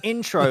 as an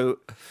intro,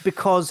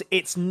 because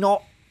it's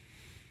not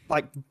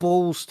like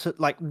balls to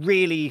like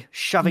really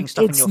shoving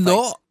stuff in your face. It's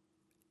not.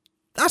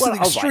 That's an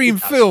extreme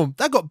film.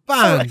 That got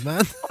banned,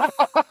 man.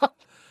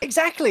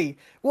 Exactly.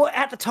 Well,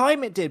 at the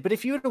time it did, but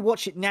if you were to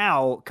watch it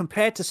now,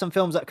 compared to some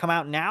films that come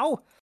out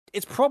now,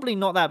 it's probably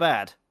not that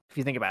bad if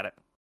you think about it.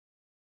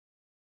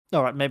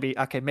 All right, maybe.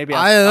 I don't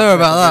know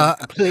about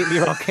that. Completely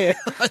wrong here.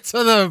 I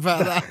don't know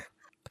about that.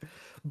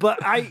 But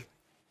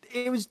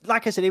it was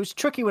like I said, it was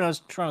tricky when I was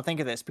trying to think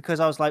of this because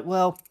I was like,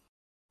 well,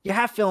 you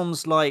have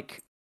films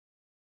like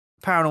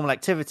Paranormal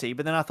Activity,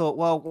 but then I thought,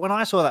 well, when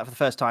I saw that for the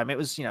first time, it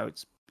was,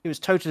 it was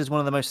touted as one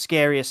of the most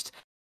scariest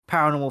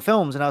paranormal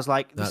films, and I was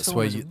like, that's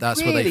where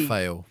they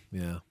fail.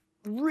 Yeah,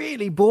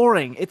 really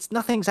boring.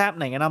 Nothing's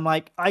happening, and I'm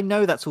like, I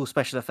know that's all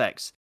special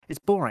effects. It's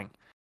boring.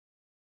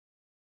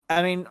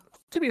 I mean,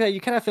 to be fair,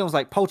 you can have films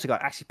like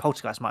Poltergeist. Actually,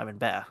 Poltergeist might have been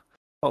better.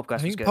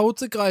 Poltergeist was good.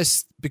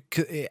 Poltergeist,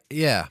 because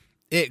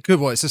it could.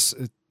 Well, it's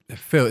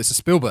a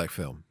Spielberg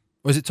film,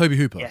 or is it Toby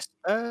Hooper? Yes.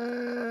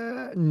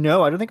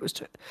 No, I don't think it was.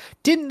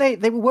 Didn't they?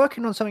 They were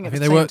working on something at the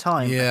same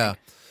time. Yeah.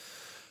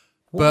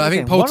 But I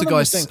think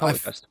Poltergeist.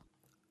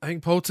 I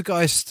think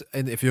Poltergeist,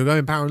 and if you're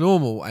going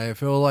paranormal, I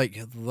feel like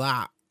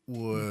that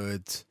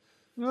would.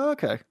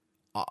 Okay.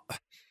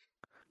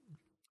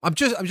 I'm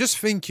just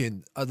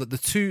thinking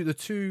the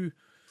two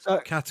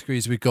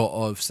categories we got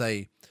of,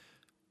 say,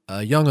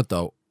 a young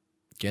adult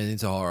getting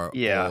into horror,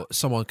 or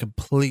someone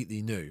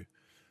completely new.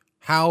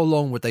 How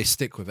long would they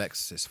stick with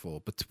Exorcist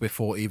for? But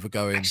before either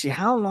going, actually,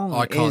 how long?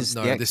 I can't.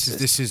 No, this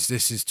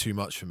is too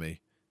much for me.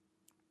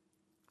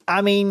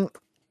 I mean,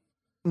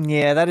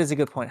 yeah, that is a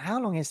good point. How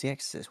long is The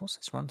Exorcist? What's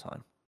its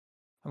runtime?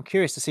 I'm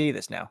curious to see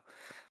this now,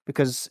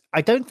 because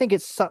I don't think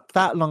it's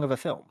that long of a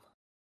film.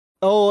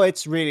 Oh,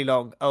 it's really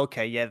long.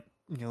 Okay, yeah.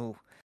 No.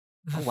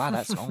 Oh wow,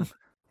 that's long.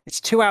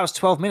 It's 2 hours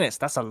 12 minutes.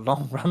 That's a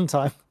long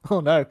runtime. Oh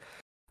no,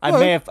 I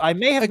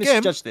may have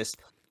misjudged this.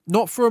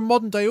 Not for a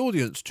modern day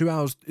audience. 2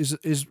 hours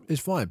is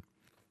fine.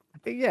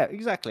 Yeah,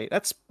 exactly.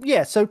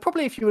 So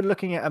probably if you were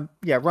looking at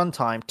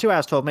runtime, 2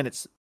 hours 12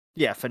 minutes.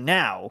 Yeah, for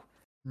now,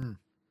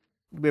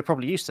 we're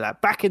probably used to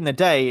that. Back in the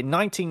day, in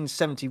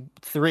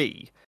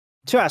 1973,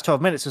 2 hours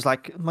 12 minutes was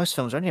like, most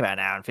films are only about an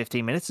hour and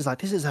 15 minutes. It's like,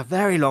 this is a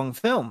very long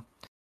film.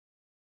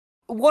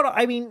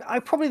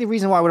 Probably the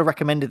reason why I would have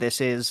recommended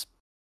this is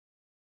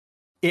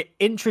it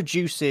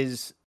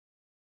introduces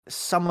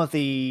some of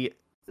the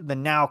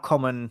now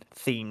common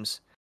themes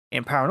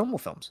in paranormal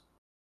films.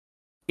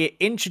 It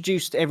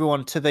introduced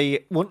everyone to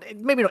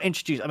maybe not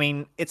introduced. I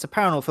mean, it's a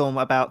paranormal film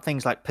about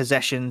things like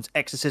possessions,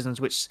 exorcisms,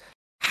 which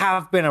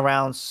have been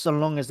around so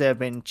long as there have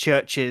been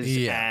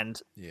churches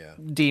and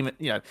demon,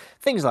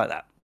 things like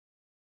that.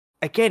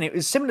 Again, it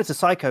was similar to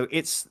Psycho.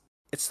 It's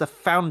the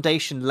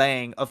foundation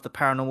laying of the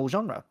paranormal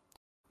genre,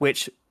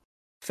 which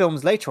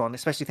films later on,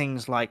 especially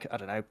things like, I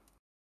don't know,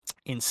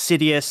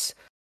 Insidious,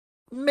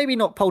 maybe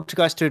not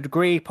Poltergeist to a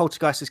degree.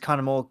 Poltergeist is kind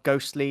of more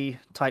ghostly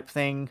type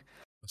thing.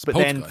 But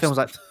then films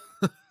like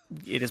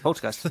it is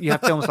Poltergeist. You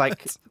have films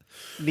like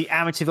the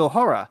Amityville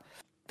Horror,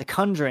 The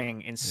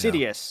Conjuring,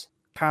 Insidious,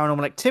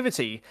 Paranormal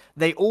Activity.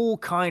 They all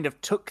kind of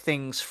took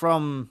things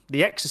from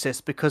The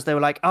Exorcist because they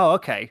were like, oh,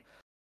 okay,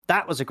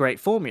 that was a great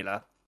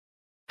formula.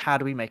 How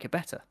do we make it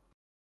better?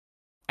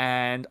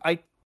 And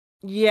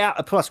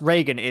plus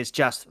Reagan is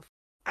just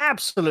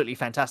absolutely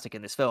fantastic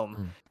in this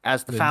film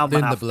as the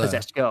foul-mouthed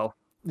possessed girl.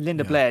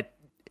 Linda Blair,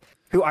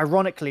 who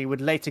ironically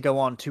would later go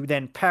on to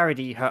then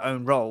parody her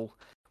own role,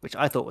 which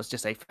I thought was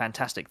just a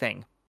fantastic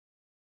thing.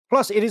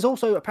 Plus, it is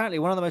also apparently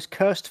one of the most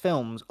cursed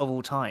films of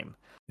all time.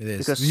 It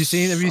is. Have you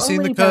seen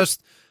the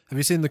cursed? Have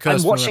you seen the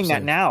cursed? I'm watching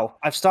that now.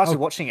 I've started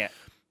watching it.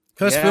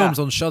 Cursed Films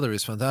on Shudder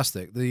is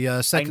fantastic.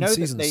 The second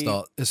season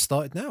has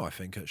started now, I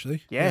think,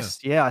 actually. Yes,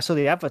 I saw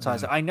the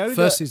advertiser. I know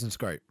first season's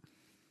great.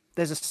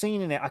 There's a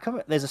scene in it.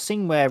 There's a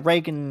scene where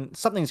Reagan,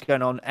 something's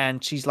going on,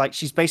 and she's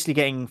basically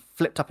getting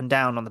flipped up and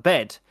down on the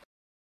bed,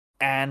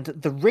 and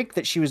the rig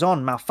that she was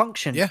on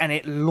malfunctioned, and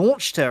it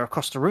launched her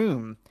across the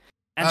room.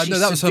 And no,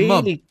 that was her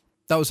mum.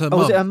 That was her mum.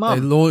 Was it her mum?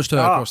 They launched her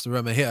across the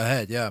room and hit her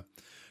head. Yeah,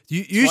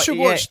 you should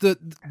watch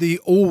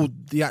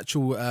the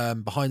actual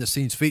behind the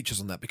scenes features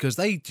on that, because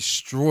they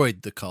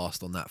destroyed the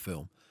cast on that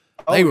film.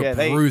 They were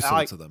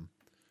brutal to them.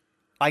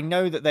 I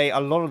know that a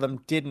lot of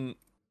them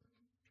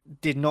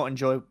did not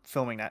enjoy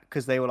filming that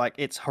because they were like,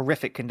 it's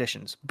horrific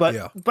conditions. But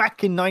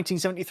back in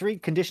 1973,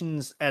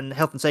 conditions and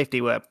health and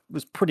safety was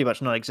pretty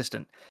much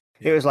non-existent.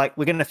 It was like,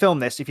 we're going to film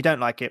this. If you don't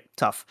like it,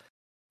 tough.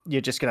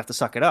 You're just going to have to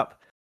suck it up.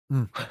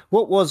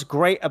 What was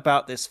great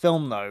about this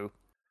film, though,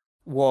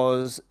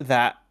 was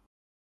that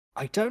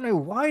I don't know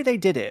why they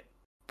did it,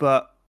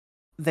 but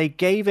they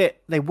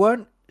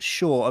weren't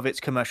sure of its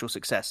commercial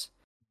success.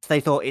 They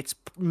thought it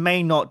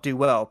may not do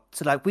well.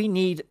 So we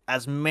need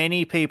as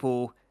many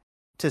people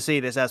to see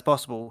this as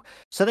possible.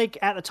 So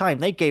at the time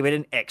they gave it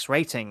an X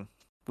rating,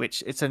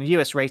 which it's a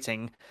US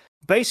rating.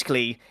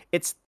 Basically,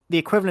 it's the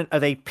equivalent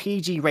of a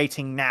PG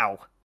rating now.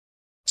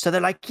 So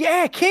they're like,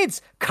 yeah,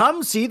 kids,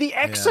 come see the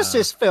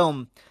Exorcist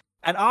film.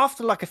 And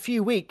after a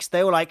few weeks,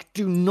 they were like,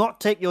 do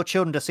not take your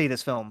children to see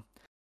this film.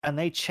 And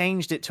they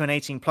changed it to an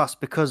 18 plus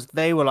because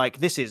they were like,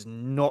 this is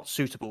not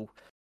suitable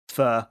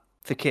for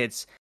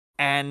kids.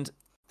 And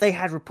they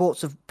had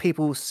reports of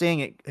people seeing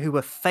it who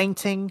were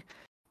fainting.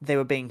 They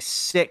were being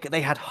sick.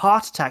 They had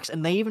heart attacks.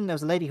 And there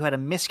was a lady who had a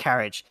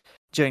miscarriage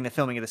during the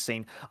filming of the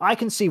scene. I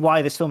can see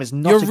why this film is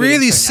not. You're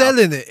really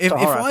selling it.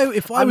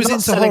 If I was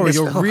into horror,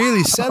 you're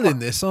really selling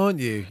this, aren't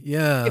you?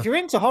 Yeah. If you're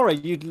into horror,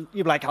 you'd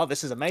be like, oh,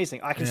 this is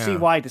amazing. I can see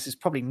why this is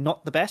probably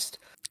not the best.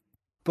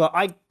 But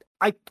I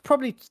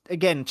probably,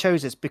 again,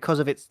 chose this because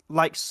of its,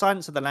 like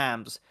Silence of the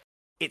Lambs,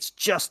 it's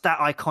just that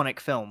iconic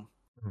film.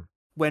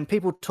 When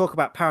people talk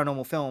about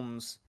paranormal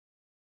films,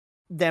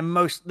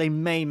 they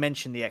may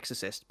mention The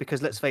Exorcist,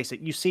 because let's face it,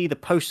 you see the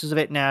posters of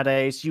it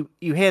nowadays. You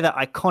hear that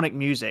iconic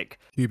music.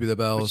 Tubular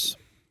Bells.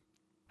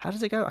 How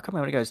does it go? I can't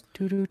remember when it goes.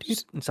 Doo-doo-doo,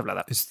 and stuff like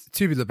that. It's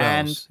Tubular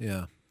Bells.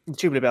 Yeah.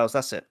 Tubular Bells.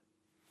 That's it.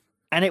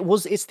 And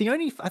it's the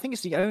only. I think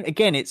it's the only.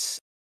 Again,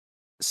 it's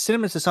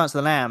similar to Silence of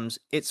the Lambs.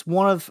 It's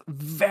one of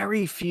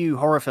very few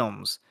horror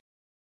films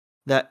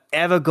that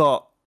ever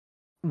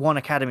won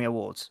Academy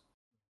Awards.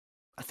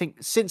 I think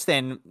since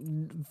then,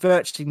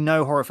 virtually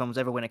no horror films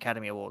ever win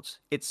Academy Awards.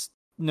 It's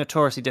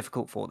notoriously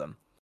difficult for them.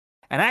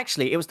 And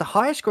actually, it was the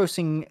highest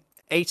grossing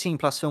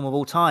 18+ film of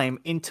all time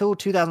until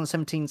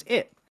 2017's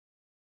It,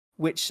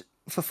 which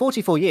for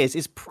 44 years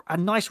is a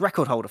nice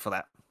record holder for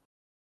that.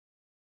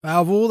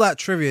 Out of all that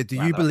trivia, do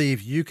you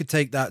believe you could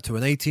take that to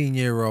an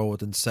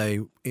 18-year-old and say,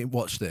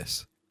 watch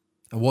this?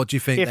 And what do you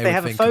think if they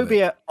have a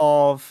phobia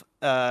of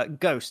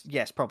ghosts?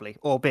 Yes, probably.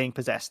 Or being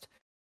possessed.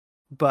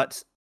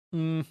 But...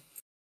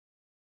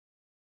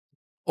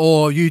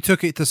 Or you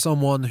took it to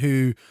someone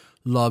who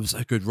loves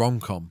a good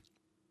rom-com.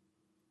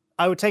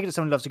 I would take it to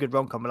someone who loves a good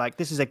rom-com. Like,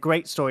 this is a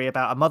great story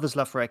about a mother's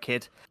love for her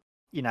kid.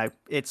 You know,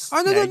 it's...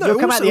 No.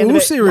 In all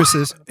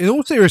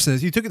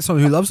seriousness, you took it to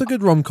someone who loves a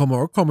good rom-com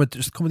or a comedy,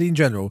 just comedy in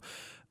general.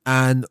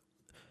 And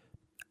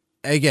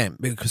again,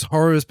 because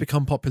horror has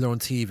become popular on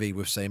TV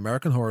with, say,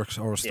 American Horror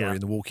Story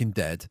and The Walking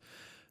Dead,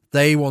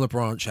 they want to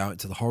branch out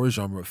into the horror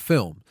genre of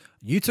film.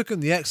 You took in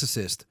The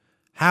Exorcist.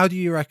 How do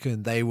you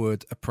reckon they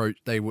would approach?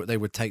 They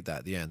would take that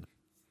at the end.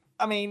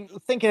 I mean,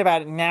 thinking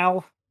about it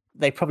now,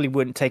 they probably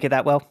wouldn't take it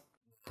that well,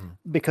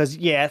 because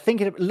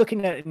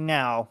looking at it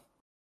now,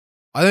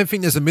 I don't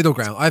think there's a middle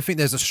ground. I think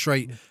there's a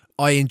straight.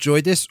 I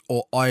enjoyed this,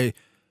 or I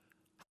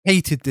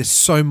hated this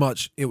so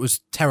much it was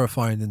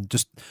terrifying, and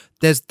just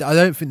I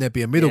don't think there'd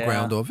be a middle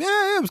ground of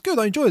it was good.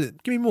 I enjoyed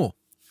it. Give me more.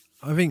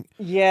 I think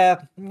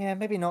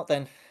maybe not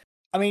then.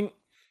 I mean,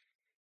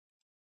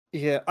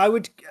 I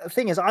would. The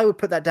thing is, I would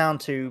put that down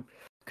to.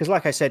 Because,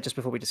 like I said just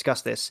before we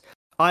discussed this,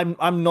 I'm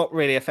not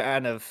really a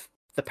fan of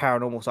the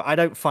paranormal, so I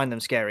don't find them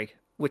scary.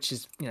 Which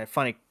is,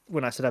 funny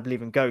when I said I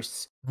believe in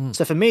ghosts.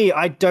 So for me,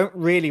 I don't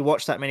really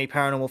watch that many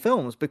paranormal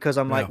films because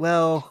I'm like,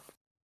 well,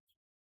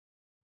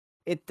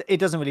 it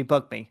doesn't really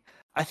bug me.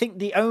 I think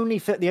the only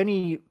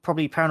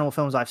probably paranormal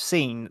films I've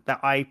seen that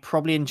I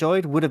probably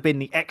enjoyed would have been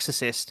The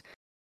Exorcist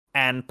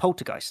and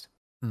Poltergeist.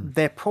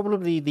 They're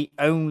probably the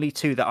only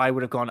two that I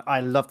would have gone.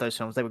 I love those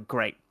films; they were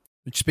great.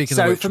 Which, speaking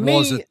of which,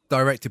 was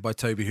directed by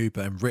Tobe Hooper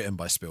and written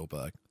by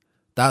Spielberg.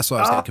 That's why I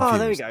was getting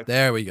confused.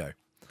 There we go.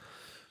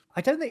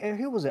 I don't think...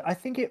 Who was it? I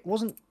think it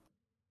wasn't...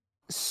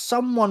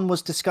 Someone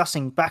was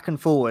discussing back and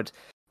forward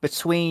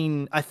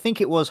between... I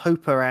think it was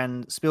Hooper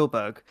and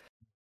Spielberg.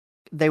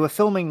 They were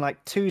filming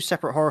like two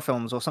separate horror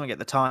films or something at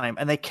the time,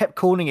 and they kept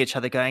calling each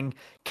other going,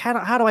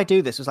 how do I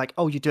do this? It was like,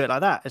 oh, you do it like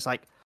that. It's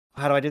like,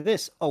 how do I do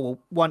this? Oh, well,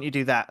 why don't you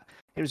do that?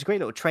 It was a great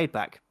little trade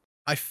back.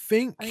 I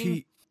think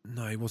he...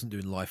 No, he wasn't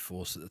doing Life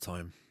Force at the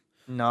time.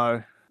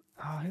 No.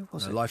 Oh, who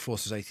was it? Life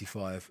Force was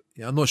 85.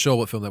 Yeah, I'm not sure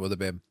what film that would have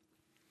been.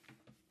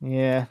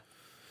 Yeah.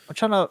 I'm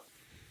trying to...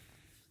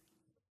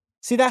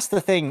 See, that's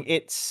the thing.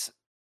 It's...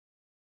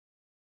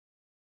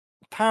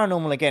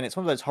 Paranormal, again, it's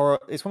one of those horror...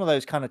 It's one of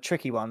those kind of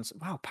tricky ones.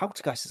 Wow,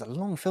 Poltergeist is a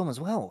long film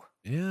as well.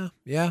 Yeah.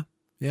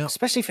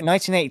 Especially for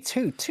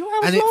 1982. 2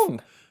 hours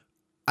long.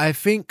 I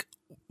think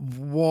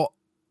what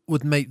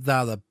would make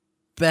that a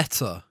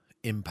better...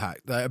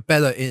 impact, a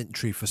better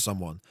entry for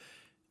someone,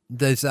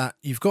 there's that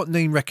you've got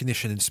name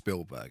recognition in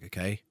Spielberg.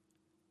 Okay,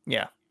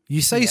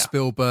 you say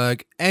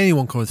Spielberg,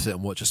 anyone can sit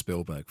and watch a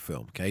Spielberg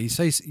film. Okay, you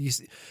say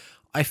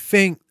I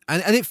think,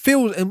 and it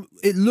feels and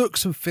it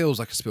looks and feels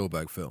like a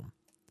Spielberg film.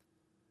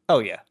 So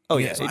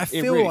I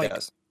feel really like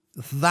does.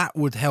 That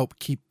would help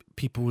keep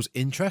people's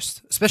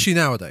interest, especially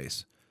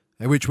nowadays,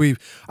 which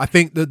I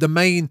think the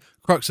main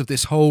crux of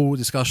this whole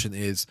discussion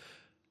is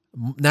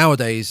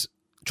nowadays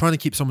trying to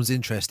keep someone's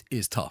interest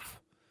is tough.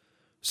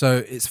 So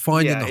it's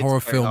finding the horror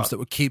films that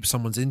would keep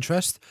someone's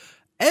interest.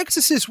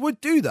 Exorcist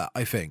would do that,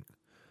 I think.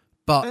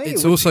 But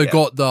it's also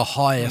got the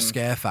higher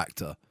scare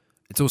factor.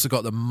 It's also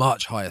got the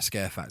much higher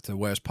scare factor,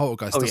 whereas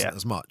Poltergeist doesn't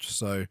as much.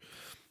 So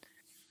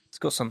it's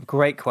got some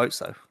great quotes,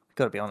 though.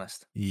 Got to be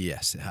honest.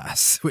 Yes, it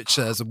has. Which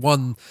there's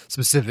one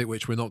specific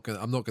which I'm not going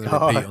to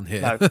repeat on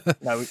here.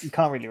 No, you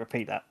can't really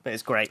repeat that, but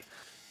it's great.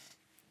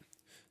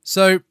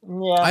 So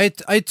I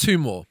had two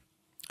more.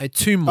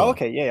 Oh,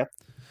 okay, yeah.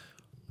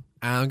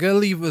 And I'm going to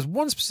leave. There's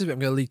one specific I'm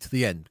going to leave to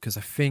the end because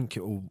I think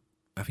it will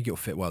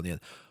fit well in the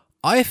end.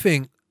 I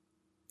think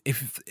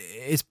if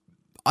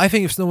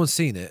no one's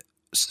seen it,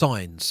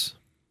 Signs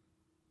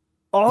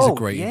is a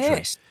great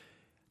intro.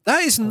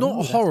 That is not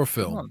a horror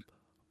film,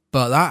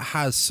 but that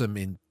has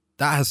some.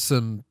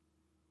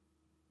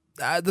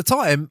 At the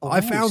time, I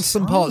found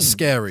some parts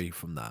scary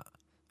from that.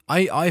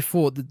 I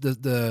thought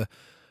that the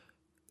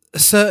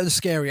certain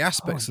scary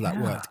aspects of that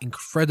worked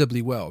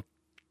incredibly well.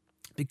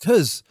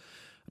 Because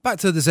back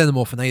to the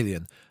Xenomorph and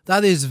Alien,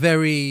 that's a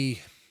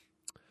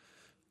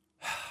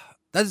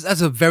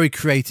very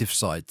creative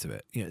side to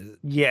it.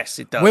 Yes,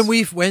 it does.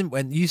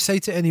 When you say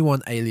to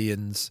anyone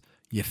aliens,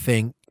 you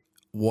think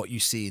what you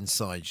see in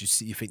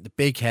Signs. You think the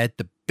big head,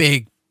 the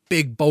big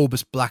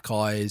bulbous black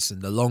eyes,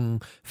 and the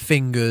long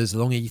fingers,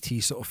 long ET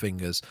sort of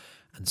fingers.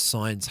 And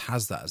Signs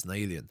has that as an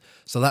alien.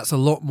 So that's a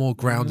lot more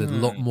grounded, a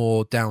lot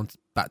more down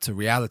back to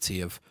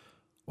reality of,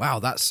 wow,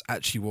 that's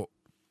actually what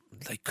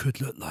they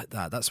could look like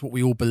that. That's what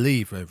we all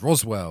believe, with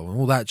Roswell and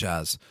all that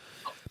jazz.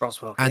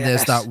 Roswell, and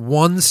there's that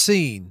one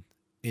scene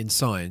in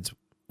Signs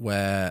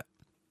where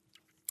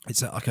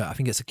it's I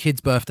think it's a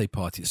kid's birthday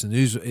party.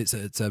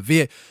 It's a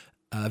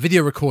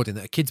video recording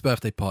at a kid's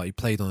birthday party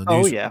played on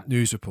a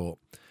news report.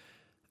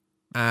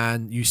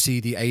 And you see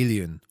the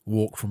alien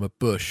walk from a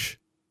bush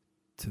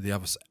to the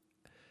other side.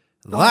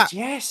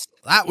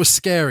 That was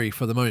scary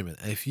for the moment.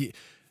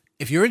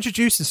 If you're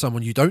introducing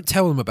someone, you don't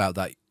tell them about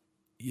that.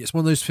 It's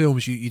one of those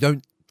films you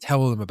don't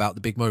tell them about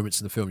the big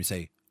moments in the film. You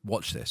say,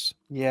 watch this.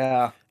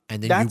 Yeah.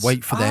 And then you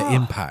wait for their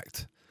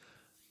impact.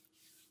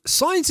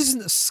 Signs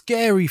isn't a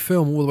scary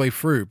film all the way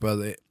through, but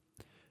it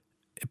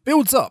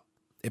builds up.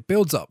 It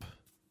builds up.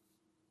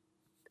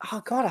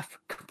 Oh, God, I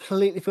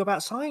completely feel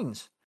about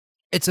Signs.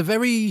 It's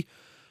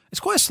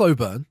quite a slow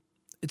burn.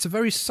 It's a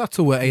very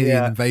subtle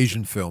alien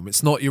invasion film.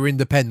 It's not your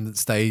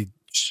Independence Day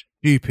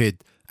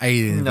stupid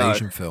alien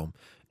invasion film.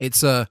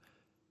 It's a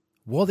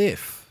what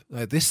if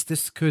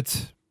this could,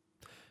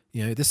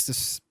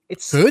 this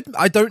could.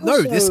 I don't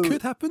know. This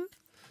could happen.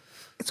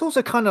 It's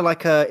also kind of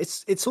like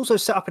it's also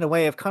set up in a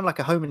way of kind of like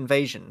a home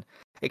invasion,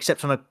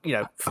 except on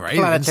a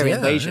planetary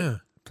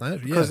invasion.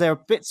 Because there are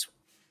bits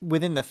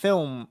within the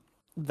film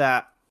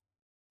that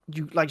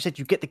you, like you said,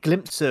 you get the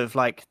glimpse of,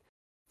 like,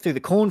 through the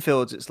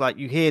cornfields. It's like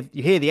you hear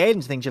the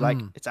aliens things. You're like,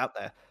 it's out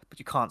there, but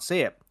you can't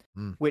see it.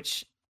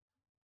 Which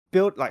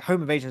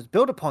home invasions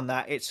build upon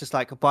that. It's just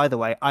like, by the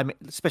way,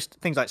 especially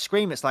things like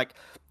Scream. It's like,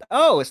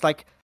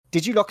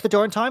 did you lock the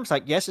door in time? It's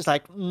like, yes. It's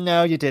like,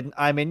 no, you didn't.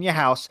 I'm in your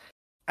house,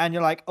 and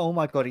you're like, oh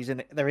my God,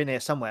 they're in here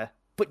somewhere,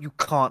 but you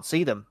can't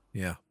see them.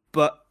 Yeah.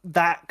 But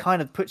that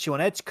kind of puts you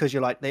on edge because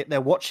you're like,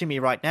 they're watching me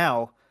right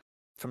now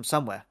from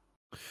somewhere.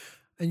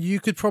 And you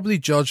could probably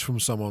judge from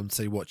someone,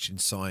 say, watching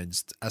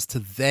Signs as to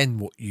then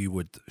what you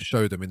would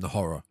show them in the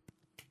horror.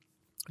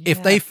 Yeah.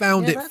 If they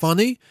found it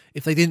funny,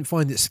 if they didn't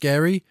find it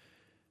scary,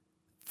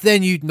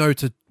 then you'd know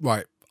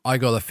I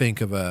got to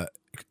think of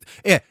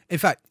in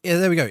fact,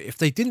 there we go. If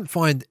they didn't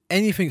find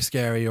anything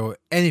scary or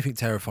anything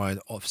terrifying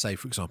of, say,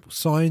 for example,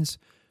 Signs,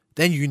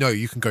 then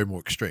you can go more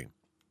extreme.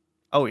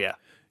 Oh, yeah.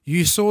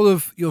 You're sort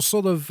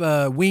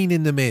of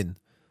weaning them in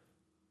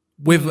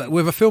with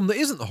a film that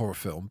isn't a horror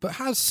film, but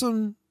has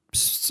some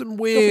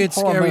weird,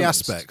 scary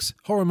aspects,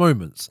 horror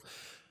moments.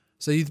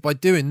 So by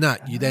doing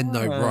that, you then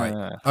know,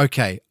 right,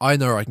 okay, I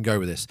know I can go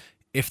with this.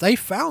 If they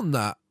found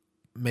that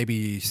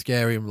maybe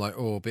scary and like,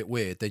 a bit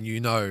weird,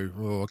 then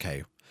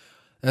okay.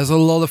 There's a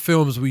lot of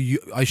films where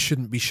I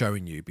shouldn't be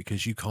showing you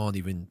because you can't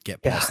even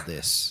get past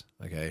this.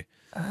 Okay.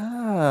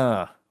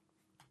 Oh,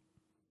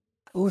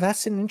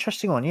 that's an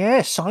interesting one.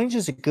 Yeah, Signs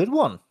is a good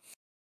one.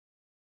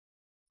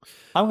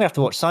 I'm gonna have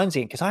to watch Signs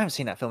again because I haven't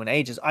seen that film in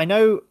ages. I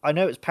know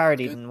it's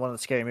parodied in one of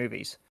the Scary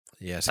Movies.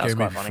 Yeah, Scary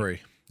Movie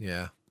 3.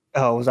 Yeah.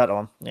 Oh, was that the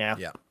one? Yeah.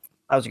 Yeah.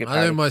 That was a good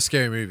parody. I know my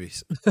Scary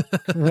Movies.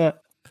 Yeah.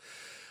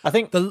 I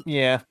think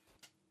I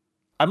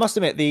must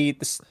admit we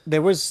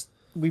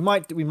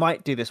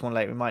might do this one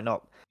later, we might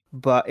not.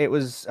 But it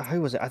was,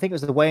 who was it? I think it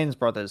was the Wayans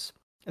brothers.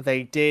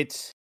 They did,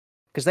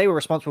 because they were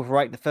responsible for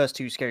writing the first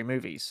two Scary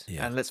Movies.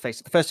 Yeah. And let's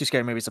face it, the first two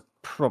Scary Movies are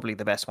probably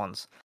the best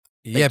ones.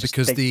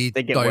 Because the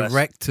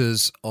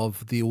directors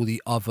of all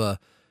the other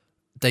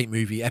date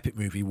movie, epic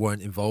movie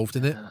weren't involved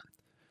in it.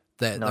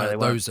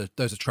 Those are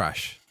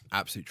trash,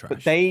 absolute trash.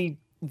 But they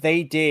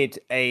did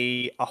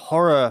a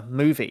horror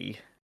movie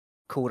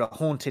called A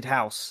Haunted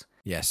House.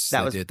 Yes,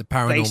 that was did. The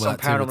based on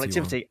Paranormal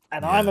Activity.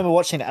 And I remember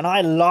watching it, and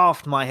I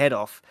laughed my head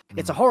off.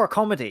 It's a horror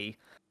comedy,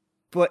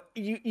 but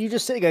you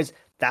just sit there and goes,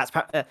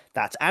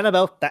 that's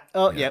Annabelle.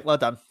 Yeah, well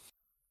done.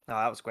 Oh,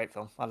 that was a great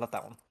film. I love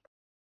that one.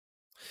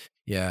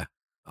 Yeah.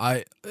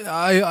 I'm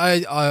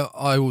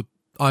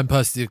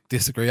personally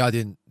disagree. I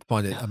didn't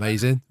find it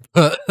amazing,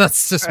 but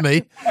that's just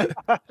me.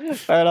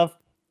 Fair enough.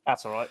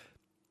 That's all right.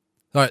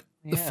 All right.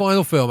 Yeah. The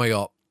final film I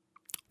got,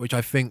 which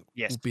I think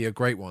will be a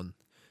great one,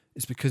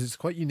 is because it's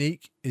quite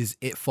unique, is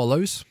It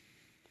Follows.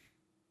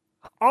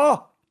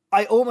 Oh,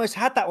 I almost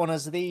had that one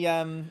as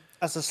a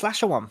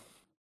slasher one,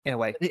 in a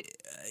way.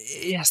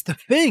 Yes, the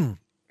thing.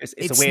 It's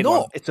a weird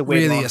one. It's a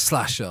weird really one. A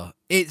slasher.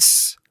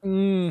 It's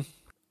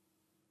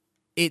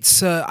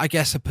I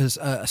guess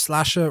a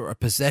slasher, a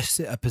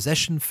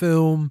possession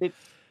film.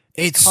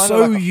 It's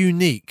so like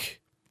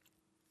unique.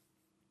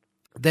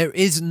 There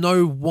is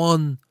no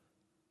one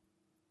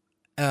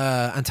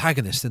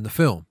antagonist in the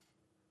film.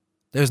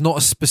 There's not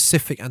a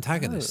specific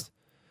antagonist.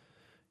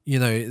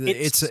 No.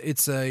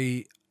 It's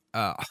a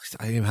I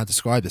don't even know how to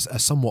describe this. A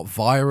somewhat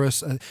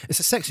virus. It's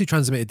a sexually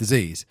transmitted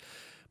disease,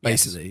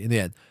 basically. In the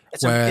end,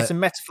 it's a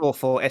metaphor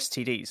for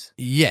STDs.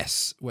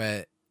 Yes,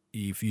 where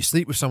if you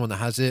sleep with someone that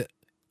has it,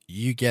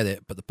 you get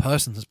it, but the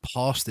person has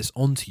passed this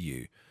on to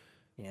you.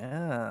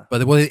 Yeah.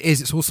 But what it is,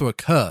 it's also a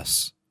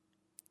curse.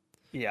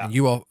 Yeah. And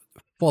you are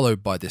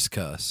followed by this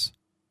curse.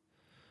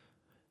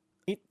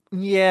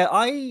 Yeah,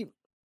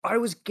 I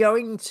was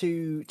going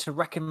to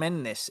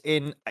recommend this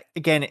in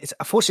again. It's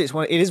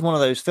unfortunately it is one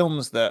of those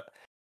films that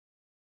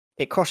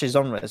it crosses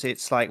genres.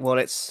 It's like, well,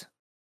 it's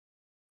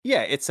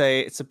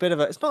a bit of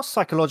a, it's not a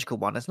psychological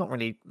one. There's not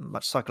really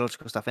much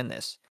psychological stuff in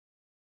this.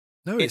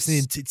 No, it's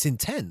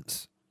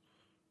intense.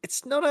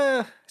 It's not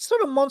a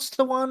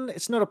monster one.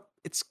 It's not a,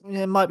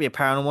 it might be a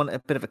paranormal one, a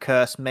bit of a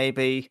curse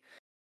maybe.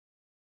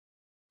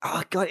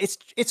 Oh god,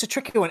 it's a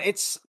tricky one.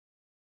 It's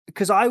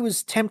because I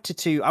was trying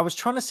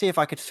to see if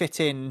I could fit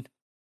in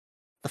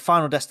the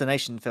Final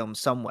Destination film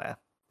somewhere,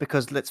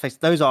 because let's face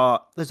it, those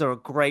are a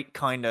great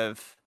kind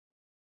of,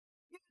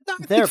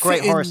 they're a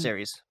great horror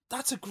series.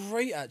 That's a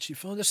great, actually.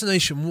 Final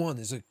Destination 1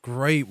 is a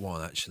great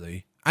one,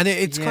 actually. And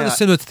it's kind of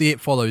similar to the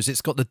It Follows.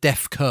 It's got the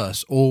death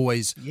curse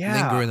always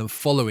lingering and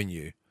following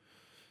you.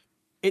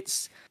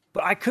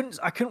 But I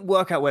couldn't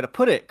work out where to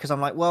put it, because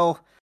I'm like,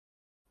 well,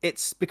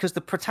 it's because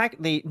the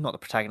protagonist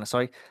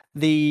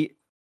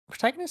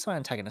or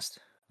antagonist?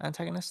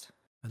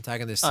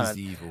 Antagonist is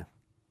the evil.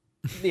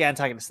 The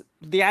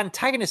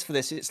antagonist for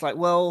this, it's like,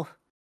 well,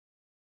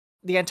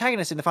 the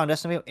antagonist in the Final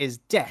Destination is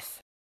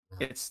death.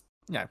 It's,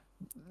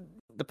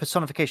 the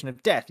personification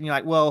of death, and you're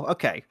like, well,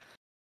 okay,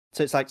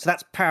 so it's like, so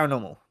that's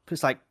paranormal.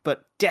 It's like,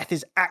 but death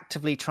is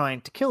actively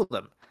trying to kill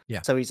them.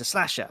 Yeah. So he's a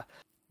slasher.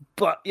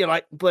 But you're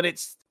like, but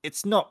it's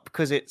not,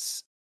 because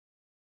it's,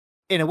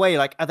 in a way,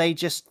 like, are they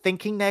just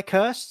thinking they're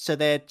cursed, so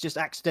they're just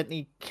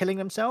accidentally killing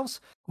themselves?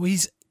 Well,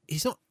 he's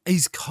not.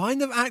 He's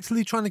kind of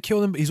actively trying to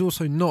kill them, but he's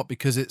also not,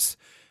 because it's.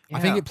 Yeah. I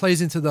think it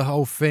plays into the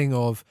whole thing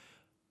of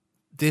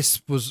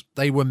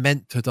they were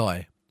meant to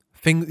die.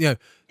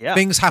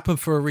 Things happen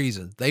for a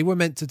reason. They were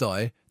meant to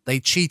die. They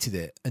cheated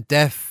it, and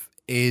death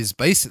is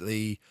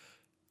basically,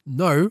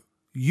 no,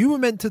 you were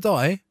meant to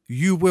die.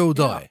 You will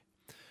die.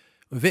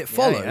 If it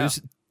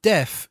follows,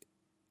 death,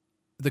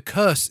 the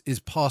curse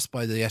is passed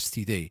by the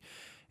STD,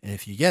 and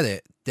if you get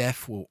it,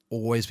 death will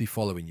always be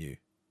following you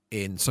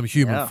in some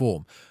human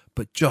form,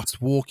 but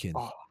just walking.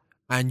 Oh.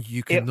 And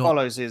you can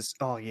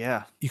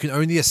you can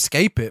only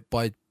escape it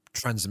by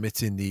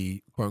transmitting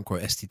the quote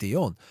unquote STD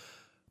on.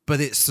 But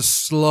it's the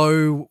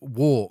slow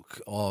walk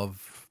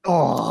of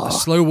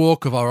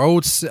our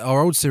old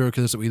serial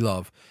killers that we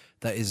love.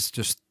 That is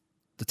just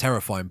the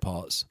terrifying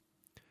parts.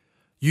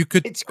 You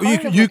could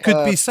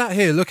be sat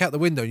here, look out the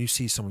window, and you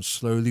see someone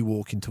slowly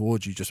walking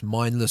towards you, just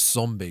mindless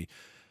zombie,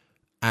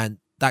 and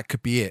that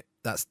could be it.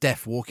 That's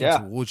death walking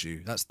towards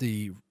you. That's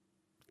the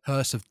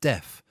curse of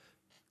death.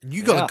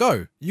 You gotta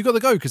go. You gotta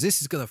go, because this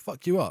is gonna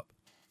fuck you up.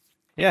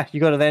 Yeah, you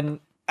gotta then,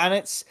 and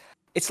it's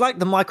like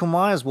the Michael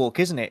Myers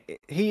walk, isn't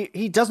it?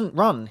 He doesn't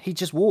run, he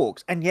just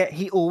walks, and yet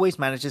he always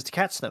manages to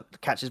catch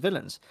his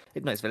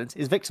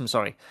victims.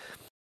 Sorry.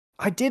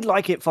 I did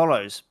like It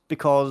Follows,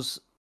 because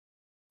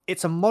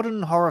it's a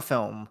modern horror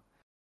film,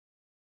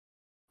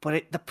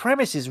 but the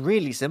premise is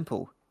really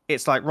simple.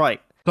 It's like,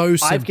 right,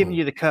 I've given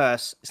you the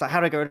curse. It's like,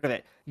 how do I get rid of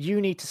it? You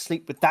need to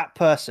sleep with that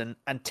person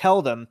and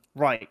tell them,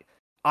 right,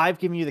 I've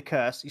given you the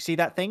curse. You see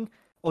that thing?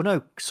 Or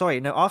no, sorry,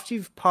 no, after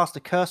you've passed the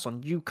curse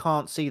on, you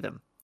can't see them,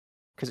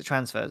 because it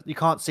transfers. You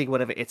can't see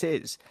whatever it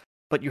is.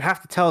 But you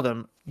have to tell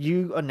them,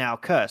 you are now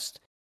cursed.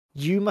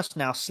 You must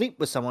now sleep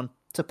with someone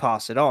to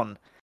pass it on.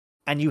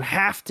 And you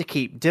have to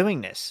keep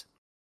doing this.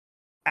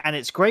 And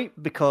it's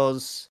great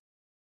because,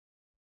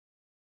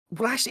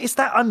 well, actually, it's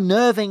that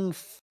unnerving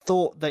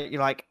thought that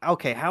you're like,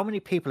 okay, how many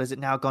people has it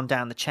now gone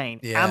down the chain?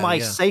 Am I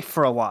safe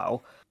for a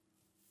while?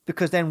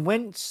 Because then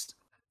once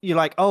you're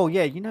like, oh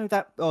yeah,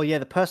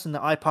 the person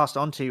that I passed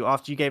on to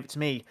after you gave it to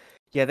me,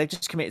 they've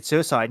just committed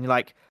suicide, and you're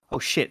like, oh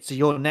shit, so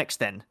you're next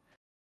then.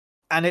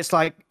 And it's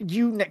like,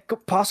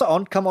 pass it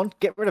on, come on,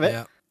 get rid of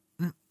it.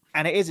 Yeah.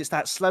 And it's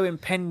that slow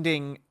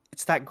impending,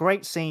 it's that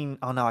great scene.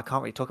 Oh no, I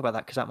can't really talk about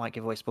that because that might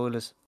give away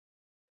spoilers.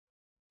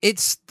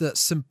 It's the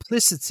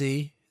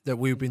simplicity that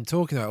we've been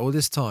talking about all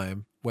this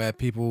time, where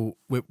people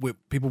would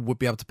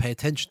be able to pay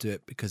attention to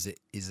it, because it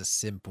is a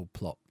simple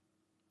plot.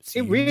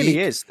 It really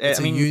is. It's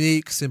a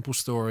unique, simple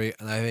story,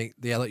 and I think,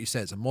 like you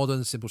said, it's a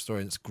modern, simple story,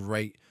 and it's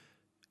great.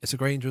 It's a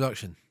great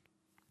introduction.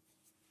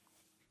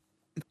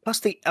 Plus,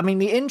 the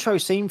intro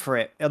scene for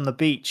it on the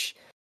beach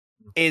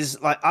is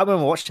like, I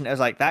remember watching it, I was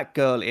like, that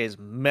girl is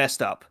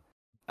messed up.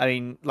 I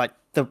mean, like,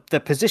 the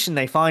position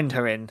they find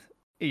her in,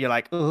 you're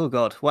like, oh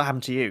god, what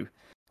happened to you?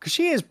 Because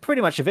she is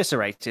pretty much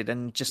eviscerated,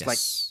 and just like,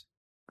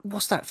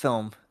 what's that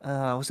film?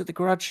 Was it The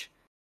Grudge?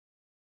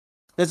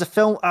 There's a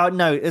film.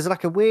 No, there's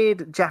like a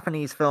weird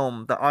Japanese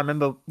film that I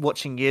remember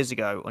watching years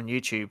ago on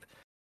YouTube,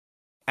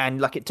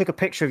 and like, it took a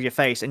picture of your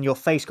face, and your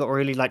face got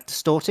really like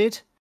distorted,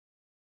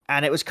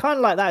 and it was kind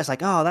of like that. It's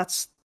like, oh,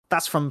 that's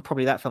from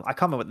probably that film. I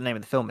can't remember what the name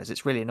of the film is.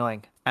 It's really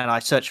annoying, and I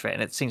searched for it,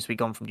 and it seems to be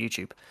gone from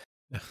YouTube.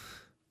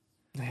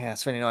 Yeah,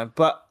 it's really annoying,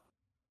 but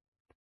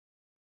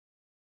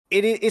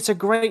it's a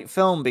great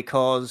film,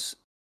 because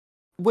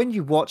when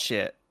you watch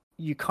it,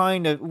 you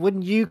kind of,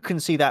 when you can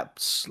see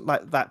that,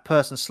 like, that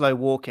person slow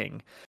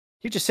walking,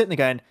 you're just sitting there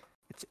going,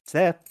 it's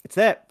there,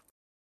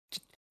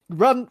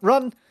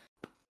 run.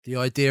 The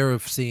idea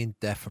of seeing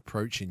death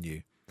approaching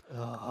you,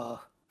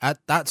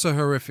 That's a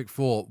horrific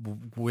thought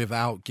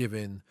without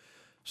giving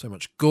so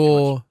much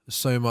gore,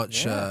 so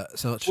much an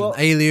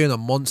alien, a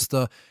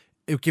monster.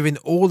 It giving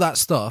all that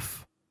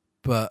stuff,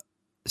 but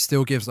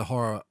still gives the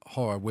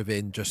horror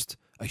within just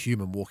a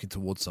human walking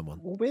towards someone.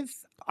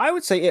 I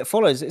would say It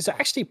Follows. It's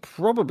actually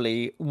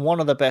probably one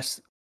of the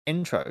best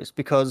intros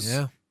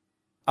because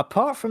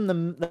apart from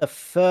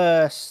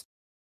the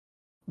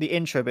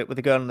intro bit with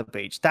the girl on the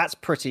beach, that's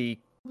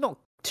pretty not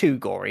too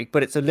gory,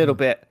 but it's a little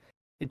bit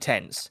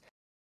intense.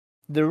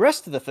 The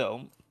rest of the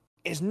film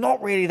is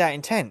not really that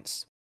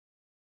intense.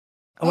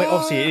 I mean,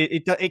 obviously,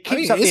 it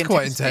keeps up the intensity. It is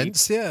quite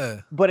intense,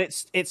 yeah. But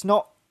it's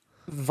not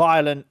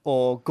violent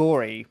or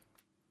gory.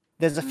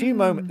 There's a few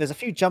there's a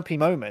few jumpy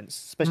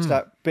moments, especially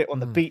that bit on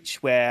the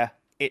beach where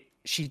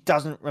she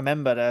doesn't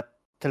remember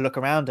to look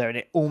around her, and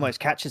it almost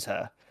catches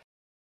her.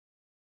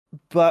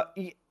 But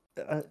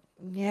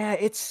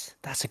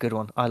that's a good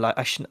one. I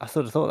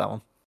thought that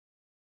one.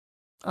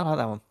 I like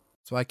that one.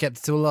 So I kept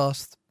it till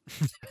last.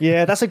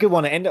 Yeah, that's a good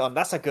one to end it on.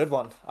 That's a good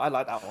one. I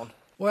like that one.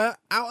 Well,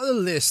 out of the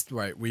list,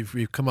 right,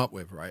 we've come up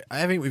with, right,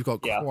 I think we've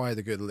got quite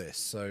a good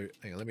list. So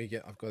hang on,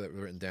 I've got it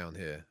written down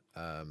here.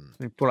 Let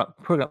me pull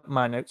up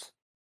my notes.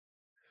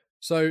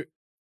 So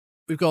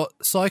we've got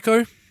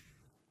Psycho.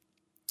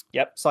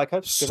 Yep,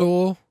 Psycho.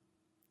 Saw.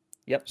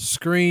 Yep.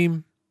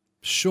 Scream.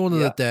 Shaun of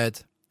the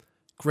Dead.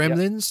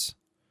 Gremlins.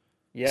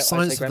 Yep.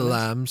 Silence of the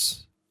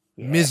Lambs.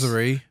 Yes.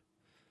 Misery.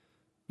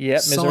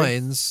 Yep.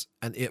 Signs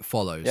and It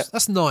Follows. Yep.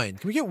 That's 9.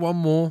 Can we get one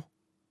more?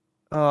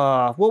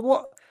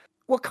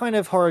 What kind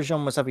of horror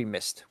genres have we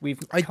missed?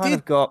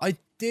 I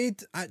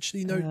did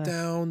actually note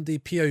down the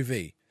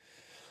POV.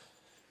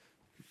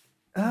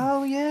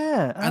 Oh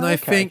yeah. And I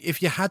think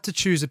if you had to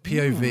choose a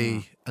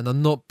POV, and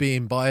I'm not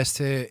being biased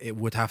here, it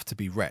would have to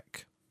be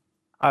Wreck.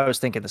 I was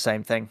thinking the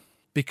same thing.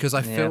 Because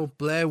I feel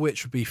Blair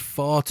Witch would be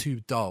far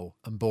too dull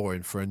and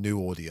boring for a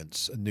new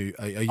audience,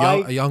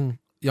 a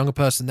younger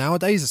person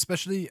nowadays,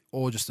 especially,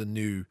 or just a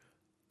new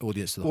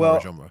audience to the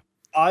horror genre.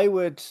 I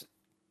would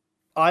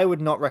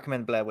not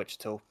recommend Blair Witch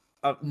at all.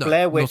 No,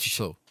 Blair Witch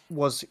not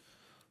at all.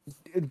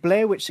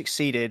 Blair Witch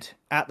succeeded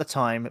at the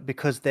time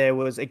because there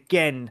was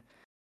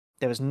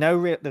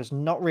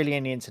not really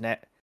any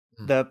internet.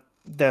 The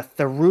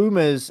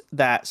rumors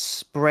that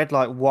spread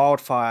like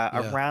wildfire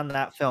around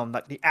that film,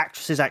 like the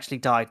actresses actually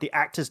died, the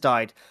actors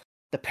died,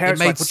 the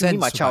parents like, what do you mean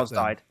my child's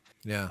died?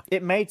 Yeah,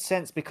 it made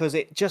sense because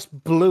it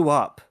just blew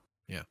up.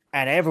 Yeah,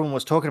 and everyone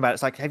was talking about it.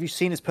 It's like, have you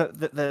seen this?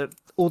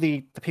 All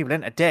the people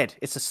in it are dead.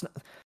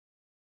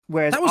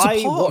 Whereas that was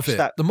a part of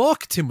it. The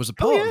marketing was a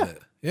part of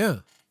it. Yeah,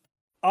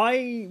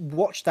 I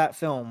watched that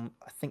film.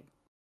 I think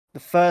the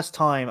first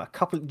time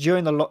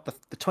during the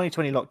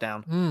 2020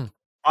 lockdown.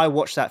 I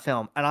watched that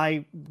film, and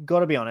I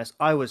got to be honest,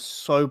 I was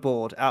so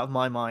bored out of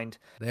my mind.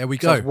 There we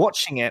go. I was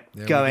watching it,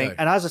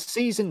 and as a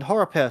seasoned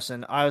horror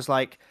person, I was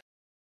like,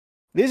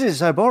 "This is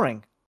so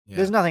boring. Yeah.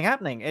 There's nothing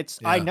happening.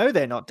 I know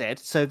they're not dead,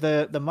 so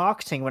the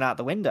marketing went out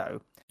the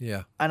window."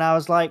 Yeah, and I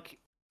was like,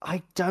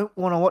 I don't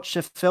want to watch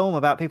a film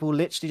about people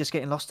literally just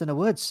getting lost in the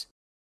woods.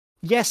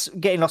 Yes,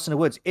 getting lost in the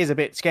woods is a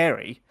bit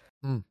scary,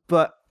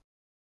 but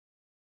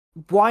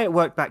why it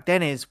worked back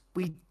then is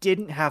we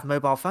didn't have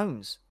mobile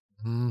phones.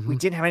 We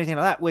didn't have anything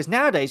like that. Whereas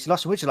nowadays, you're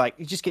lost in the woods, you're like,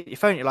 you just get your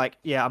phone, you're like,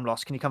 yeah, I'm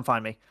lost. Can you come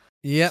find me?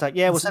 Yeah. It's like,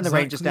 yeah, we'll send the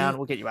Rangers down,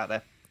 we'll get you out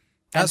there.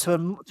 And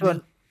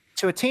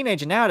to a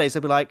teenager nowadays,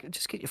 they'll be like,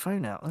 just get your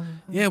phone out.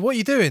 Yeah, what are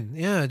you doing?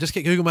 Yeah, just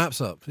get Google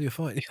Maps up. You're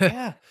fine.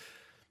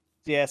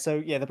 Yeah,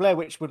 so the Blair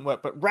Witch wouldn't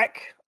work. But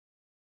Wreck,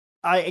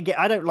 I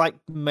don't like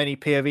many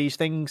POVs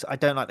things. I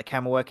don't like the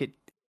camera work.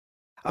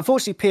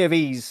 Unfortunately,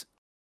 POVs,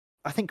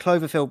 I think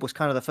Cloverfield was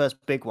kind of the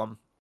first big one.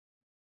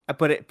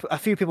 But a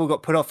few people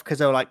got put off because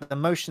they were like, the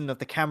motion of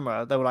the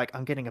camera, they were like,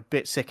 I'm getting a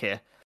bit sick here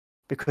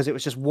because it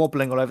was just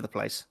wobbling all over the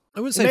place.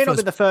 I wouldn't say it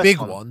was the first big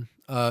one.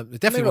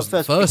 It definitely wasn't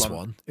the first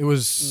one. It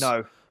was...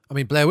 No. I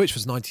mean, Blair Witch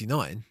was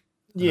 99.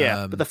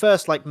 Yeah, but the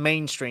first like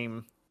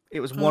mainstream, it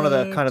was one of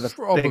the kind of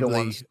the bigger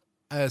ones.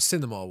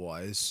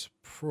 Cinema-wise,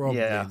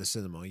 probably in the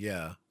cinema,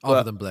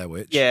 other than Blair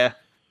Witch. Yeah.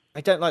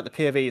 I don't like the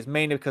POVs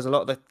mainly because a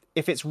lot of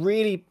if it's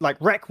really like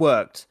Wreck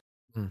worked,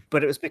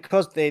 but it was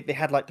because they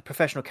had like the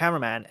professional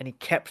cameraman and he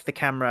kept the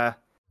camera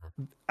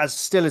as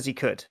still as he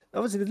could.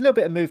 Obviously, there's a little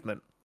bit of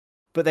movement,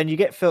 but then you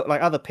get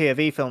like other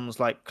POV films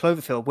like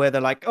Cloverfield where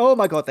they're like, oh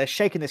my God, they're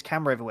shaking this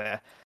camera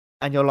everywhere.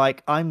 And you're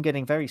like, I'm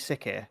getting very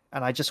sick here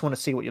and I just want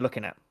to see what you're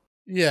looking at.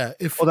 Yeah,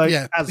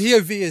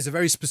 POV is a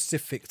very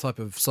specific type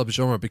of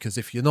subgenre because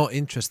if you're not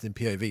interested in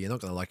POV, you're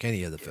not going to like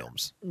any of the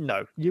films.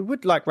 No, you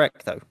would like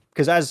Wreck though,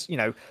 because as you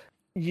know,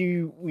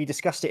 we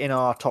discussed it in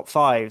our top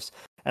fives,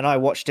 and I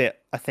watched it,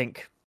 I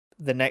think,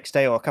 the next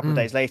day or a couple of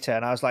days later,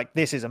 and I was like,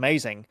 this is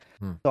amazing.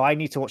 So I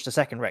need to watch the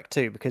second Wreck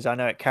too because I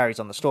know it carries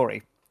on the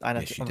story. I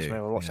know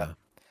to watch that.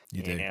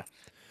 You do.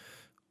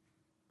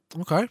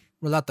 Okay,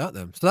 we'll add that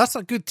then. So that's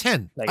a good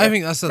 10. I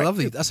think that's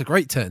that's a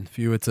great 10 if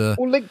you were to.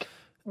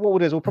 What we'll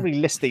do is we'll probably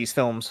list these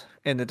films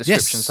in the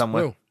description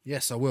somewhere.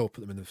 Yes, I will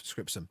put them in the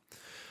description.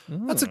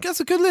 That's a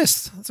good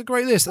list. That's a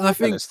great list, and I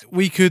think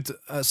we could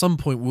at some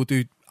point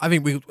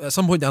at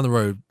some point down the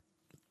road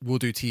we'll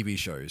do TV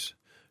shows,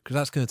 because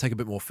that's going to take a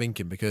bit more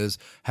thinking. Because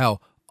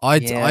hell,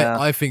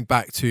 I think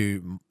back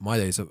to my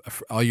days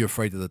of Are You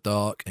Afraid of the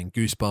Dark and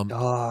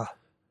Goosebumps.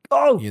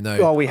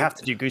 We have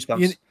to do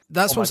Goosebumps.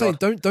 That's what I'm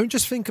saying. Don't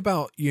just think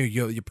about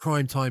your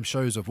prime time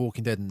shows of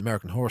Walking Dead and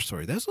American Horror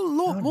Story. There's a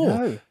lot more.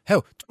 No.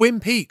 Hell, Twin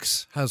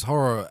Peaks has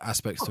horror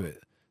aspects to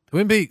it.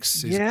 Twin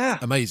Peaks is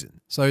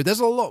amazing. So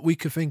there's a lot we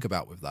could think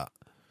about with that.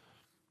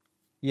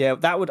 Yeah,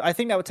 I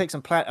think that would take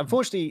some plan.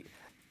 Unfortunately,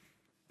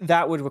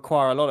 that would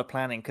require a lot of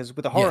planning, because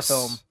with a horror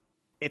film,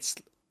 it's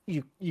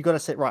you got to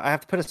sit right. I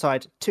have to put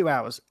aside 2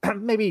 hours,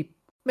 maybe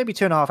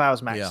 2.5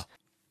 hours max. Yeah.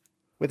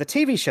 With a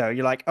TV show,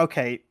 you're like,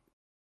 okay,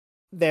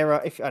 there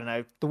are, I don't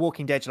know, The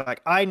Walking Dead, you're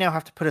like, I now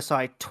have to put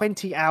aside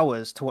 20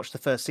 hours to watch the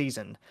first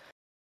season.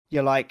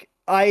 You're like,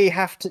 I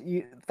have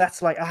to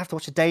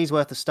watch a day's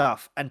worth of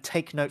stuff and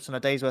take notes on a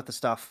day's worth of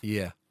stuff.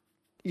 Yeah.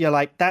 You're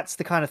like, that's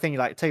the kind of thing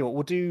you're like, tell you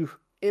what,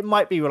 it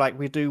might be like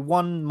we do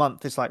 1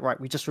 month. It's like, right,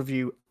 we just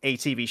review a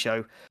TV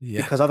show,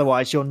 because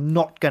otherwise you're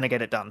not going to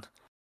get it done.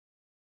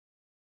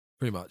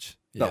 Pretty much.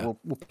 Yeah. But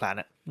we'll plan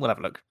it. We'll have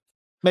a look.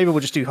 Maybe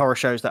we'll just do horror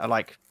shows that are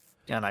like,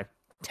 I don't know,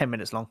 10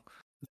 minutes long.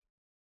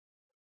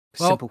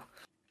 Simple.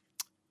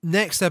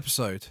 Next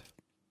episode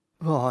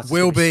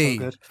will be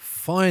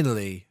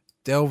finally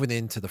delving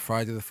into the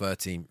Friday the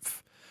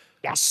 13th.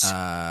 Yes.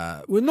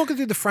 We're not going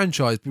to do the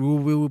franchise, but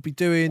we will be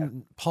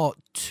doing part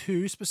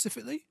 2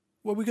 specifically.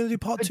 What are we going to do,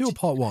 part 2 or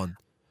part 1?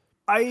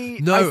 I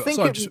think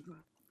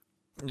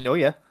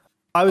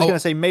I was going to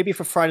say maybe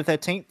for Friday the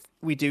 13th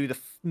we do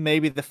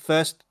maybe the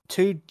first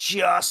 2,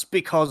 just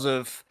because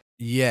of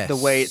the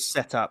way it's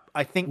set up.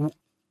 I think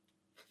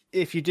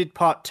if you did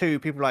part 2,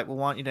 people are like, well,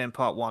 why aren't you doing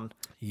part 1?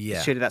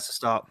 Yeah, surely that's the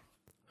start.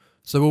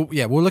 So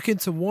we'll look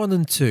into 1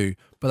 and 2,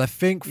 but I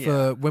think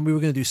for when we were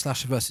going to do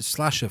Slasher versus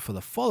Slasher for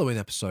the following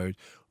episode,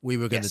 we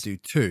were going to do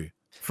 2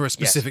 for a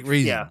specific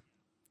reason. Yeah.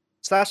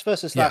 Slash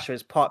versus Slasher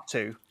is part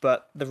 2,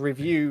 but the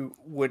review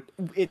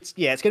it's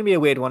going to be a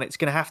weird one. It's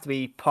going to have to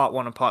be part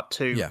 1 and part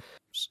 2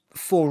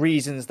 for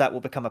reasons that will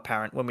become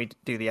apparent when we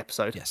do the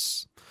episode.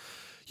 Yes.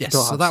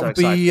 So that would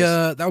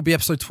be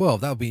episode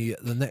 12. That would be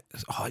the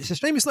next. Oh, it's a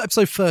shame it's not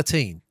episode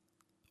 13.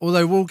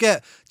 Although we'll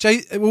get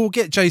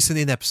Jason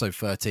in episode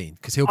 13,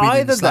 because he'll be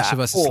in Slasher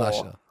versus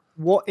Slasher.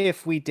 What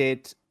if we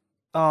did?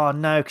 Oh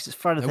no, because it's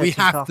Friday the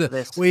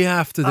 13th. We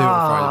have to do it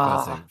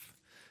on Friday the 13th.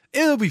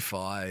 It'll be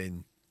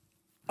fine.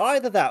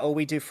 Either that, or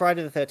we do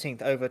Friday the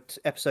 13th over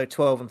episode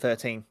 12 and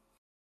 13.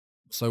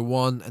 So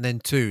 1 and then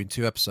 2 in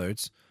 2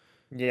 episodes.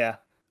 Yeah.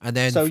 And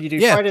then so you do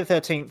Friday the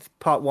 13th,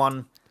 part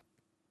 1.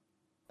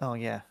 Oh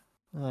yeah.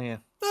 We'll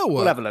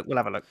have a look.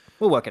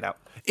 We'll work it out.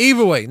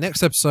 Either way,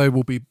 next episode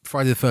will be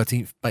Friday the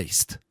 13th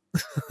based.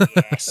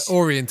 Yes.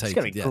 Orientated.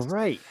 It's going to be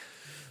great.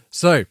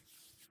 So,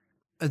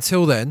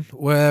 until then,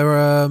 where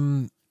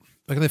can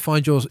they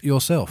find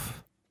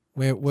yourself?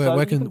 Where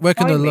can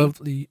the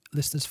lovely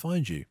listeners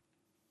find you?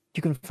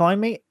 You can find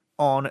me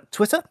on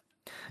Twitter.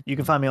 You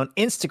can find me on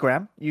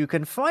Instagram. You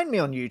can find me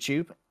on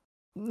YouTube,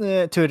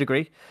 to a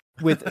degree,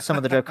 with some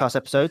of the Dreadcast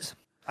episodes.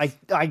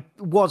 I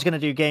was going to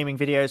do gaming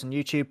videos on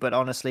YouTube, but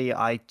honestly,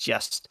 I've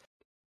just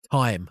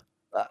run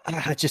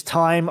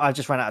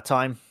out of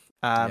time.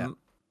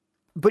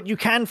 But you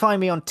can find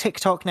me on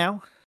TikTok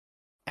now,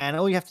 and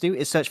all you have to do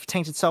is search for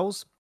Tainted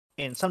Souls.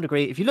 In some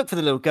degree, if you look for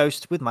the little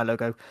ghost with my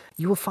logo,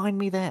 you will find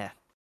me there.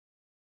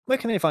 Where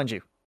can they find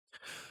you?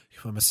 You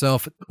can find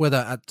myself at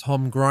Twitter at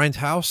Tom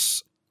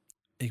Grindhouse.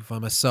 You can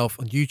find myself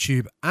on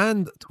YouTube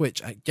and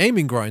Twitch at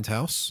Gaming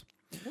Grindhouse.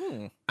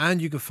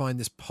 And you can find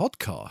this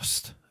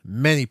podcast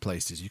many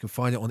places. You can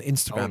find it on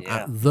Instagram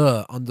at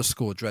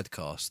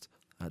 _Dreadcast.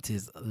 That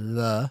is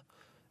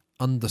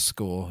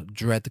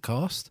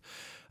 _Dreadcast.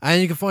 And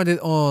you can find it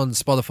on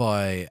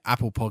Spotify,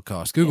 Apple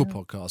Podcasts, Google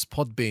Podcasts,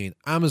 Podbean,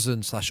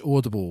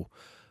 Amazon/Audible.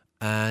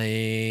 And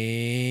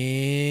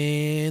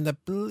I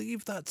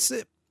believe that's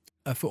it.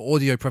 For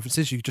audio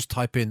preferences, you can just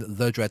type in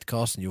The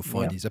Dreadcast and you'll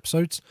find these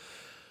episodes.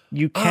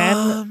 You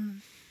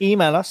can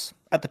email us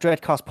at the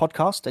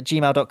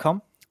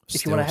dreadcastpodcast@gmail.com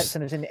if you want to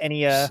send us in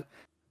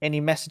any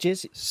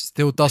messages.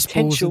 Still dust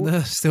balls in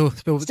there. Still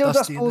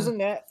dust balls in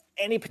there.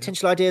 Any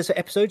potential ideas for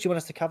episodes you want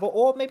us to cover,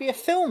 or maybe a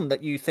film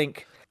that you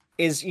think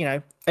is,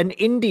 an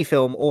indie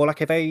film or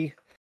like a very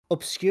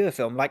obscure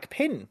film like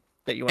Pin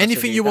that you want.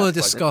 Anything you want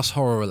to discuss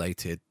horror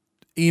related,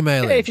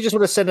 email in. If you just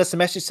want to send us a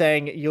message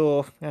saying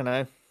you're,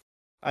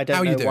 I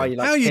don't know why you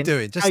like Pin. How are you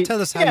doing? Just tell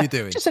us how you're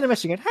doing. Just send a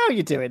message again. How are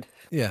you doing?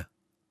 Yeah.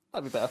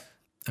 That'd be better.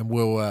 And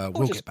we'll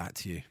get back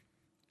to you.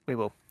 We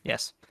will,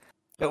 yes.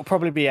 It will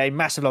probably be a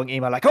massive long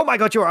email like, oh my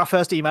God, you're our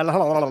first email.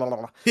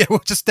 Yeah, we'll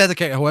just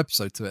dedicate a whole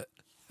episode to it.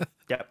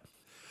 Yep.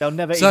 They'll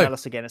never email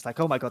us again. It's like,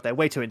 oh my God, they're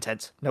way too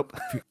intense. Nope.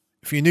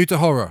 If you're new to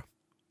horror,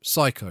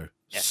 Psycho,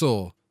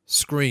 Saw,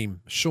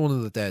 Scream, Shaun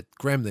of the Dead,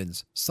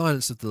 Gremlins,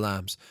 Silence of the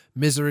Lambs,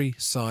 Misery,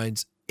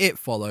 Signs, It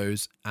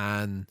Follows,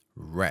 and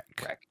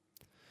Wreck.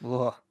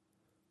 Whoa.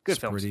 Good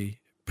films.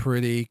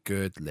 Pretty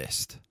good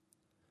list.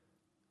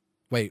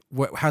 Wait,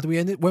 how do we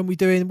end it? When we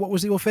doing, what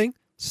was your thing?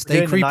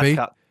 Stay creepy.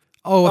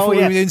 Oh, I thought we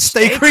were doing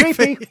Stay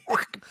creepy.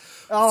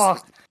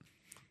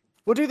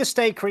 We're We'll do the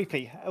stay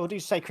creepy. We'll do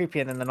stay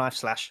creepy and then the knife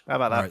slash. How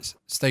about that? All right,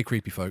 stay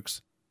creepy,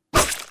 folks.